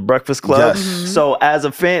that is the Breakfast Club. Yes. So as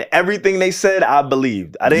a fan, everything they said, I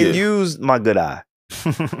believed. I didn't use my good eye.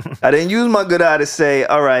 I didn't use my good eye to say,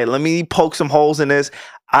 all right, let me poke some holes in this.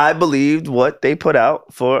 I believed what they put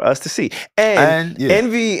out for us to see. And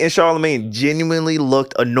Envy and Charlamagne genuinely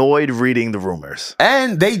looked annoyed reading the rumors.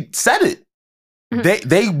 And they said it.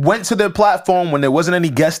 They went to their platform when there wasn't any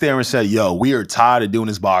guests there and said, yo, we are tired of doing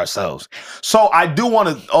this by ourselves. So I do want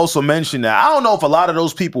to also mention that I don't know if a lot of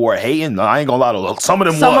those people were hating. I ain't gonna lie to some of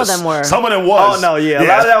them Some was. of them were. Some of them was. Oh, no, yeah. A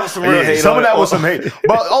lot of that was some real hate. Some of that was some hate.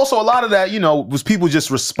 But also a lot of that, you know, was people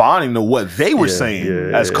just responding to what they were saying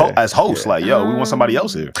as hosts. Like, yo, we want somebody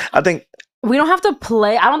else here. I think we don't have to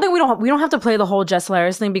play. I don't think we don't have to play the whole Jess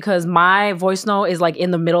Hilarious thing because my voice note is like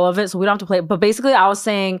in the middle of it, so we don't have to play it. But basically, I was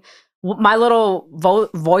saying my little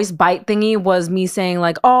voice bite thingy was me saying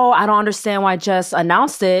like, oh, I don't understand why Jess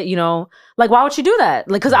announced it. You know, like why would she do that?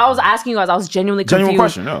 Like, because I was asking you guys, I was genuinely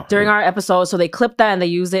confused during our episode. So they clipped that and they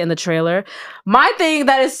used it in the trailer. My thing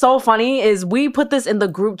that is so funny is we put this in the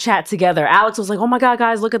group chat together. Alex was like, oh my God,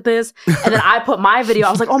 guys, look at this. And then I put my video. I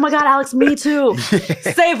was like, oh my God, Alex, me too.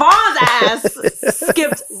 Savon's ass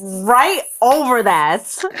skipped right over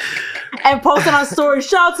that and posted on story.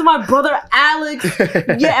 Shout out to my brother, Alex.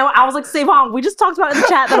 Yeah, and I was like, Savon, we just talked about in the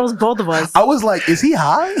chat that it was both of us. I was like, is he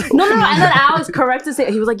high? No. And then Alex corrected it.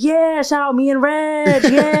 He was like, yeah, shout out me and Reg.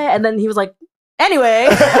 Yeah. And then he was like, anyway.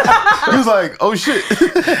 He was like, oh shit.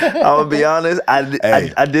 I'm gonna be honest.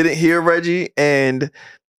 I didn't hear Reggie and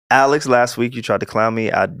Alex last week. You tried to clown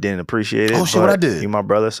me. I didn't appreciate it. Oh shit, what I did? You my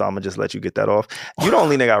brother, so I'm gonna just let you get that off. You the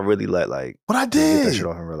only nigga I really let what I get did? that shit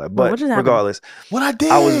off in real life. But what just happened? regardless, What I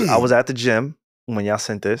did? I was at the gym when y'all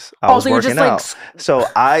sent this. I was so you're working just out. So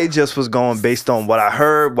I just was going based on what I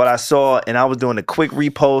heard, what I saw, and I was doing a quick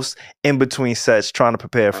repost in between sets trying to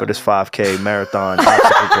prepare for this 5K marathon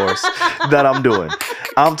obstacle course that I'm doing.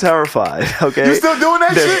 I'm terrified, okay? You still doing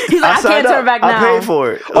that shit? He's like, I can't turn back now. I paid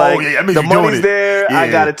for it. Oh, yeah, I mean, the you're doing money's it. there. Yeah.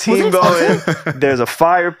 I got a team going. There's a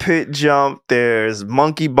fire pit jump. There's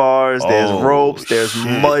monkey bars. There's ropes. There's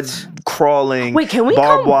mud crawling. Wait, can we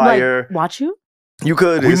barbed come wire. like, watch you? You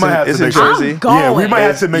could. We might have to it's in make some- Jersey. I'm going. Yeah, we might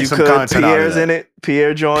have to make some content out of Pierre's that. in it.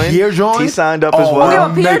 Pierre joined. Pierre joined? He signed up as Oh, well. Okay, I'm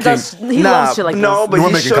but Pierre making- does. He loves shit like no, this. but We're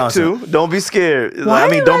he making shook content. too. Don't be scared. Why I are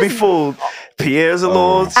mean, you don't be guys- fooled. Pierre's a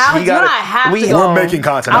little. Alex, you and I have to go. We're making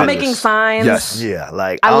content I'm out of making this. signs. Yes. Yeah,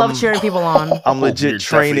 like I love cheering people on. I'm You're legit definitely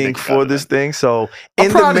training making for content. this thing. So I'm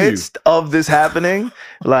in the proud of you. midst of this happening,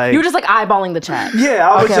 like You were just like eyeballing the chat. yeah,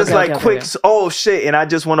 I was Okay, just okay, like okay, quick. okay. Oh shit! And I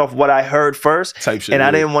just went off what I heard first, Type shit, and I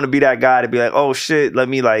yeah. didn't want to be that guy to be like, oh shit, let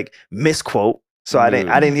me like misquote. So I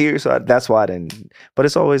didn't hear. So that's why I didn't. But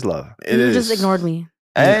it's always love. It You is. just ignored me.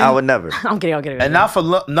 And, I would never. I'm kidding. and not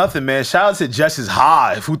for nothing, man. Shout out to Jess's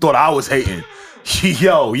Hive, who thought I was hating.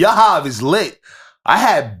 Yo, your Hive is lit. I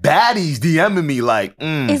had baddies DMing me like,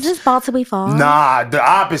 Is this about to be fun? nah, the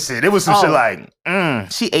opposite. It was some shit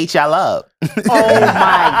like, she ate y'all up. Oh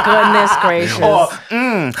my goodness gracious.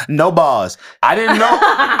 Or, no bars. I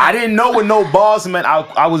didn't know what no bars meant.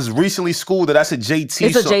 I was recently schooled that that's a JT.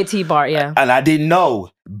 It's a JT bar, yeah. And I didn't know.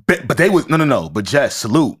 But they was, no. But Jess,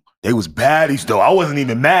 salute. They was baddies though. I wasn't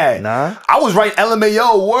even mad. Nah. I was writing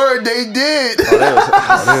LMAO. Word, they did.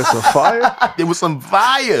 There's some fire. There was some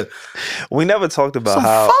fire. We never talked about Some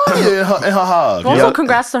how. fire in her Hive. Also,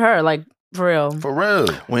 congrats to her, like, for real. For real.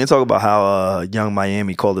 We didn't talk about how Young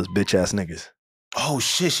Miami called us bitch ass niggas. Oh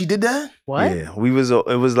shit, she did that? What? Yeah,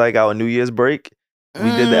 it was like our New Year's break. We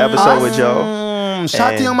did the episode with Joe.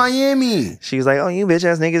 Shout And to Miami. She was like, "Oh, you bitch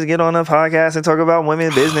ass niggas get on a podcast and talk about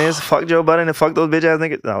women's business. Fuck Joe Budden and fuck those bitch ass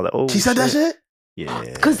niggas." And I was like, "Oh, She said that shit? Yeah,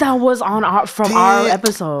 Because that was on our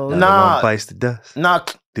episode. Nah. one bites the dust. Nah,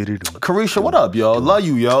 Do-do-do. Carisha, what up, yo? Love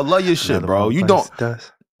you, yo. Love your shit, Another bro. one You bites don't. the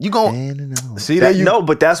dust. You gon' see that? that? No,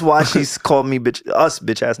 but that's why she's called me us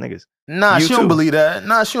bitch ass niggas. Nah, You she don't too. believe that.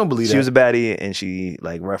 Nah, she don't believe that. She was a baddie and she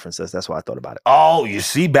like referenced us. That's why I thought about it. Oh, you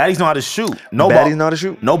see, baddies know how to shoot. No Baddies know how to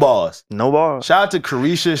shoot. No balls. No balls. Shout out to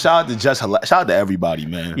Carisha. Shout out to shout out to everybody,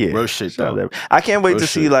 man. Yeah, Real shit shout out though. to I can't wait Real to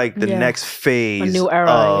see shit. like the Yeah. next phase A new era,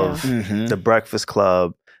 of yeah. the Breakfast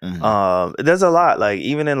Club. There's a lot, like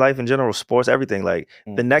even in life in general, sports, everything. Like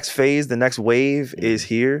the next phase, the next wave is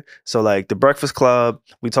here. So like the Breakfast Club,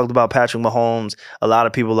 we talked about Patrick Mahomes. A lot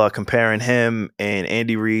of people are comparing him and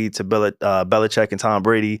Andy Reid to Belichick and Tom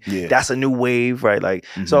Brady. Yeah. That's a new wave, right? Like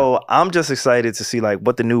so, I'm just excited to see like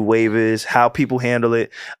what the new wave is, how people handle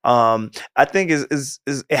it. I think is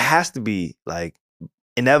it has to be like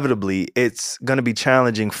inevitably it's going to be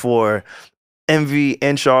challenging for Envy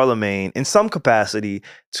and Charlemagne in some capacity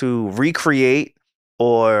to recreate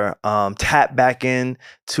or tap back in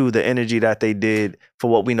to the energy that they did for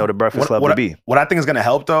what we know the Breakfast Club to be. What I think is gonna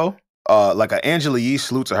help though, like Angela Yee,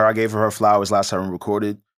 salute to her. I gave her flowers last time we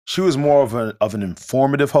recorded. She was more of an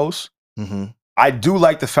informative host. I do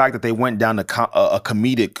like the fact that they went down a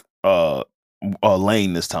comedic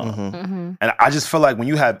lane this time. And I just feel like when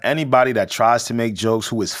you have anybody that tries to make jokes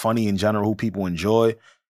who is funny in general, who people enjoy,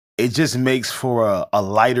 it just makes for a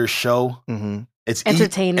lighter show. It's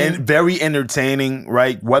entertaining and very entertaining,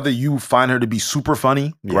 right? Whether you find her to be super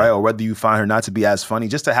funny, right, or whether you find her not to be as funny,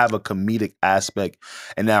 just to have a comedic aspect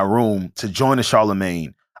in that room to join the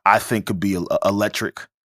Charlemagne, I think could be electric.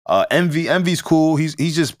 Envy's cool. He's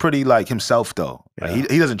just pretty like himself though.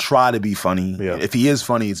 Like, he doesn't try to be funny. If he is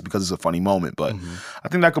funny, it's because it's a funny moment. But I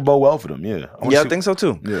think that could bode well for them. Yeah, I think so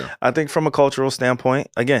too. Yeah, I think from a cultural standpoint,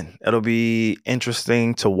 again, it'll be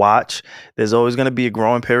interesting to watch. There's always going to be a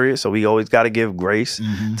growing period, so we always got to give grace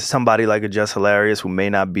to somebody like a Just Hilarious who may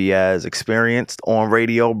not be as experienced on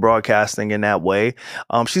radio broadcasting in that way.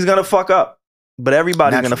 She's gonna fuck up. But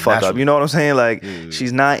everybody's gonna fuck up. You know what I'm saying? Like,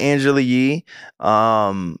 she's not Angela Yee.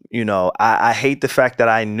 You know, I hate the fact that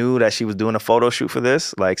I knew that she was doing a photo shoot for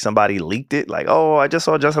this. Like, somebody leaked it. Like, oh, I just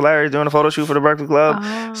saw Just Hilarious doing a photo shoot for the Breakfast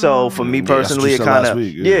Club. So for me personally, it kind of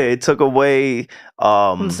it took away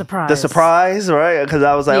the surprise, right? Because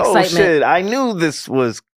I was like, oh excitement. shit, I knew this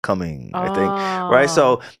was coming. I think, right?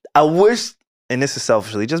 So I wish. And this is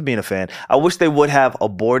selfishly, just being a fan, I wish they would have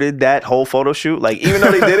aborted that whole photo shoot. Like, even though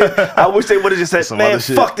they did it, I wish they would have just said, man,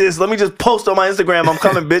 fuck this. Let me just post on my Instagram. I'm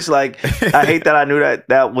coming, bitch. Like, I hate that I knew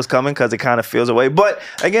that was coming because it kind of feels away. But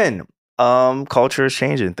again, culture is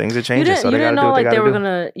changing. Things are changing. You didn't know like they were going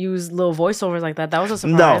to use little voiceovers like that. That was a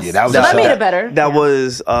surprise. No. That made it better. That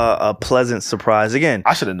was a pleasant surprise. Again,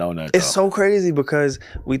 I should have known that. It's so crazy because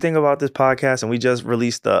we think about this podcast and we just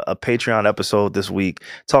released a Patreon episode this week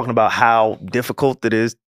talking about how difficult it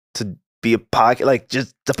is to be a podcast, like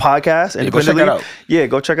just the podcast. Yeah, go check that out. Yeah,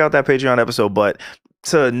 go check out that Patreon episode. But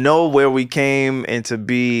to know where we came and to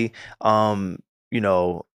be, you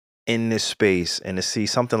know, in this space and to see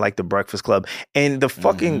something like the Breakfast Club and the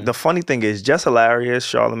funny thing is Just Hilarious,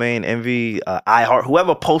 Charlemagne, Envy, iHeart,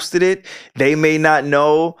 whoever posted it, they may not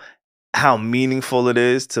know how meaningful it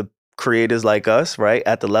is to creators like us, right,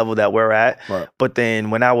 at the level that we're at. Right. But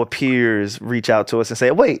then when our peers reach out to us and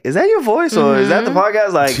say, wait, is that your voice or is that the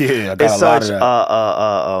podcast? Like, it's such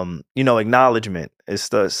you know, acknowledgement. It's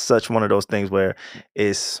such one of those things where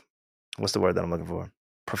it's, what's the word that I'm looking for?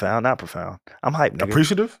 Profound, not profound. I'm hyped, nigga.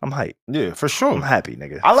 Appreciative? I'm hyped. Yeah, for sure. I'm happy,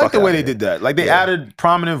 nigga. I like the way they did that. Like, they added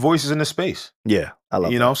prominent voices in the space. Yeah, I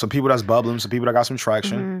love You know, some people that's bubbling, some people that got some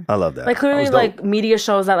traction. I love that. Like, clearly, like, media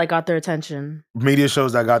shows that, like, got their attention. Media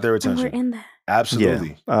shows that got their attention. And we're in that.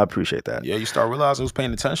 Absolutely. Yeah, I appreciate that. Yeah, you start realizing who's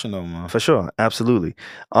paying attention, though, man. For sure. Absolutely.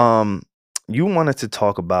 You wanted to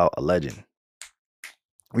talk about a legend.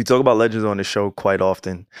 We talk about legends on the show quite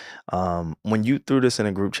often. When you threw this in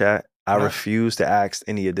a group chat, I refused to ask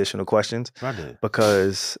any additional questions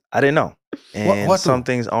because I didn't know. And some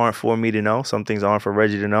things aren't for me to know. Some things aren't for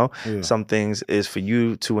Reggie to know. Yeah. Some things is for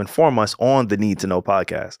you to inform us on the Need to Know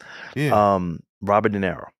podcast. Yeah. Robert De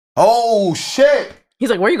Niro. Oh, shit. He's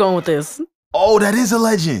like, where are you going with this? Oh, that is a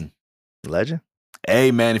legend. Legend?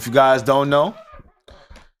 Hey, man, if you guys don't know,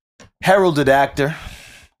 heralded actor,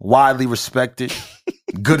 widely respected,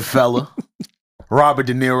 good fella, Robert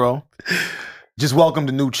De Niro. Just welcomed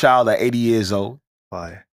a new child at 80 years old.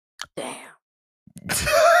 Why? Damn.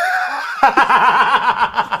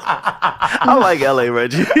 I like LA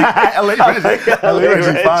Reggie. LA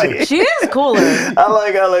Reggie fine. She is cooler. I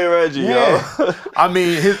like LA Reggie, yo. I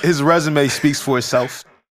mean, his resume speaks for itself.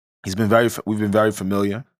 We've been very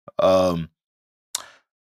familiar. And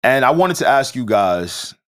I wanted to ask you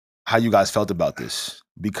guys how you guys felt about this,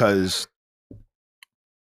 because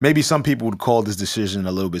maybe some people would call this decision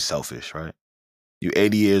a little bit selfish, right? You're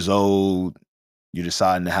 80 years old. You're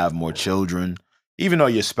deciding to have more children, even though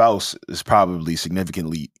your spouse is probably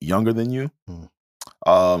significantly younger than you.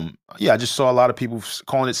 Yeah, I just saw a lot of people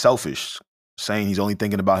calling it selfish, saying he's only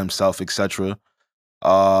thinking about himself, etc.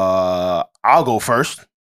 I'll go first.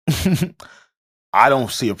 I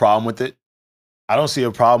don't see a problem with it. I don't see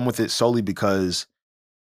a problem with it solely because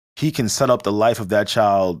he can set up the life of that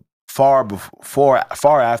child far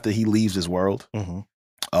after he leaves this world.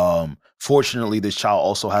 Fortunately, this child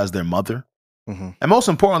also has their mother. And most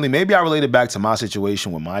importantly, maybe I relate it back to my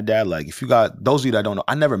situation with my dad. Like, if you got, those of you that don't know,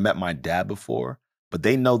 I never met my dad before, but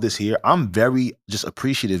they know this here. I'm very just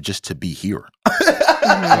appreciative just to be here.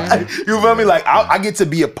 You feel me? Like, I get to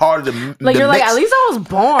be a part of the Like, you're like, at least I was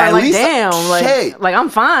born. At like, least damn. Like, I'm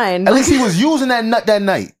fine. At least he was using that nut that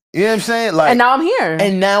night. You know what I'm saying? Like, and now I'm here.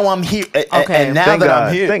 And now I'm here. Okay. And now Thank that God.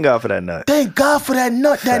 I'm here. Thank God for that nut. Thank God for that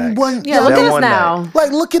nut. That one. Yeah, look that at us one now. nut.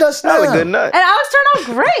 Like, look at us now. That's a good nut. And Alex turned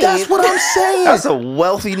out great. That's what I'm saying. That's a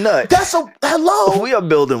wealthy nut. That's a hello. We are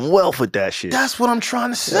building wealth with that shit. That's what I'm trying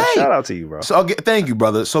to say. Yeah, shout out to you, bro. So thank you,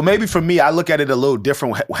 brother. So maybe for me, I look at it a little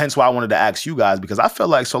different. Hence why I wanted to ask you guys, because I feel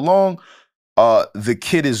like so long the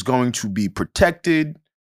kid is going to be protected,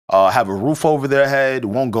 have a roof over their head,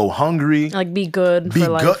 won't go hungry. Like, be good. Be for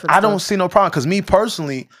life good. and I stuff. don't see no problem. Because me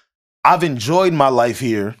personally, I've enjoyed my life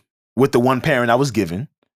here with the one parent I was given.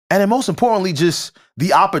 And then most importantly, just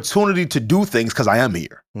the opportunity to do things because I am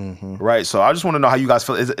here. Right? So I just want to know how you guys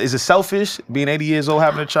feel. Is it selfish being 80 years old,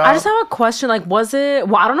 having a child? I just have a question. Like, was it,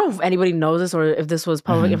 well, I don't know if anybody knows this or if this was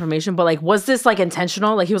public information, but like, was this like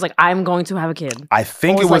intentional? Like, he was like, I'm going to have a kid. I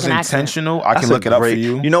think Or it was like an accident? intentional. I That's can look a it up for great-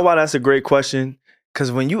 you. You know why that's a great question? Because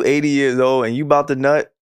when you 80 years old and you about to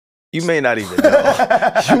nut, you may not even know.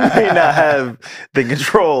 You may not have the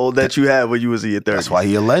control that you had when you was in your 30s. That's why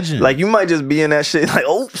he a legend. Like, you might just be in that shit like,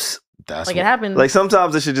 oops. That's Like, it happened. Like,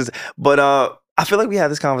 sometimes it should just, but I feel like we had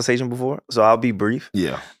this conversation before, so I'll be brief.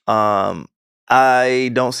 Yeah.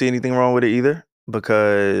 I don't see anything wrong with it either,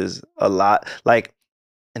 because a lot, like,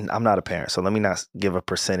 and I'm not a parent, so let me not give a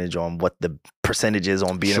percentage on what the percentage is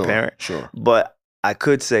on being a parent. Sure. But I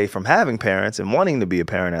could say from having parents and wanting to be a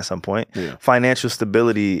parent at some point, financial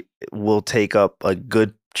stability will take up a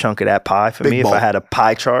good chunk of that pie for me. If I had a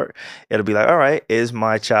pie chart, it'll be like, all right, is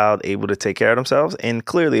my child able to take care of themselves? And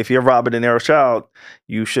clearly, if you're Robert De Niro's child,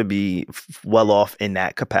 you should be well off in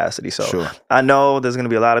that capacity. So I know there's going to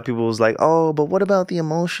be a lot of people who's like, oh, but what about the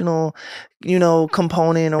emotional,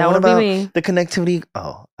 component? Or That what would be about me. the connectivity?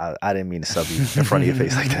 Oh, I didn't mean to sub you in front of your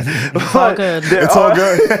face like that. It's all good. It's all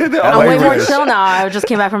good. I'm way more chill now. I just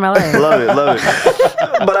came back from LA. Love it.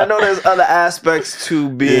 But I know there's other aspects to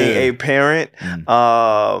being a parent.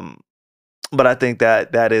 But I think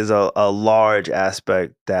that is a large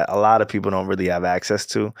aspect that a lot of people don't really have access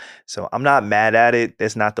to. So I'm not mad at it.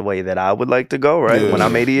 It's not the way that I would like to go, right? When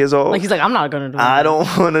I'm 80 years old. Like, he's like, I'm not going to do it. I don't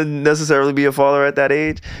want to necessarily be a father at that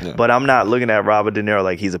age, but I'm not looking at Robert De Niro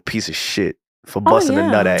like he's a piece of shit for busting a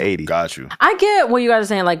nut at 80. Got you. I get what you guys are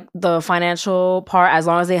saying, like the financial part, as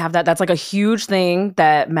long as they have that, that's like a huge thing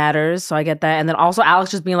that matters. So I get that. And then also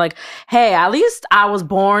Alex just being like, hey, at least I was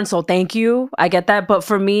born, so thank you. I get that. But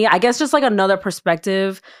for me, I guess just like another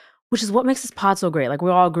perspective, which is what makes this pod so great. Like,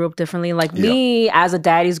 we all grew up differently. Like, me as a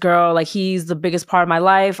daddy's girl, like, he's the biggest part of my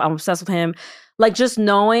life. I'm obsessed with him. Like, just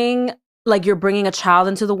knowing like you're bringing a child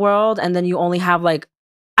into the world and then you only have like,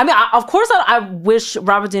 I mean, of course, I wish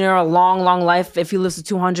Robert De Niro a long, long life. If he lives to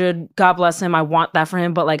 200, God bless him. I want that for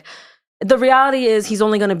him. But like, the reality is he's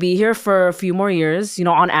only going to be here for a few more years,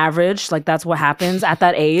 on average. Like, that's what happens at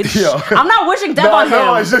that age. I'm not wishing death on him.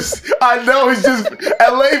 I know it's just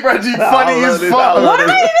LA Reggie funny as fuck. What am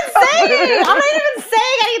I even saying? I'm not even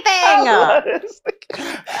saying anything.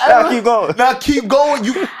 Now keep going. Now keep going.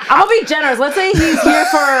 I'm going to be generous. Let's say he's here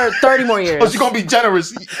for 30 more years. Oh, you're going to be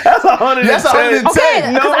generous. That's 110. That's 110.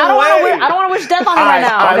 Okay, because I don't want to wish death on him right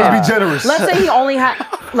now. Let's be generous. Let's say he only had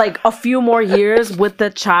like a few more years with the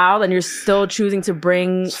child and you're still choosing to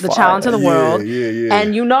bring the child into the world.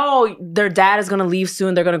 And their dad is going to leave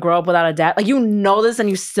soon. They're going to grow up without a dad. Like, this and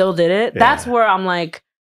you still did it. That's where I'm like,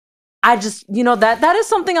 I just, that is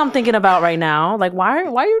something I'm thinking about right now. Like, why are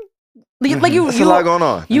you... Like, There's a lot going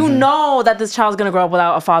on. You know that this child's going to grow up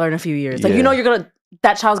without a father in a few years. Like,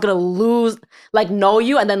 that child's gonna lose, know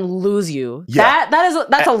you and then lose you. Yeah.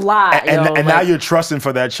 That's a lot. And now you're trusting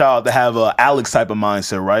for that child to have a Alex type of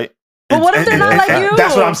mindset, right? But what if they're not like you?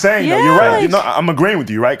 That's what I'm saying. Though. You're right. I'm agreeing with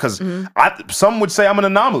you, right? Because some would say I'm an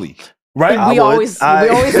anomaly, right? We always say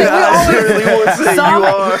you are.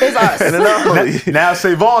 It's us. Now,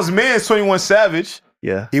 Savon's man, 21 Savage.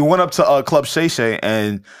 Yeah, he went up to Club Shay Shay,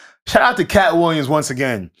 and shout out to Cat Williams once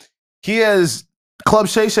again. He has Club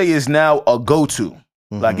Shay Shay is now a go-to.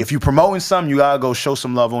 Like if you promoting something, you gotta go show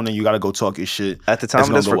some love on it. You gotta go talk your shit. At the time It's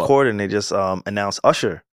of this gonna go up. recording, they just announced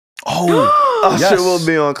Usher. Oh, Usher will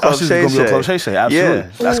be on Club Usher's Shay gonna be on Shay. Club Shay Shay. Absolutely.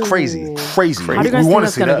 Yeah, that's crazy. Crazy. How do you guys we think want to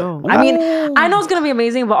that's see gonna that. go? I mean, I know it's gonna be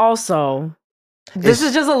amazing, but also, this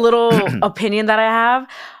is just a little opinion that I have.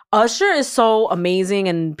 Usher is so amazing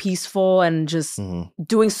and peaceful and just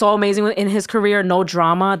doing so amazing in his career, no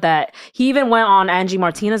drama, that he even went on Angie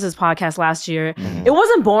Martinez's podcast last year. It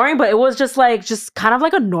wasn't boring, but it was just kind of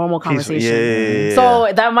like a normal conversation. Yeah.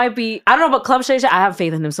 So that might be, I don't know, but Club Shay Shay, I have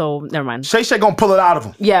faith in him, so never mind. Shay Shay gonna pull it out of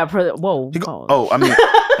him. Yeah, whoa. Oh, I mean,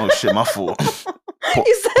 oh shit, my fault.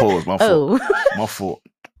 Pause, my fault. My fault.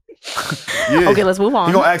 Yeah. Okay, let's move on.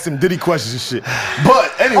 He gonna ask him Diddy questions and shit.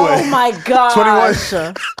 But anyway. Oh my gosh.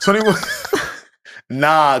 21.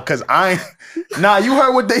 Nah, cause you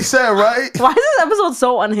heard what they said, right? Why is this episode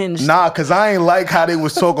so unhinged? Nah, cause I ain't like how they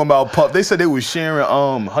was talking about Puff. They said they was sharing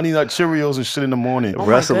Honey Nut Cheerios and shit in the morning. Oh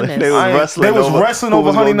Wrestling. goodness. They was wrestling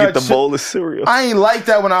over Honey who Nut get the bowl of cereal. I ain't like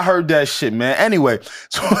that when I heard that shit, man. Anyway,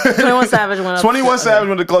 21 Savage went up. 21 Savage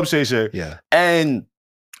went to Club Shay Shay. Yeah. And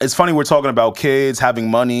it's funny, we're talking about kids having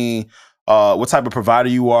money, what type of provider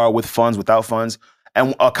you are with funds, without funds.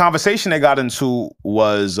 And a conversation they got into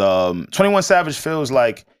was 21 Savage feels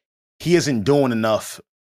like he isn't doing enough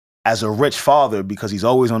as a rich father because he's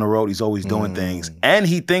always on the road, he's always doing things. And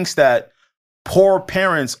he thinks that poor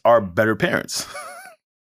parents are better parents.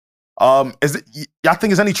 Y'all think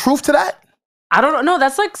there's any truth to that? I don't know.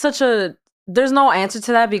 That's like there's no answer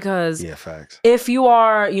to that because facts. if you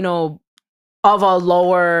are, of a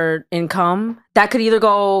lower income, that could either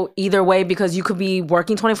go either way because you could be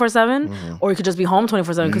working 24/7 or you could just be home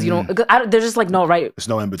 24/7 because you don't. There's just like no right. There's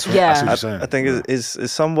no in between. Yeah. I see what you're saying. I think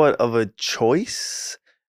it's somewhat of a choice.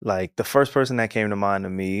 Like the first person that came to mind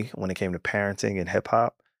to me when it came to parenting and hip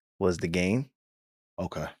hop was The Game.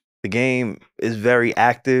 Okay. The Game is very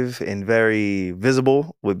active and very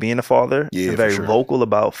visible with being a father. Yeah, and very for sure. vocal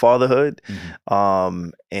about fatherhood.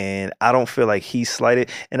 And I don't feel like he's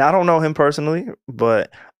slighted. And I don't know him personally,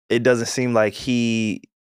 but it doesn't seem like he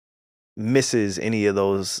misses any of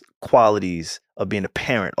those qualities of being a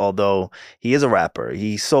parent, although he is a rapper.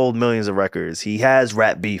 He sold millions of records. He has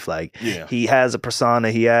rap beef. Like he has a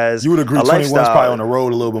persona. He has You would agree a 21's lifestyle. probably on the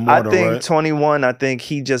road a little bit more, I though, think right? 21, I think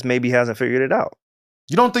he just maybe hasn't figured it out.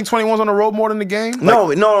 You don't think 21's on the road more than The Game? No,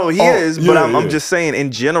 he is. But yeah, I'm just saying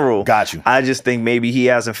in general. Got you. I just think maybe he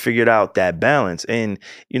hasn't figured out that balance. And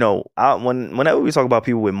whenever we talk about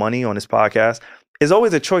people with money on this podcast, it's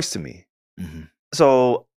always a choice to me.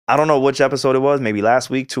 So I don't know which episode it was, maybe last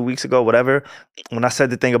week, 2 weeks ago, whatever. When I said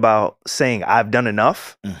the thing about saying I've done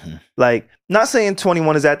enough, like not saying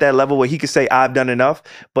 21 is at that level where he could say I've done enough,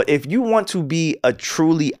 but if you want to be a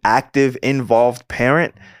truly active, involved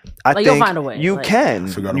parent, I think you'll find a way. you Like,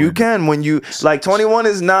 can. You can when you like 21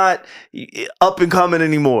 is not up and coming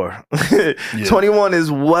anymore. 21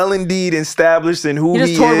 is well indeed established in who He he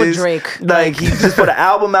just toured is. with Drake. Like he just put an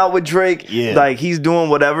album out with Drake. Yeah. Like he's doing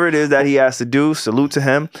whatever it is that he has to do. Salute to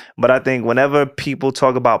him. But I think whenever people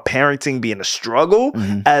talk about parenting being a struggle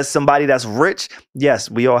as somebody that's rich, yes,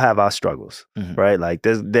 we all have our struggles, right? Like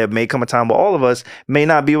there may come a time where all of us may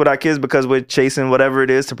not be with our kids because we're chasing whatever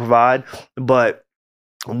it is to provide. But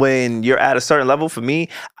when you're at a certain level, for me,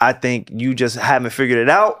 I think you just haven't figured it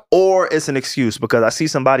out, or it's an excuse because I see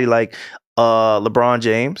somebody like LeBron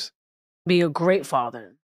James. Be a great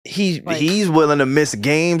father. He's willing to miss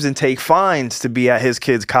games and take fines to be at his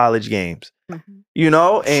kids' college games.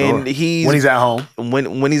 And he's when he's at home.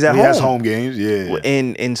 When he's at home. He has home games, yeah.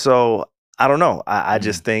 And so I don't know. I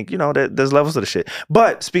just think, that there's levels to the shit.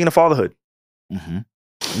 But speaking of fatherhood,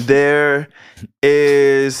 there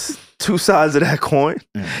is two sides of that coin.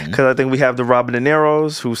 Because I think we have the Robert De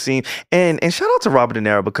Niro's who seem and shout out to Robert De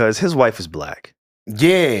Niro because his wife is black.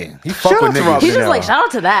 Yeah, he Shout fuck with out to niggas. Robert He's De just Niro. like, shout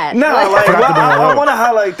out to that. No, I want to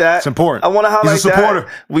highlight that. It's important. I want to highlight He's a supporter. that.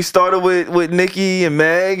 We started with Nicki and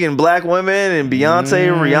Meg and black women and Beyonce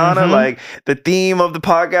and Rihanna. Like the theme of the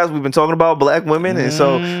podcast, we've been talking about black women. And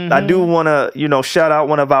so I do want to, shout out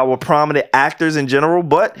one of our prominent actors in general,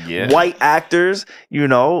 but white actors,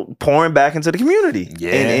 pouring back into the community.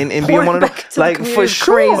 Yeah. And being one of the, like for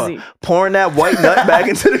sure, crazy. Pouring that white nut back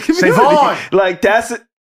into the community. Savon. Like that's it.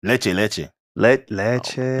 Leche. Leche.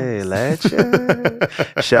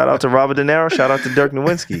 Shout out to Robert De Niro. Shout out to Dirk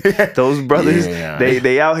Nowitzki. Those brothers, Yeah.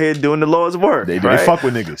 they out here doing the Lord's work. They right? fuck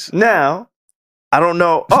with niggas. Now, I don't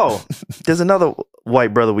know. Oh, there's another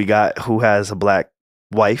white brother we got who has a black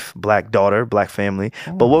wife, black daughter, black family.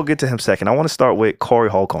 But we'll get to him second. I want to start with Corey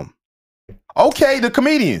Holcomb, Okay, the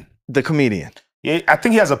comedian. the comedian. Yeah, I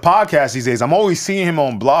think he has a podcast these days. I'm always seeing him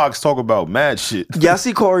on blogs talk about mad shit. Yeah, I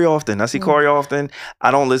see Corey often. I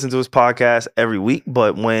don't listen to his podcast every week,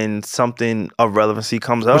 but when something of relevancy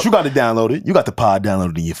comes up. But you got to download it. You got the pod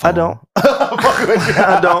downloaded in your phone. I don't.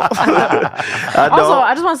 I don't. I don't. Also,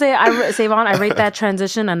 I just want to say, Savon, I rate that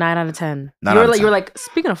transition a 9 out of 10. You were like,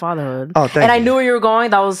 speaking of fatherhood. Oh, thank you. And I knew where you were going.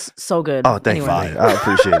 That was so good. Oh, thank you. Anyway. I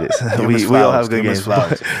appreciate it. we all have good games.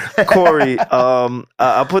 Corey,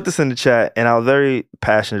 I put this in the chat, and I was very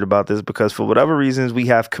passionate about this because for whatever reasons, we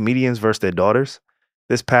have comedians versus their daughters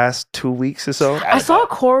this past 2 weeks or so. I saw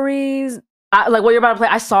Corey's, like what you're about to play.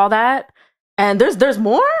 I saw that. And there's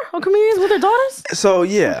more on comedians with their daughters? So,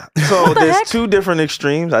 yeah. So, there's two different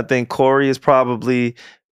extremes. I think Corey is probably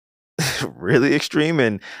really extreme,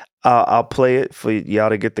 and I'll play it for y'all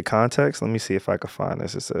to get the context. Let me see if I can find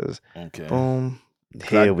this. It says, okay. Boom.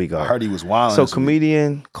 Here we go. I heard he was wild. So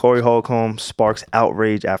comedian Corey Holcomb sparks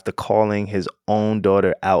outrage after calling his own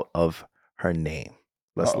daughter out of her name.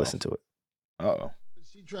 Let's listen to it. Uh-oh.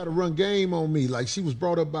 She tried to run game on me like she was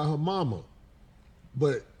brought up by her mama.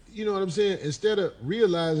 But, you know what I'm saying? Instead of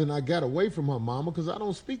realizing I got away from her mama because I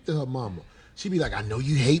don't speak to her mama. She be like, I know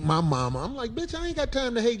you hate my mama. I'm like, bitch, I ain't got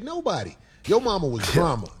time to hate nobody. Your mama was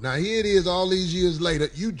drama. Now here it is all these years later.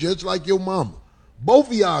 You just like your mama. Both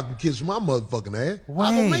of y'all can kiss my motherfucking ass. I'm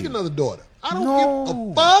gonna make another daughter. I don't give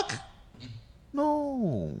a fuck.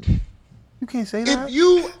 No. You can't say that. If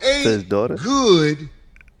you ain't good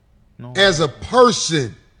as a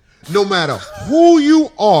person, no matter who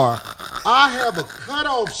you are, I have a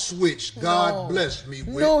cutoff switch God blessed me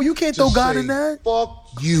with. No, you can't throw God in that. Fuck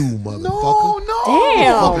you, motherfucker.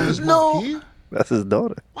 Damn. No. That's his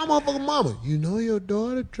daughter. My motherfucking mama. You know your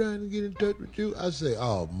daughter trying to get in touch with you? I say,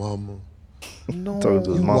 oh, mama. No,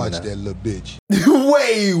 you watch that little bitch.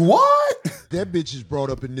 Wait, what? That bitch is brought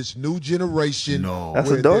up in this new generation That's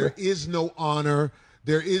where a daughter. there is no honor,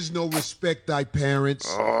 there is no respect thy parents,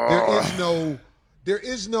 there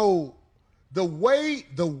is no the way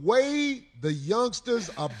the youngsters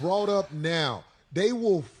are brought up now, they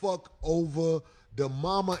will fuck over the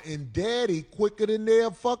mama and daddy quicker than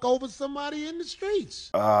they'll fuck over somebody in the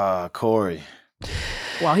streets. Corey.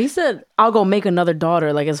 Wow, he said, I'll go make another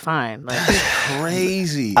daughter. Like, it's fine. Like,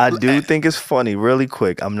 Crazy. I do think it's funny, really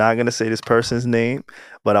quick. I'm not going to say this person's name,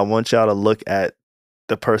 but I want y'all to look at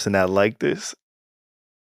the person that liked this.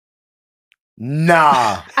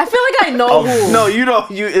 Nah. I feel like I know who. No, you don't.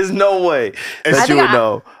 There's no way that you would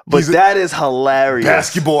know. But that is hilarious.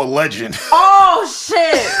 Basketball legend. Oh,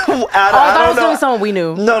 shit. I thought it was doing someone we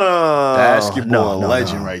knew. No. Basketball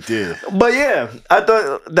legend right there. But yeah, I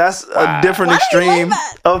thought that's a different extreme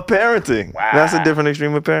of parenting. Wow. That's a different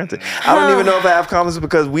extreme of parenting. I don't even know if I have comments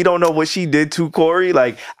because we don't know what she did to Corey.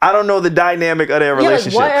 Like, I don't know the dynamic of their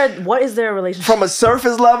relationship. Like, what is their relationship? From a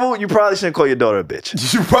surface level, you probably shouldn't call your daughter a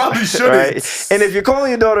bitch. You probably shouldn't. Right? And if you're calling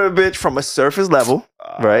your daughter a bitch from a surface level,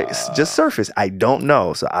 right? It's just surface. I don't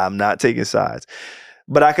know. So I'm not taking sides.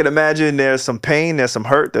 But I could imagine there's some pain, there's some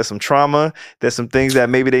hurt, there's some trauma, there's some things that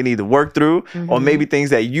maybe they need to work through, or maybe things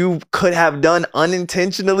that you could have done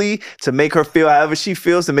unintentionally to make her feel however she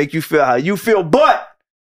feels, to make you feel how you feel. But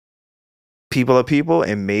people are people,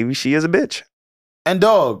 and maybe she is a bitch. And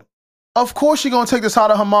dog, of course she gonna take this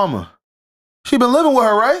out of her mama. She been living with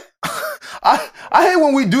her, right? I hate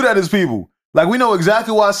when we do that as people. Like, we know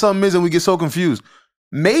exactly why something is and we get so confused.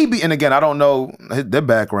 Maybe, and again, I don't know their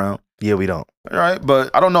background. Yeah, we don't. All right,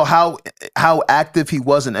 but I don't know how active he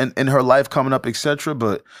was in her life coming up, etc.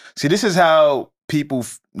 But see, this is how people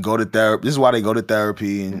go to therapy. This is why they go to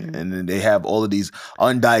therapy, and then they have all of these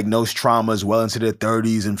undiagnosed traumas well into their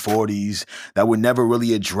 30s and 40s that were never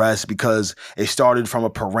really addressed because it started from a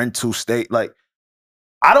parental state. Like,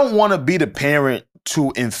 I don't want to be the parent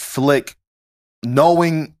to inflict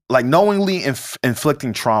knowingly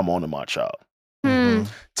inflicting trauma onto my child.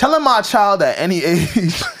 Telling my child at any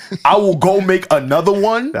age I will go make another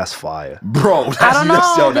one. That's fire. Bro,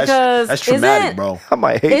 that's traumatic, bro. I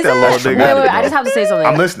might hate that little nigga. Wait, I just have to say something.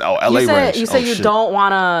 I'm listening. Oh, LA Ranch. You said you don't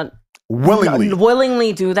want to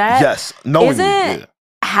willingly do that? Yes, knowingly. Isn't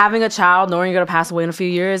having a child knowing you're going to pass away in a few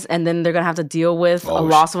years and then they're going to have to deal with a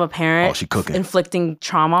loss of a parent she cooking. Inflicting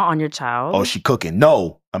trauma on your child? Oh, she cooking.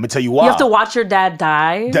 No, I'm going to tell you why. You have to watch your dad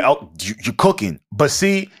die? You're cooking. But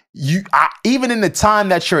see, even in the time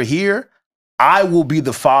that you're here, I will be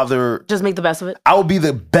the father. Just make the best of it? I will be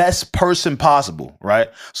the best person possible, right?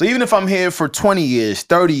 So even if I'm here for 20 years,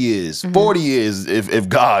 30 years, 40 years, if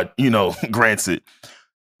God, grants it,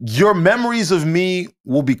 your memories of me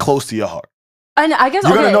will be close to your heart. And I guess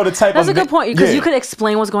you're gonna know the type that's of a good point because you could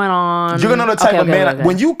explain what's going on. You're gonna know the type of man.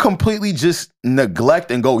 When you completely just neglect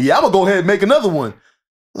and go, yeah, I'm gonna go ahead and make another one.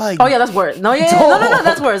 Like, Oh yeah, that's worse. No, yeah, no,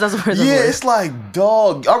 that's worse. That's worse. That's yeah, worse. it's like,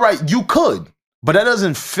 dog. All right, you could, but that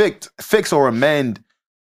doesn't fix or amend.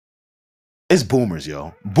 It's boomers,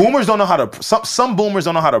 yo. Boomers don't know how to. Some boomers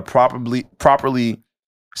don't know how to properly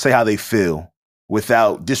say how they feel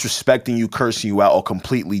without disrespecting you, cursing you out, or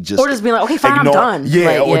completely just being like, okay, fine, I'm done.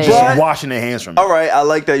 Yeah, like, or yeah, just yeah. washing their hands from you. All right, I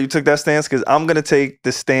like that you took that stance because I'm gonna take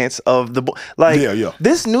the stance of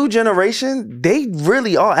this new generation. They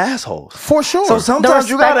really are assholes for sure. So sometimes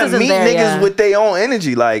you gotta isn't meet there, niggas yeah. with their own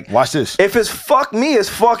energy. Like, watch this. If it's fuck me, it's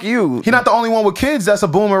fuck you. He's not the only one with kids that's a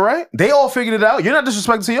boomer, right? They all figured it out. You're not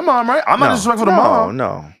disrespectful to your mom, right? I'm not disrespectful to mom.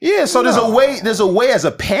 No. Yeah, so there's a way as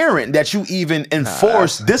a parent that you even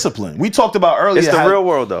enforce discipline. We talked about earlier. It's the real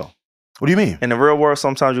world though. What do you mean? In the real world,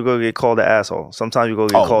 sometimes you go get called an asshole. Sometimes you go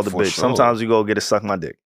get called a bitch. Sure. Sometimes you go get a suck my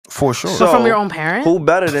dick. For sure. So from your own parent? Who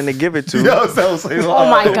better than to give it to? Oh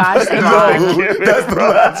my gosh, Savon. That's the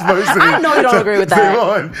last person. I know you don't agree with that.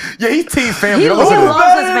 Savon. Yeah, he's team family. He Don't loves listen to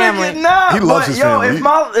him. his family. Nah, He loves his family. If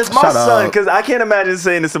my Shout son, out. because I can't imagine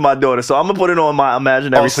saying this to my daughter, so I'm gonna put it on my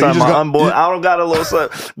imaginary So you son, just my got- unborn. I don't got a little son,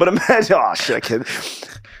 but imagine. Oh shit, I can't.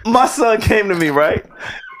 My son came to me, right?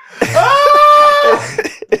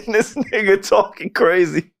 And this nigga talking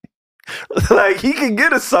crazy. Like, he can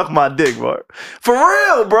get a suck my dick, bro. For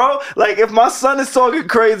real, bro. Like, if my son is talking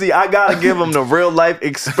crazy, I gotta give him the real life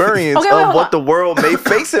experience of what the world may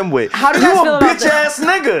face him with. How do you guys feel about bitch ass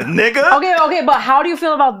nigga. Okay, but how do you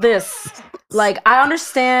feel about this? Like, I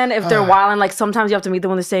understand if they're wilding, like, sometimes you have to meet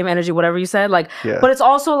them with the same energy, whatever you said. Like, but it's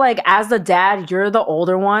also like, as the dad, you're the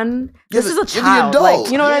older one. This is a child.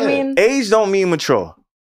 Like, you know what I mean? Age don't mean mature.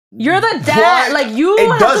 You're the dad. Like, you It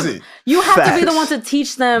have doesn't. to, you have to be the Facts. one to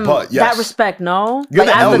teach them But, yes. that respect, no? You're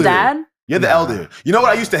like, the as elder. the dad? You're the elder. You know what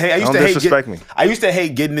I used to hate? I used Don't to hate disrespect me. I used to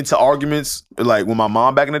hate getting into arguments like with my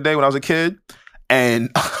mom back in the day when I was a kid,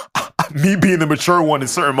 and me being the mature one in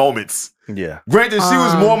certain moments. Yeah. Granted, she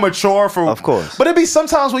was more mature for, Of course. but it'd be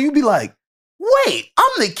sometimes where you'd be like, "Wait,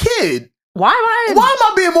 I'm the kid. Why am I? Why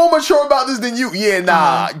am I being more mature about this than you?" Yeah,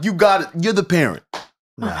 nah, you got it. You're the parent.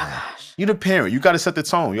 You're the parent. You got to set the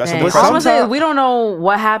tone. You got to set Dang. the I'm gonna precedent. say we don't know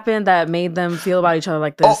what happened that made them feel about each other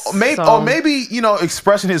like this. Or maybe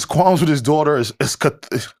expressing his qualms with his daughter is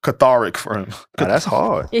cathartic for him. Nah, that's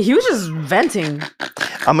hard. Yeah, he was just venting.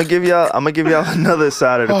 I'm gonna give y'all another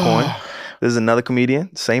side of the coin. There's another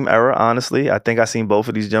comedian, same era, honestly. I think I seen both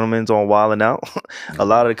of these gentlemen on Wild 'N Out. A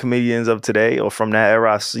lot of the comedians of today or from that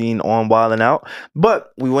era I've seen on Wild 'N Out.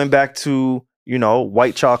 But we went back to,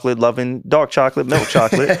 white chocolate loving dark chocolate, milk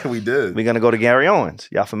chocolate. We did. We're gonna go to Gary Owens.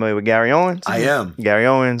 Y'all familiar with Gary Owens? I am. Gary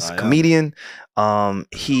Owens, I am. comedian.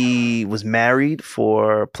 He was married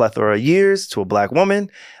for a plethora of years to a black woman.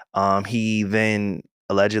 He then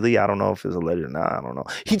allegedly, I don't know if it's alleged or not, I don't know.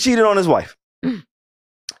 He cheated on his wife.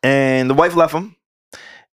 And the wife left him.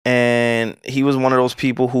 And he was one of those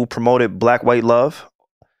people who promoted black-white love.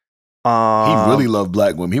 He really loved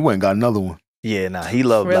black women. He went and got another one. Yeah, nah, he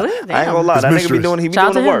loved Really? black. I ain't gonna lie. His That nigga mistress. be doing, he be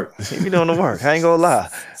Shout doing out the to him. work. He be doing the work. I ain't gonna lie.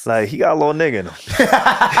 Like, he got a little nigga in him.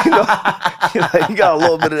 He got a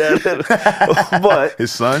little bit of that. But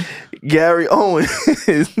His son? Gary Owens,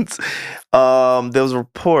 there was a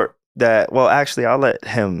report that, well, actually, I'll let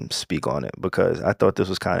him speak on it because I thought this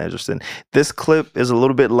was kind of interesting. This clip is a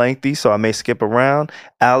little bit lengthy, so I may skip around.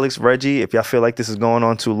 Alex, Reggie, if y'all feel like this is going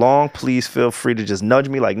on too long, please feel free to just nudge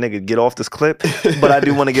me like, nigga, get off this clip. But I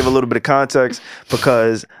do want to give a little bit of context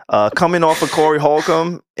because coming off of Corey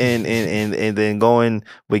Holcomb and then going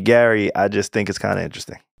with Gary, I just think it's kind of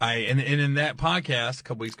interesting. And in that podcast a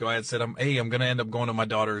couple weeks ago, I had said, I'm going to end up going to my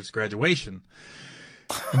daughter's graduation.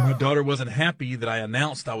 And my daughter wasn't happy that I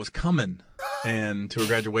announced I was coming and to her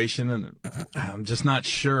graduation, and I'm just not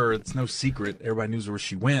sure. It's no secret. Everybody knows where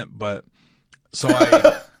she went, but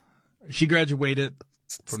she graduated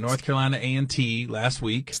from North Carolina A&T last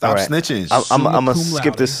week. Stop right. snitching. I'm gonna cum skip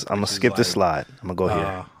laude, this. I'm gonna which is skip this like, slide. I'm gonna go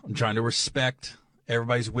here I'm trying to respect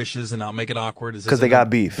everybody's wishes and not make it awkward. because they got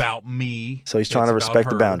beef. About me. So he's trying to It's about respect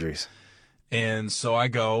the her. boundaries. And so I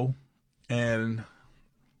go, and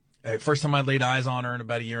first time I laid eyes on her in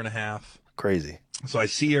about a year and a half. Crazy. So I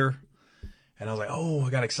see her, and I was like, oh, I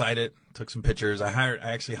got excited. Took some pictures. I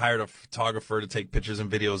actually hired a photographer to take pictures and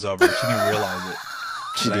videos of her. She didn't realize it.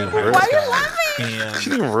 She that I didn't had hired realize this it. guy. She And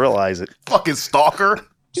didn't even realize it. Fucking stalker.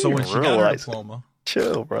 so when she got her realize it. diploma,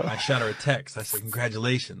 Chill, bro. I shot her a text. I said,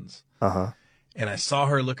 congratulations. Uh-huh. And I saw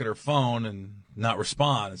her look at her phone and not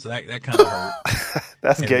respond. So that kind of hurt.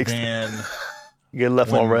 That's And gangster. then You get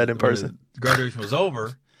left on red in when person. the graduation was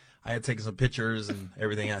over, I had taken some pictures and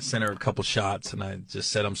everything. I sent her a couple shots, and I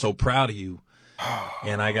just said, "I'm so proud of you."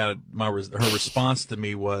 And I got her response to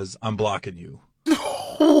me was, "I'm blocking you."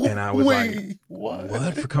 And I was like,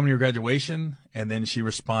 what? For coming to your graduation? And then she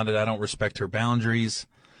responded, I don't respect her boundaries,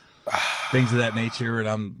 things of that nature.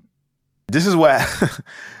 And This is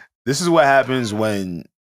what happens when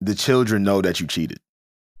the children know that you cheated.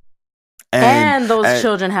 And those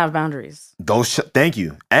children have boundaries. Thank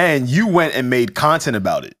you. And you went and made content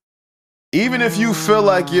about it. Even if you feel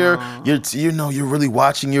like you're really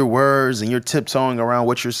watching your words and you're tiptoeing around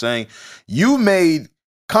what you're saying, you made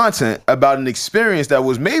content about an experience that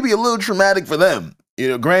was maybe a little traumatic for them.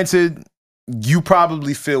 Granted, you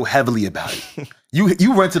probably feel heavily about it.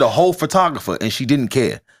 You rented a whole photographer and she didn't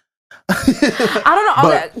care. I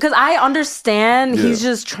don't know, because I understand he's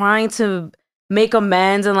just trying to make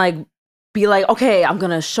amends and like be like, okay, I'm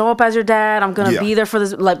gonna show up as your dad. I'm gonna be there for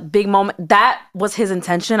this like big moment. That was his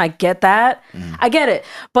intention. I get that. I get it.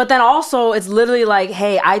 But then also, it's literally like,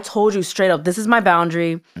 hey, I told you straight up, this is my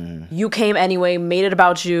boundary. You came anyway, made it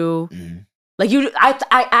about you. Like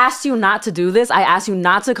I asked you not to do this. I asked you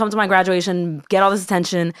not to come to my graduation, get all this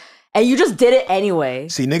attention. And you just did it anyway.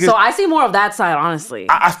 See, niggas, so I see more of that side, honestly.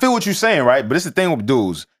 I feel what you're saying, right? But it's the thing with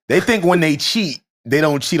dudes. They think when they cheat, they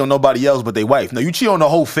don't cheat on nobody else but their wife. No, you cheat on the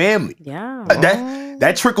whole family. Yeah.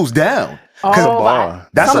 That trickles down.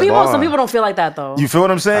 Some people don't feel like that though. You feel what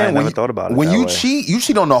I'm saying? I never thought about it. When you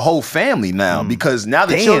cheat on the whole family now because now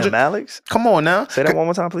the children. Alex. Come on now. Say that one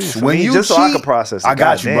more time, please. When you just cheat, so I can process it. I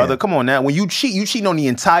got you, brother. Come on now. When you cheat on the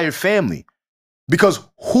entire family. Because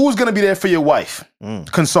who's gonna be there for your wife?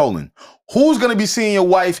 Consoling. Who's gonna be seeing your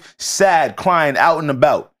wife sad, crying, out and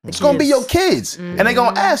about? It's gonna be your kids. And they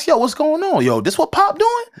gonna ask, yo, what's going on? Yo, this what Pop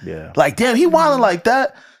doing? Yeah. Like, damn, he wilding like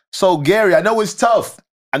that. So, Gary, I know it's tough.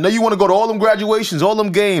 I know you want to go to all them graduations, all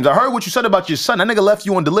them games. I heard what you said about your son. That nigga left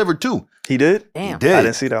you undelivered too. He did? Damn. He did. I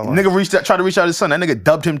didn't see that one. Nigga tried to reach out to his son. That nigga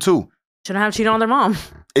dubbed him too. Shouldn't have cheated on their mom.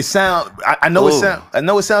 I know it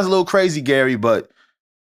sounds a little crazy, Gary, but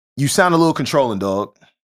you sound a little controlling, dog.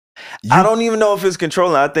 I don't even know if it's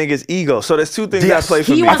controlling. I think it's ego. So there's two things that play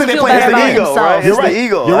for me. I think they play hand in hand. Ego, right? You're it's the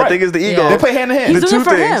ego. You're I think it's the ego. They play hand in hand. He's doing it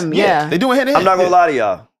for him. Yeah. They doing hand in hand. I'm not gonna lie to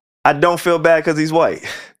y'all. I don't feel bad because he's white.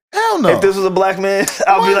 Hell no. If this was a black man,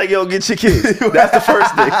 I'll be like, yo, get your kids. That's the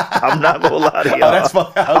first thing. I'm not gonna lie to y'all. Oh, that's fine.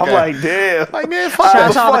 Okay. I'm like, damn. Like, man, Shout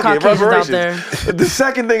out to all the fuck it, Caucasians out there. The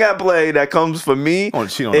second thing I play that comes for me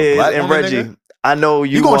cheat on a black and woman, Reggie. nigga? I know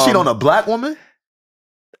you. You gonna cheat on a black woman?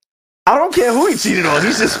 I don't care who he cheated on.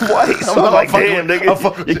 He's just white. So I'm like, damn,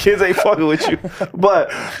 nigga, your kids ain't fucking with you.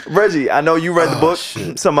 But Reggie, I know you read the book.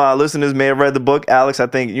 Shit. Some of our listeners may have read the book. Alex, I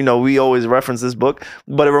think, we always reference this book.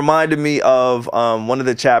 But it reminded me of one of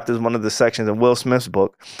the chapters, one of the sections in Will Smith's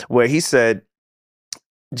book, where he said,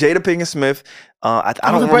 Jada Pinkett Smith, I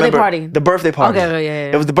don't remember. The birthday party. Okay,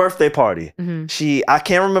 yeah. It was the birthday party. I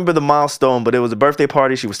can't remember the milestone, but it was a birthday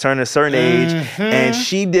party. She was turning a certain age, and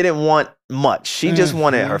she didn't want much. She just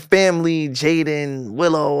wanted her family, Jaden,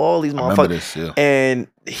 Willow, all these motherfuckers. This, yeah. And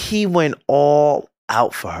he went all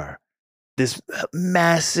out for her. This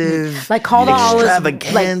massive, like called all his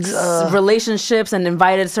extravaganza, relationships and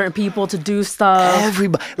invited certain people to do stuff.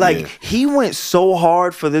 Everybody, he went so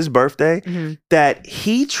hard for this birthday that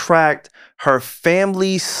he tracked her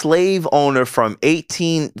family slave owner from the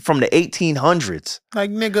 1800s. Like,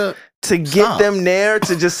 nigga, to get them there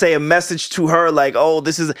to just say a message to her like, oh,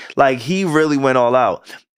 this is like, he really went all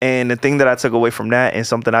out. And the thing that I took away from that and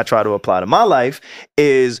something I try to apply to my life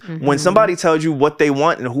is when somebody tells you what they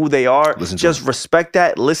want and who they are, just respect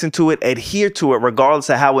that, listen to it, adhere to it, regardless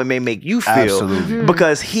of how it may make you feel. Absolutely.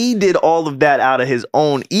 Because he did all of that out of his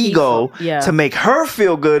own ego to make her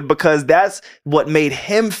feel good, because that's what made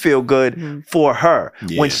him feel good for her.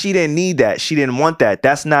 When she didn't need that, she didn't want that.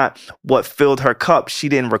 That's not what filled her cup. She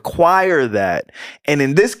didn't require that. And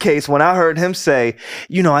in this case, when I heard him say,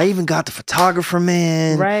 I even got the photographer,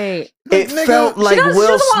 man. Right. It felt like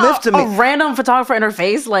Will Smith to me. A random photographer in her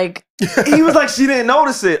face, like he was like, she didn't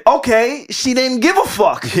notice it. Okay, she didn't give a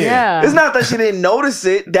fuck. Yeah. It's not that she didn't notice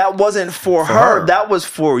it. That wasn't for her. That was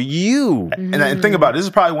for you. And think about it. This is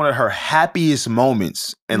probably one of her happiest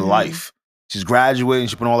moments in life. She's graduating.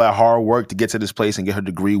 She put in all that hard work to get to this place and get her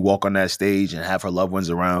degree, walk on that stage and have her loved ones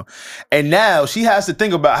around. And now she has to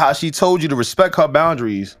think about how she told you to respect her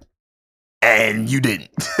boundaries. And you didn't.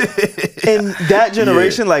 In that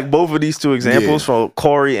generation, like both of these two examples from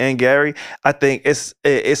Corey and Gary, I think it's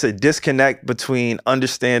a disconnect between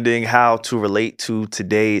understanding how to relate to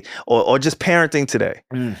today or just parenting today,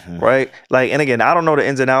 right? Like, and again, I don't know the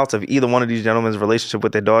ins and outs of either one of these gentlemen's relationship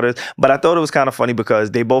with their daughters, but I thought it was kind of funny because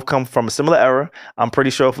they both come from a similar era. I'm pretty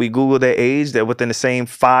sure if we Google their age, they're within the same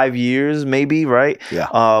 5 years, maybe, right?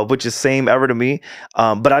 Yeah. Which is same era to me.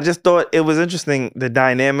 But I just thought it was interesting, the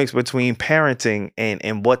dynamics between parenting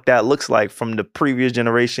and what that looks like from the previous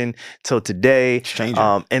generation till today. It's changing.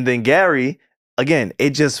 And then Gary, again,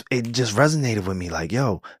 it just resonated with me. Like,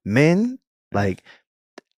 yo, men, like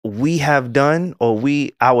we have done, or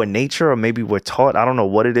our nature, or maybe we're taught, I don't know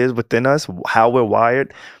what it is within us, how we're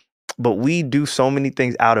wired, but we do so many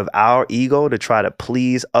things out of our ego to try to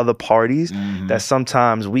please other parties that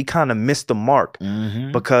sometimes we kind of miss the mark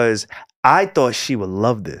because I thought she would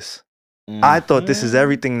love this. I thought this is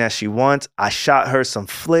everything that she wants. I shot her some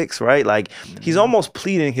flicks, right? Like he's almost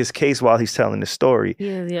pleading his case while he's telling the story.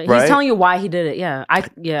 Yeah. Right? He's telling you why he did it. Yeah, I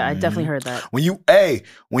definitely heard that. When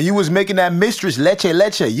you was making that mistress Leche,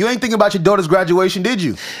 you ain't thinking about your daughter's graduation, did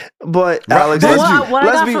you? But Right. Alex, Did you? What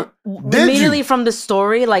I got immediately from the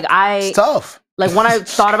story, like It's tough. like when I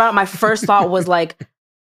thought about it, my first thought was like,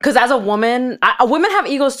 because as a woman, women have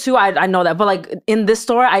egos too. I know that, but like in this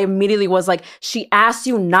story, I immediately was like, she asked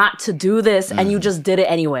you not to do this, and you just did it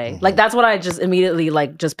anyway. Like that's what I just immediately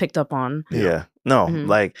like just picked up on. Yeah. No,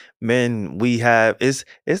 like men, we have it's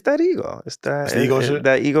that ego. It's that the ego shit?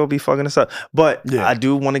 that ego be fucking us up. But Yeah. I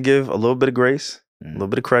do want to give a little bit of grace, a little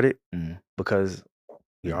bit of credit, because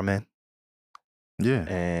we are men, Yeah.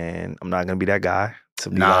 and I'm not gonna be that guy to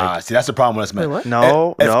be Nah, like, see, that's the problem with us, man. Wait, what?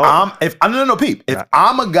 no, no. No, Pete. If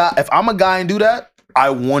I'm a guy and do that, I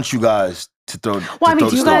want you guys to throw. Well, I mean,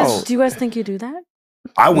 to do throw you the stones. guys think you do that?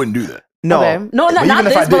 I wouldn't do that. No, Okay. No, But not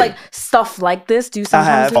even if I this, but did- like stuff like this. Do you I sometimes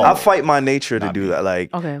have. do I that? fight my nature to do that.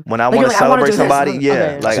 Like Okay. when I Like, want you're to like, I wanna celebrate do this. somebody, Okay. yeah, I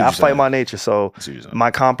like see what I you're fight saying. my nature. So see what you're saying.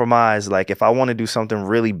 my compromise, like if I want to do something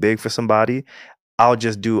really big for somebody, I'll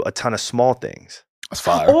just do a ton of small things. That's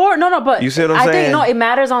fire. Or no, but You see what I'm I saying? think no, it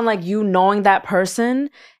matters on like you knowing that person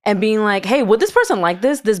and being like, hey, would this person like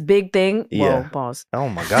this big thing? Yeah. Whoa, pause. Oh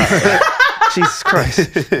my god. Jesus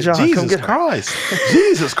Christ. John, come Jesus get her. Christ.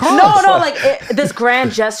 Jesus Christ. No, like this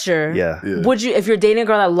grand gesture. Yeah. Would you, if you're dating a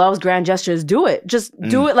girl that loves grand gestures, do it. Just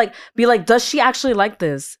do it. Like, be like, does she actually like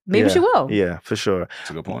this? Maybe Yeah. she will. Yeah, for sure. That's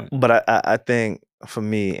a good point. But I think for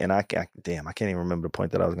me, and I can't even remember the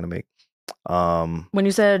point that I was gonna make. When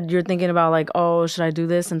you said you're thinking about like, oh, should I do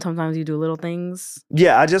this? And sometimes you do little things.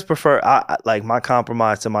 Yeah, I just prefer. I like my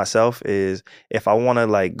compromise to myself is if I want to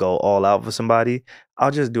like go all out for somebody,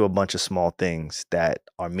 I'll just do a bunch of small things that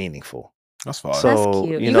are meaningful. That's fire. So, That's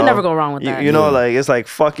cute. You know, can never go wrong with that. You know, like it's like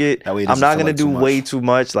fuck it. That way it I'm doesn't not feel gonna like do too much. way too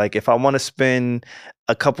much. Like if I want to spend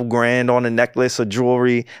a couple grand on a necklace or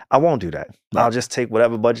jewelry, I won't do that. Right. I'll just take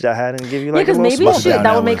whatever budget I had and give you Yeah, like because a little maybe small that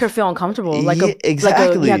down would that make way. her feel uncomfortable. Like Yeah, a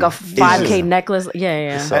exactly. like a 5K Yeah. necklace.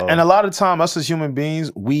 Yeah. So- And a lot of time, us as human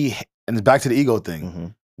beings, and it's back to the ego thing.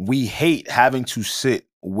 Mhm. We hate having to sit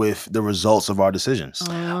with the results of our decisions.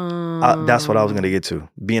 That's what I was gonna get to.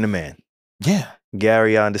 Being a man, Yeah,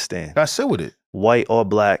 Gary, I understand. gotta sit with it. White or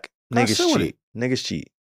black, Gotta niggas sit with cheat. Niggas cheat.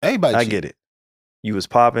 Everybody, I cheat. get it. You was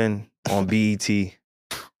popping on BET.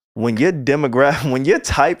 When your demographic, when your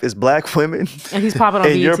type is black women, And he's popping on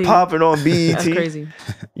and BET. you're popping on BET, That's crazy.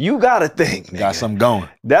 you gotta think. Got nigga. something going.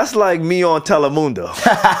 That's like me on Telemundo.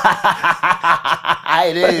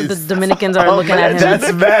 It is. The Dominicans are looking at him.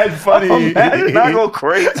 That's mad funny. Imagine I go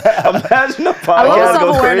crazy. Imagine the podcast I love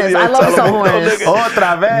go self-awareness. crazy I on love Telemundo, self-awareness. nigga.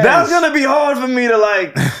 Otra vez. That's gonna be hard for me to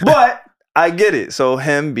like, but I get it. So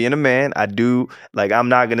him being a man, I do like. I'm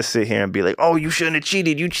not gonna sit here and be like, "Oh, you shouldn't have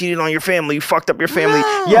cheated. You cheated on your family. You fucked up your family."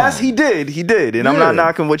 No. Yes, he did. He did, and I'm Yeah. not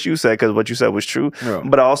knocking what you said because what you said was true. Yeah.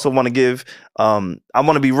 But I also want to give. I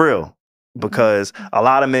want to be real because a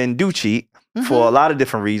lot of men do cheat. For a lot of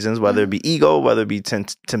different reasons, whether it be ego, whether it be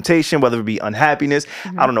temptation, whether it be unhappiness.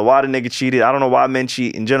 I don't know why the nigga cheated. I don't know why men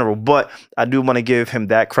cheat in general, but I do want to give him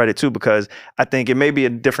that credit too because I think it may be a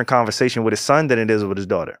different conversation with his son than it is with his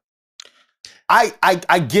daughter. I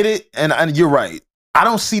get it, and you're right. I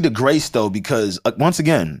don't see the grace though because once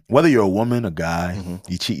again, whether you're a woman, a guy,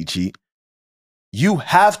 you cheat. You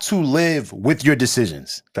have to live with your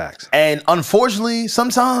decisions. Facts. And unfortunately,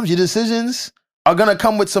 sometimes your decisions are gonna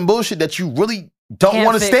come with some bullshit that you really don't Can't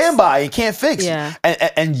want to fix. stand by and can't fix. Yeah.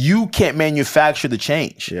 And you can't manufacture the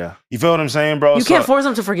change. Yeah. You feel what I'm saying, bro? You can't force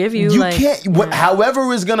them to forgive you. You like, can't.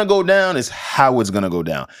 However it's gonna go down is how it's gonna go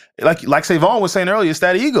down. Like Savon was saying earlier, it's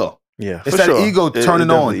that ego. Yeah. It's for that sure. ego It's turning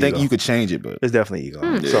on, definitely thinking ego. you could change it, but It's definitely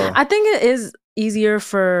ego. So I think it is easier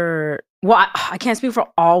for, well, I can't speak for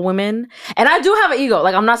all women. And I do have an ego.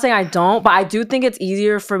 Like, I'm not saying I don't, but I do think it's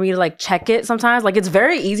easier for me to like check it sometimes. Like, it's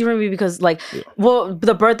very easy for me because like, well,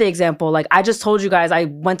 the birthday example, like I just told you guys, I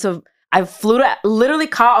flew to, literally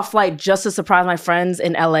caught a flight just to surprise my friends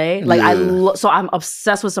in LA. Like so I'm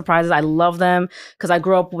obsessed with surprises. I love them because I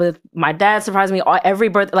grew up with my dad surprising me every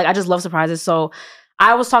birthday. Like, I just love surprises. So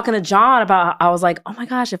I was talking to John about, I was like, oh my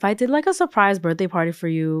gosh, if I did like a surprise birthday party for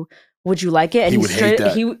you, would you like it? And He would hate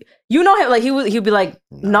that. you know him, like he'd be like,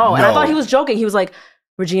 no. And I thought he was joking. He was like,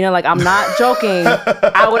 Regina, like, I'm not joking.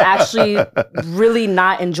 I would actually really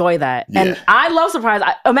not enjoy that. Yeah. And I love surprise.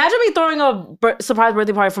 Imagine me throwing a surprise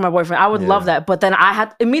birthday party for my boyfriend. I would love that. But then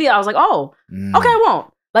I was like, oh, okay, I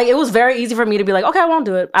won't. Like, it was very easy for me to be like, okay, I won't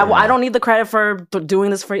do it. I don't need the credit for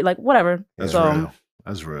doing this for you. Like, whatever. That's real.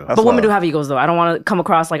 That's real. But women do have egos, though. I don't want to come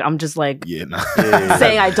across like I'm just like saying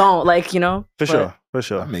I don't, like, you know. For sure.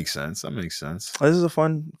 That makes sense. This is a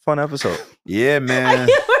fun episode. Yeah, man.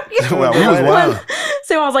 Well, we was wild.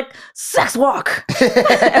 Sam was like, sex walk.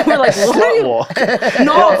 And we're like, what are you? Walk.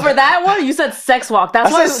 No, for that one, you said sex walk.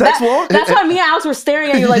 That's why sex walk? That's why me and Alex were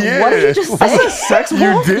staring at you like, what did you just say? I said sex walk?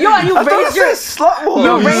 You did? Yo, and you raised your slut walk.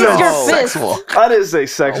 You raised your fist. Walk. I didn't say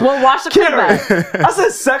sex walk. Well, watch the clip back. I said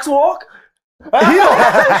sex walk? He's like,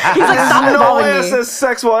 stop involving me. I said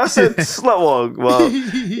sex walk. I said slut walk. Well,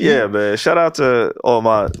 yeah, man. Shout out to all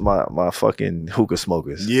my fucking hookah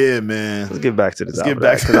smokers. Yeah, man. Let's get back to this.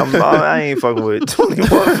 I ain't fucking with 21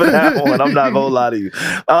 for that one. I'm not gonna lie to you.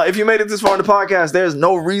 If you made it this far in the podcast, there's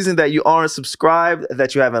no reason that you aren't subscribed,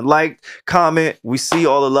 that you haven't liked, comment. We see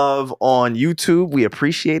all the love on YouTube. We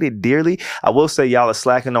appreciate it dearly. I will say y'all are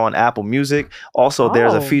slacking on Apple Music. Also,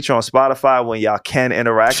 there's a feature on Spotify when y'all can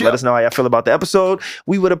interact. Let us know how y'all feel about the episode.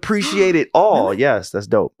 We would appreciate it all. Really? Yes, that's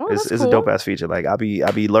dope. It's cool. A dope ass feature. Like I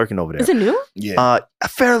be lurking over there. Is it new? Yeah.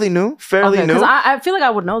 Fairly new. Fairly new. I feel like I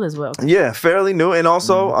would know this well. Yeah, fairly new. And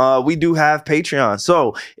also, we do have Patreon.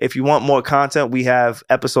 So if you want more content, we have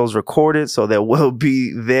episodes recorded. So there will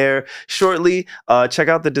be there shortly. Check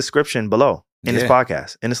out the description below in this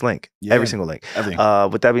podcast, in this link. Yeah. Every single link. Everything.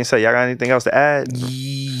 With that being said, y'all got anything else to add?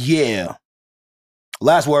 Yeah.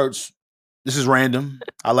 Last words. This is random.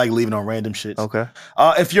 I like leaving on random shit. Okay.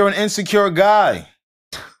 If you're an insecure guy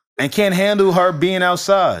and can't handle her being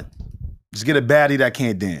outside, just get a baddie that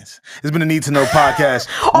can't dance. It's been a Need to Know podcast.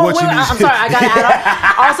 I'm sorry, I gotta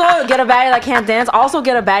add on. Also, get a baddie that can't dance. Also,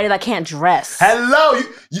 get a baddie that can't dress. Hello,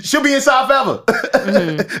 she'll be inside forever.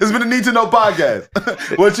 It's been a Need to Know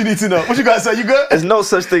podcast. What you need to know? What you gotta say? You good? There's no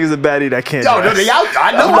such thing as a baddie that can't dress.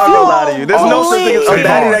 I know. I'm not gonna lie to you. There's no such thing as a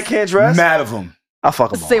baddie that can't dress. Mad of them. I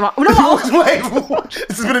fuck them all. Same. No. Wait,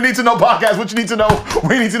 this has been a Need to Know podcast. What you need to know?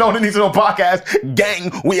 We need to know the Need to Know podcast.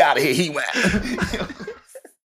 Gang, we out of here. He went.